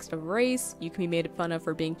context of race, you can be made fun of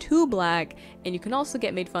for being too black, and you can also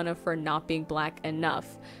get made fun of for not being black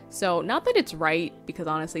enough. So not that it's right, because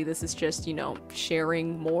honestly this is just, you know,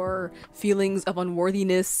 sharing more feelings of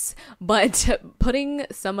unworthiness, but putting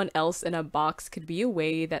someone else in a box could be a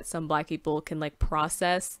way that some black people can like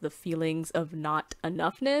process the feelings of not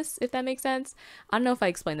enoughness, if that makes sense. I don't know if I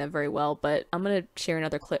explained that very well, but I'm gonna share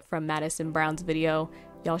another clip from Madison Brown's video.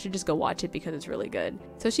 Y'all should just go watch it because it's really good.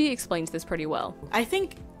 So she explains this pretty well. I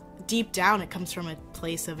think deep down it comes from a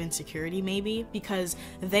place of insecurity, maybe, because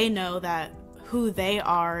they know that who they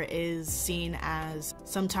are is seen as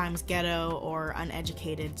sometimes ghetto or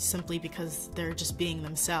uneducated simply because they're just being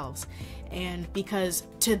themselves. And because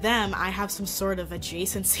to them, I have some sort of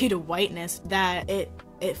adjacency to whiteness, that it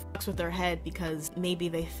fucks with their head, because maybe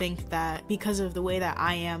they think that because of the way that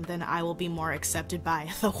I am, then I will be more accepted by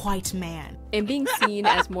the white man. And being seen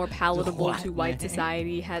as more palatable to white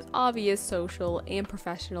society has obvious social and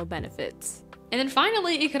professional benefits. And then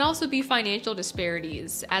finally, it can also be financial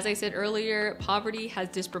disparities. As I said earlier, poverty has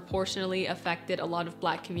disproportionately affected a lot of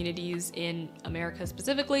black communities in America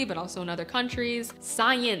specifically, but also in other countries.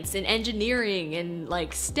 Science and engineering and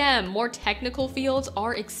like STEM, more technical fields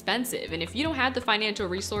are expensive. And if you don't have the financial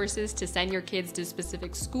resources to send your kids to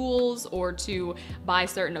specific schools or to buy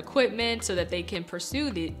certain equipment so that they can pursue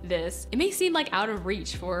this, it may seem like out of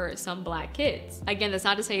reach for some black kids. Again, that's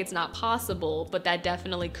not to say it's not possible, but that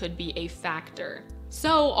definitely could be a factor.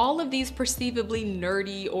 So all of these perceivably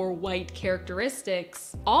nerdy or white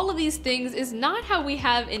characteristics, all of these things is not how we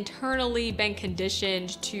have internally been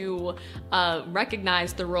conditioned to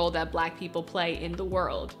recognize the role that black people play in the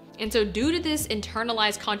world. And so due to this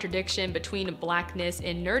internalized contradiction between blackness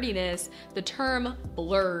and nerdiness, the term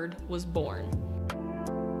blurred was born.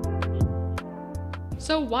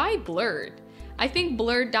 So why blurred? I think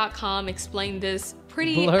blurred.com explained this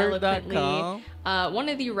pretty eloquently. One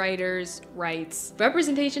of the writers writes,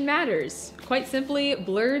 representation matters. Quite simply,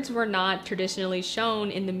 blurs were not traditionally shown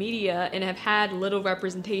in the media and have had little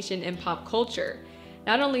representation in pop culture.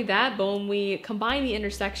 Not only that, but when we combine the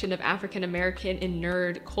intersection of African American and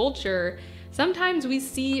nerd culture, sometimes we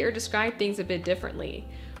see or describe things a bit differently.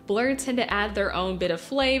 Blurs tend to add their own bit of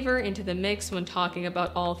flavor into the mix when talking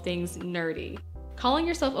about all things nerdy. Calling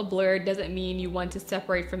yourself a blurred doesn't mean you want to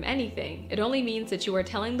separate from anything. It only means that you are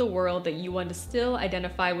telling the world that you want to still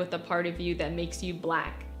identify with the part of you that makes you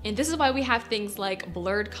black. And this is why we have things like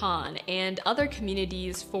BlurredCon and other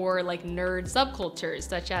communities for like nerd subcultures,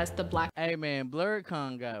 such as the Black. Hey man,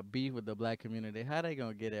 BlurredCon got beef with the black community. How they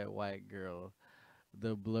gonna get that white girl,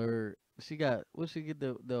 the blurred? She got, what, she get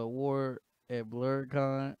the award at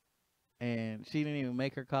BlurredCon, and she didn't even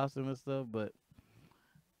make her costume and stuff. But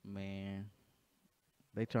man,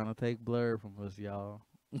 they trying to take Blur from us, y'all.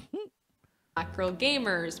 Black girl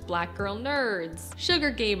gamers, black girl nerds,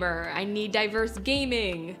 sugar gamer, I need diverse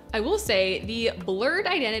gaming. I will say the blurred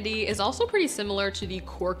identity is also pretty similar to the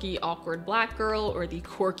quirky awkward black girl or the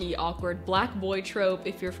quirky awkward black boy trope,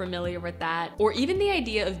 if you're familiar with that, or even the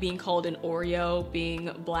idea of being called an Oreo,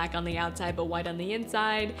 being black on the outside but white on the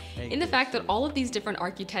inside, in the fact that all of these different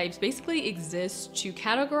archetypes basically exist to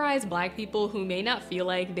categorize black people who may not feel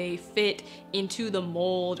like they fit into the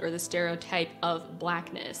mold or the stereotype of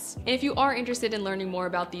blackness. And if you are interested in learning more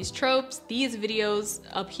about these tropes, these videos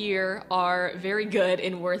up here are very good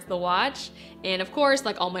and worth the watch. And of course,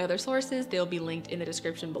 like all my other sources, they'll be linked in the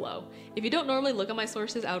description below. If you don't normally look at my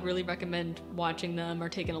sources, I would really recommend watching them or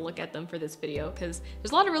taking a look at them for this video, because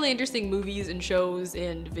there's a lot of really interesting movies and shows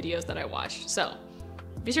and videos that I watched. So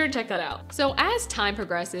be sure to check that out. So as time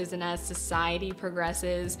progresses and as society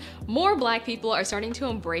progresses, more black people are starting to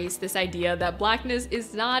embrace this idea that blackness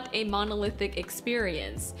is not a monolithic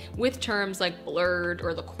experience, with terms like blurred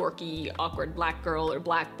or the quirky, awkward black girl or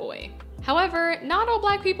black boy. However, not all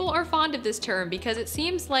black people are fond of this term because it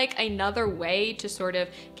seems like another way to sort of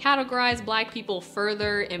categorize black people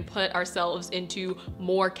further and put ourselves into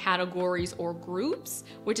more categories or groups,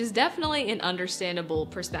 which is definitely an understandable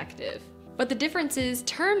perspective. But the difference is,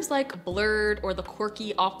 terms like blurred or the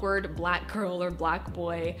quirky, awkward black girl or black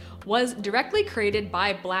boy was directly created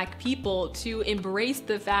by black people to embrace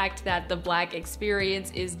the fact that the black experience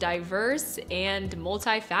is diverse and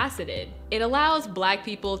multifaceted. It allows black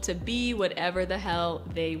people to be whatever the hell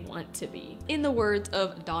they want to be. In the words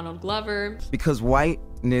of Donald Glover, because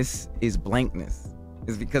whiteness is blankness.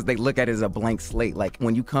 Is because they look at it as a blank slate. Like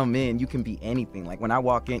when you come in, you can be anything. Like when I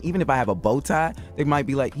walk in, even if I have a bow tie, they might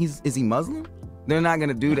be like, is he Muslim? They're not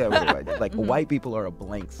gonna do that with white. Like white people are a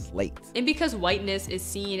blank slate. And because whiteness is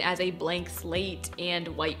seen as a blank slate and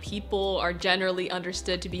white people are generally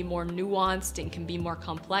understood to be more nuanced and can be more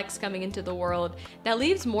complex coming into the world, that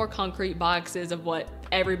leaves more concrete boxes of what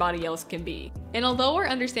everybody else can be. And although our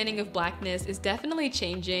understanding of blackness is definitely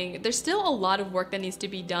changing, there's still a lot of work that needs to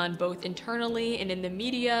be done both internally and in the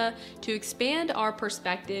media to expand our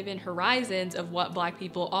perspective and horizons of what black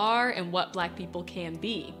people are and what black people can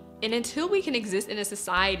be. And until we can exist in a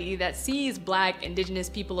society that sees black, indigenous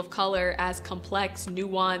people of color as complex,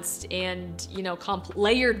 nuanced, and, you know,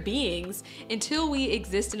 layered beings, until we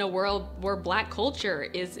exist in a world where black culture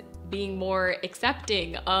is being more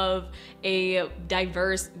accepting of a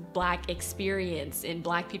diverse black experience and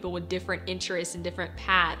black people with different interests and different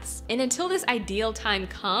paths. And until this ideal time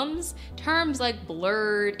comes, terms like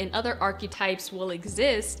blurred and other archetypes will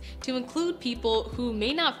exist to include people who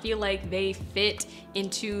may not feel like they fit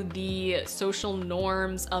into the social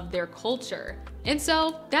norms of their culture. And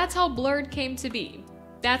so that's how blurred came to be.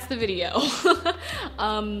 That's the video.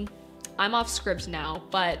 I'm off script now,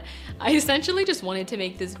 but I essentially just wanted to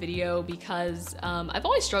make this video because I've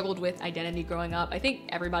always struggled with identity growing up. I think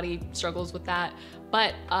everybody struggles with that,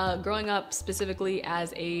 but growing up specifically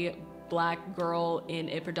as a black girl in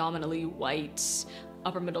a predominantly white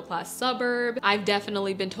upper middle class suburb, I've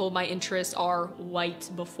definitely been told my interests are white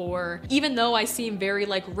before. Even though I seem very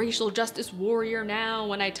like racial justice warrior now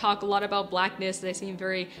when I talk a lot about blackness, and I seem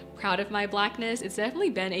very proud of my blackness, it's definitely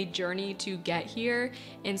been a journey to get here.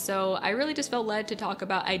 And so I really just felt led to talk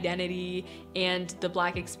about identity and the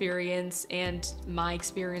black experience and my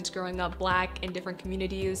experience growing up black in different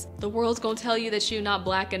communities. The world's gonna tell you that you're not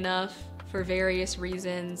black enough for various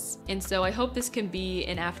reasons. And so I hope this can be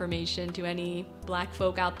an affirmation to any black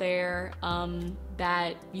folk out there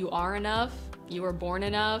that you are enough, you were born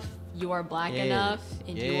enough, you are black enough,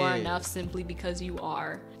 and you are enough simply because you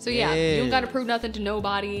are. So yeah, you don't gotta prove nothing to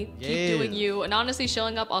nobody. Keep doing you. And honestly,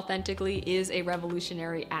 showing up authentically is a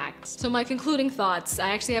revolutionary act. So my concluding thoughts,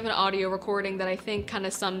 I actually have an audio recording that I think kind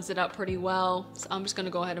of sums it up pretty well. So I'm just gonna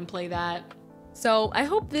go ahead and play that. So I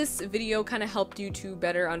hope this video kind of helped you to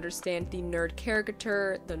better understand the nerd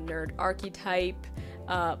caricature, the nerd archetype,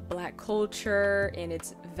 black culture and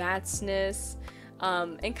its vastness,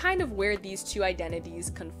 and kind of where these two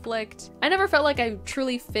identities conflict. I never felt like I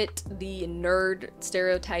truly fit the nerd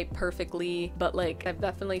stereotype perfectly, but like I've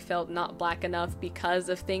definitely felt not black enough because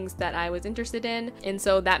of things that I was interested in, and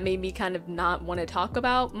so that made me kind of not want to talk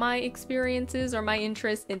about my experiences or my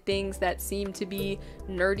interests in things that seem to be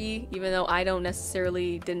nerdy, even though I didn't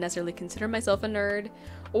necessarily consider myself a nerd,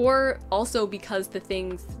 or also because the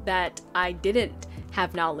things that I didn't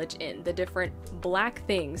have knowledge in, the different black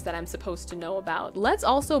things that I'm supposed to know about. Let's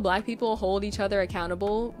also black people hold each other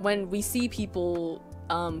accountable when we see people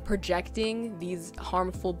projecting these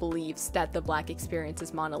harmful beliefs that the black experience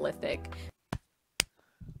is monolithic.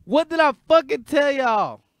 What did I fucking tell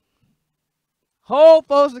y'all? Hold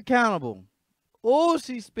folks accountable. Oh,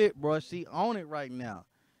 she spit, bro. She on it right now.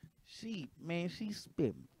 She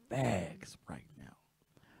spit bags right now.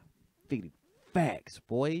 50 facts,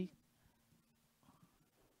 boy.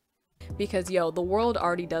 Because yo, the world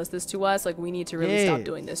already does this to us. Like, we need to really stop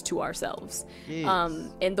doing this to ourselves.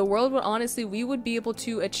 And the world would honestly, we would be able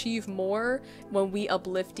to achieve more when we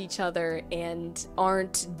uplift each other and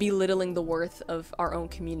aren't belittling the worth of our own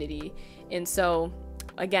community. And so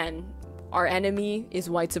again, our enemy is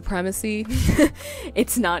white supremacy.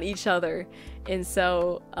 It's not each other. And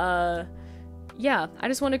so yeah, I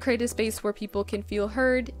just want to create a space where people can feel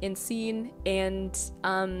heard and seen and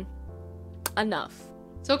enough.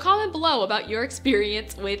 So comment below about your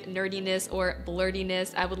experience with nerdiness or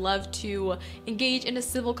blurtiness. I would love to engage in a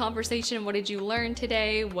civil conversation. What did you learn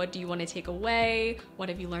today? What do you want to take away? What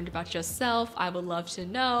have you learned about yourself? I would love to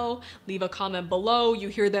know. Leave a comment below. You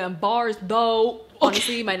hear them bars though.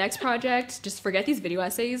 Honestly, my next project, just forget these video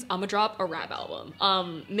essays. I'm gonna drop a rap album.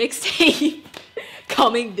 Mixtape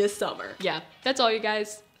coming this summer. Yeah, that's all you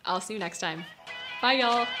guys. I'll see you next time. Bye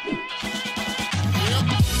y'all.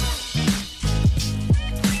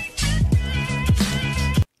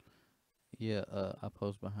 Yeah, I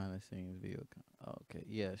post behind the scenes video. Okay,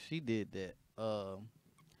 yeah, she did that.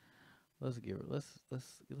 Let's give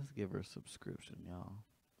her a subscription, y'all.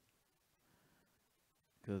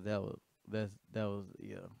 Cause that was that was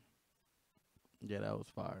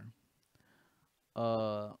fire.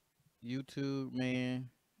 YouTube, man,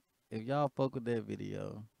 if y'all fuck with that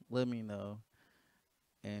video, let me know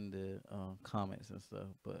in the comments and stuff.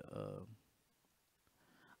 But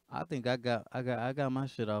I think I got my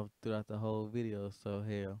shit off throughout the whole video, so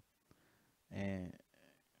hell. And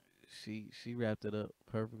she wrapped it up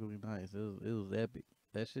perfectly nice. It was epic.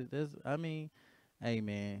 That shit. I mean, hey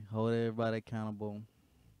man, hold everybody accountable.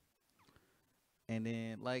 And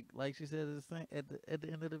then like she said at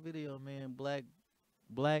the end of the video, man, black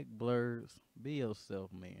blurs, be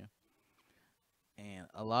yourself, man. And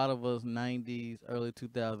a lot of us 90s, early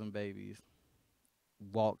 2000 babies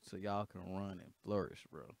walk so y'all can run and flourish,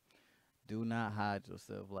 bro. Do not hide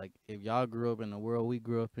yourself. Like, if y'all grew up in the world we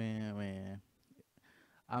grew up in, man,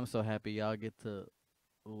 I'm so happy y'all get to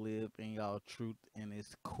live in y'all truth, and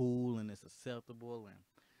it's cool and it's acceptable, and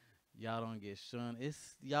y'all don't get shunned.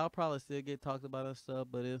 It's y'all probably still get talked about and stuff,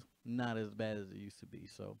 but it's not as bad as it used to be.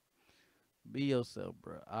 So be yourself,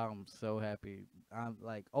 bro. I'm so happy. I'm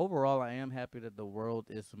like, overall, I am happy that the world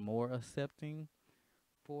is more accepting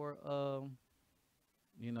for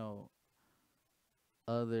you know,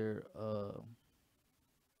 other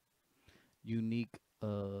unique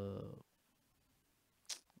damn,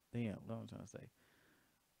 what I'm trying to say.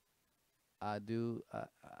 I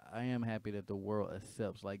am happy that the world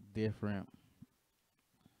accepts like different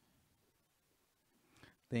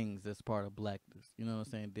things that's part of blackness. You know what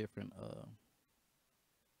I'm saying? Different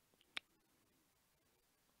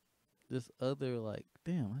this other, like,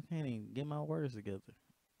 damn, I can't even get my words together.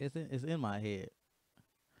 It's in my head,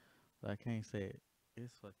 but I can't say it.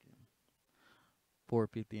 It's fucking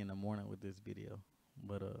 4:50 in the morning with this video,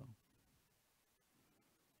 but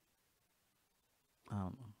I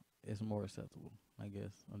don't know. It's more acceptable, I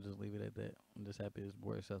guess. I'll just leave it at that. I'm just happy it's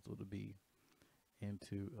more acceptable to be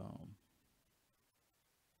into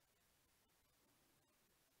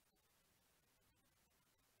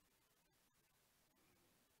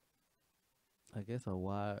I guess a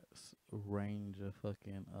wide range of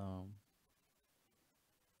fucking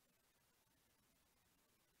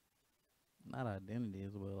not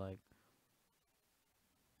identities, but like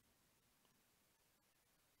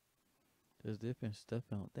there's different stuff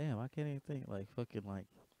on. Damn, I can't even think. Like fucking like,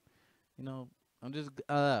 you know. I'm just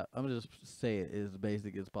say it as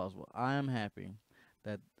basic as possible. I am happy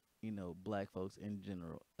that, you know, black folks in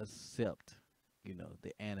general accept, you know,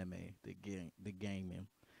 the anime, the gaming,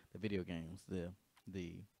 the video games, the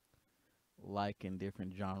liking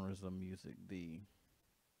different genres of music, the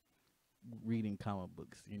reading comic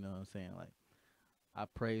books. You know what I'm saying? Like, I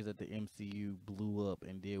praise that the MCU blew up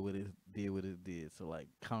and did what it did. So like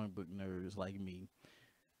comic book nerds like me,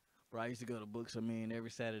 bro, I used to go to books. I mean, every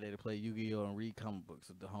Saturday to play Yu-Gi-Oh and read comic books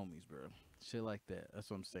with the homies, bro. Shit like that. That's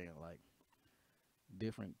what I'm saying. Like,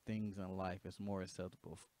 different things in life is more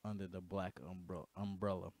acceptable under the black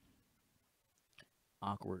umbrella.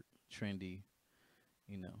 Awkward, trendy,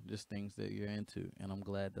 you know, just things that you're into. And I'm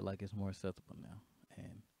glad that like it's more acceptable now,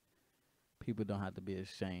 and people don't have to be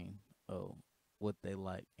ashamed of what they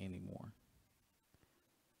like anymore.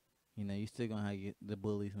 You know, you still gonna have the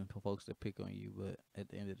bullies and folks that pick on you, but at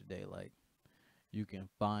the end of the day, like, you can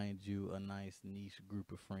find you a nice niche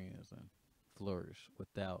group of friends and flourish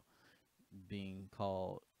without being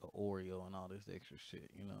called a Oreo and all this extra shit.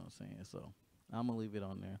 You know what I'm saying? So I'm gonna leave it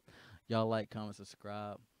on there. Y'all like, comment,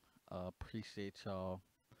 subscribe. Appreciate y'all,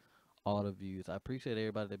 all the views. I appreciate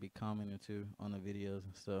everybody that be commenting too on the videos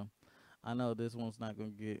and stuff. I know this one's not gonna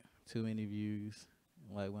get too many views.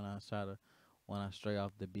 Like when I stray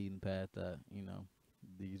off the beaten path, you know,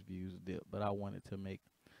 these views dip. But I wanted to make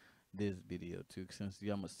this video too, since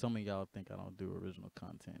some of y'all think I don't do original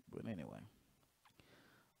content. But anyway,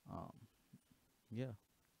 yeah,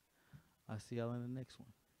 I'll see y'all in the next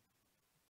one.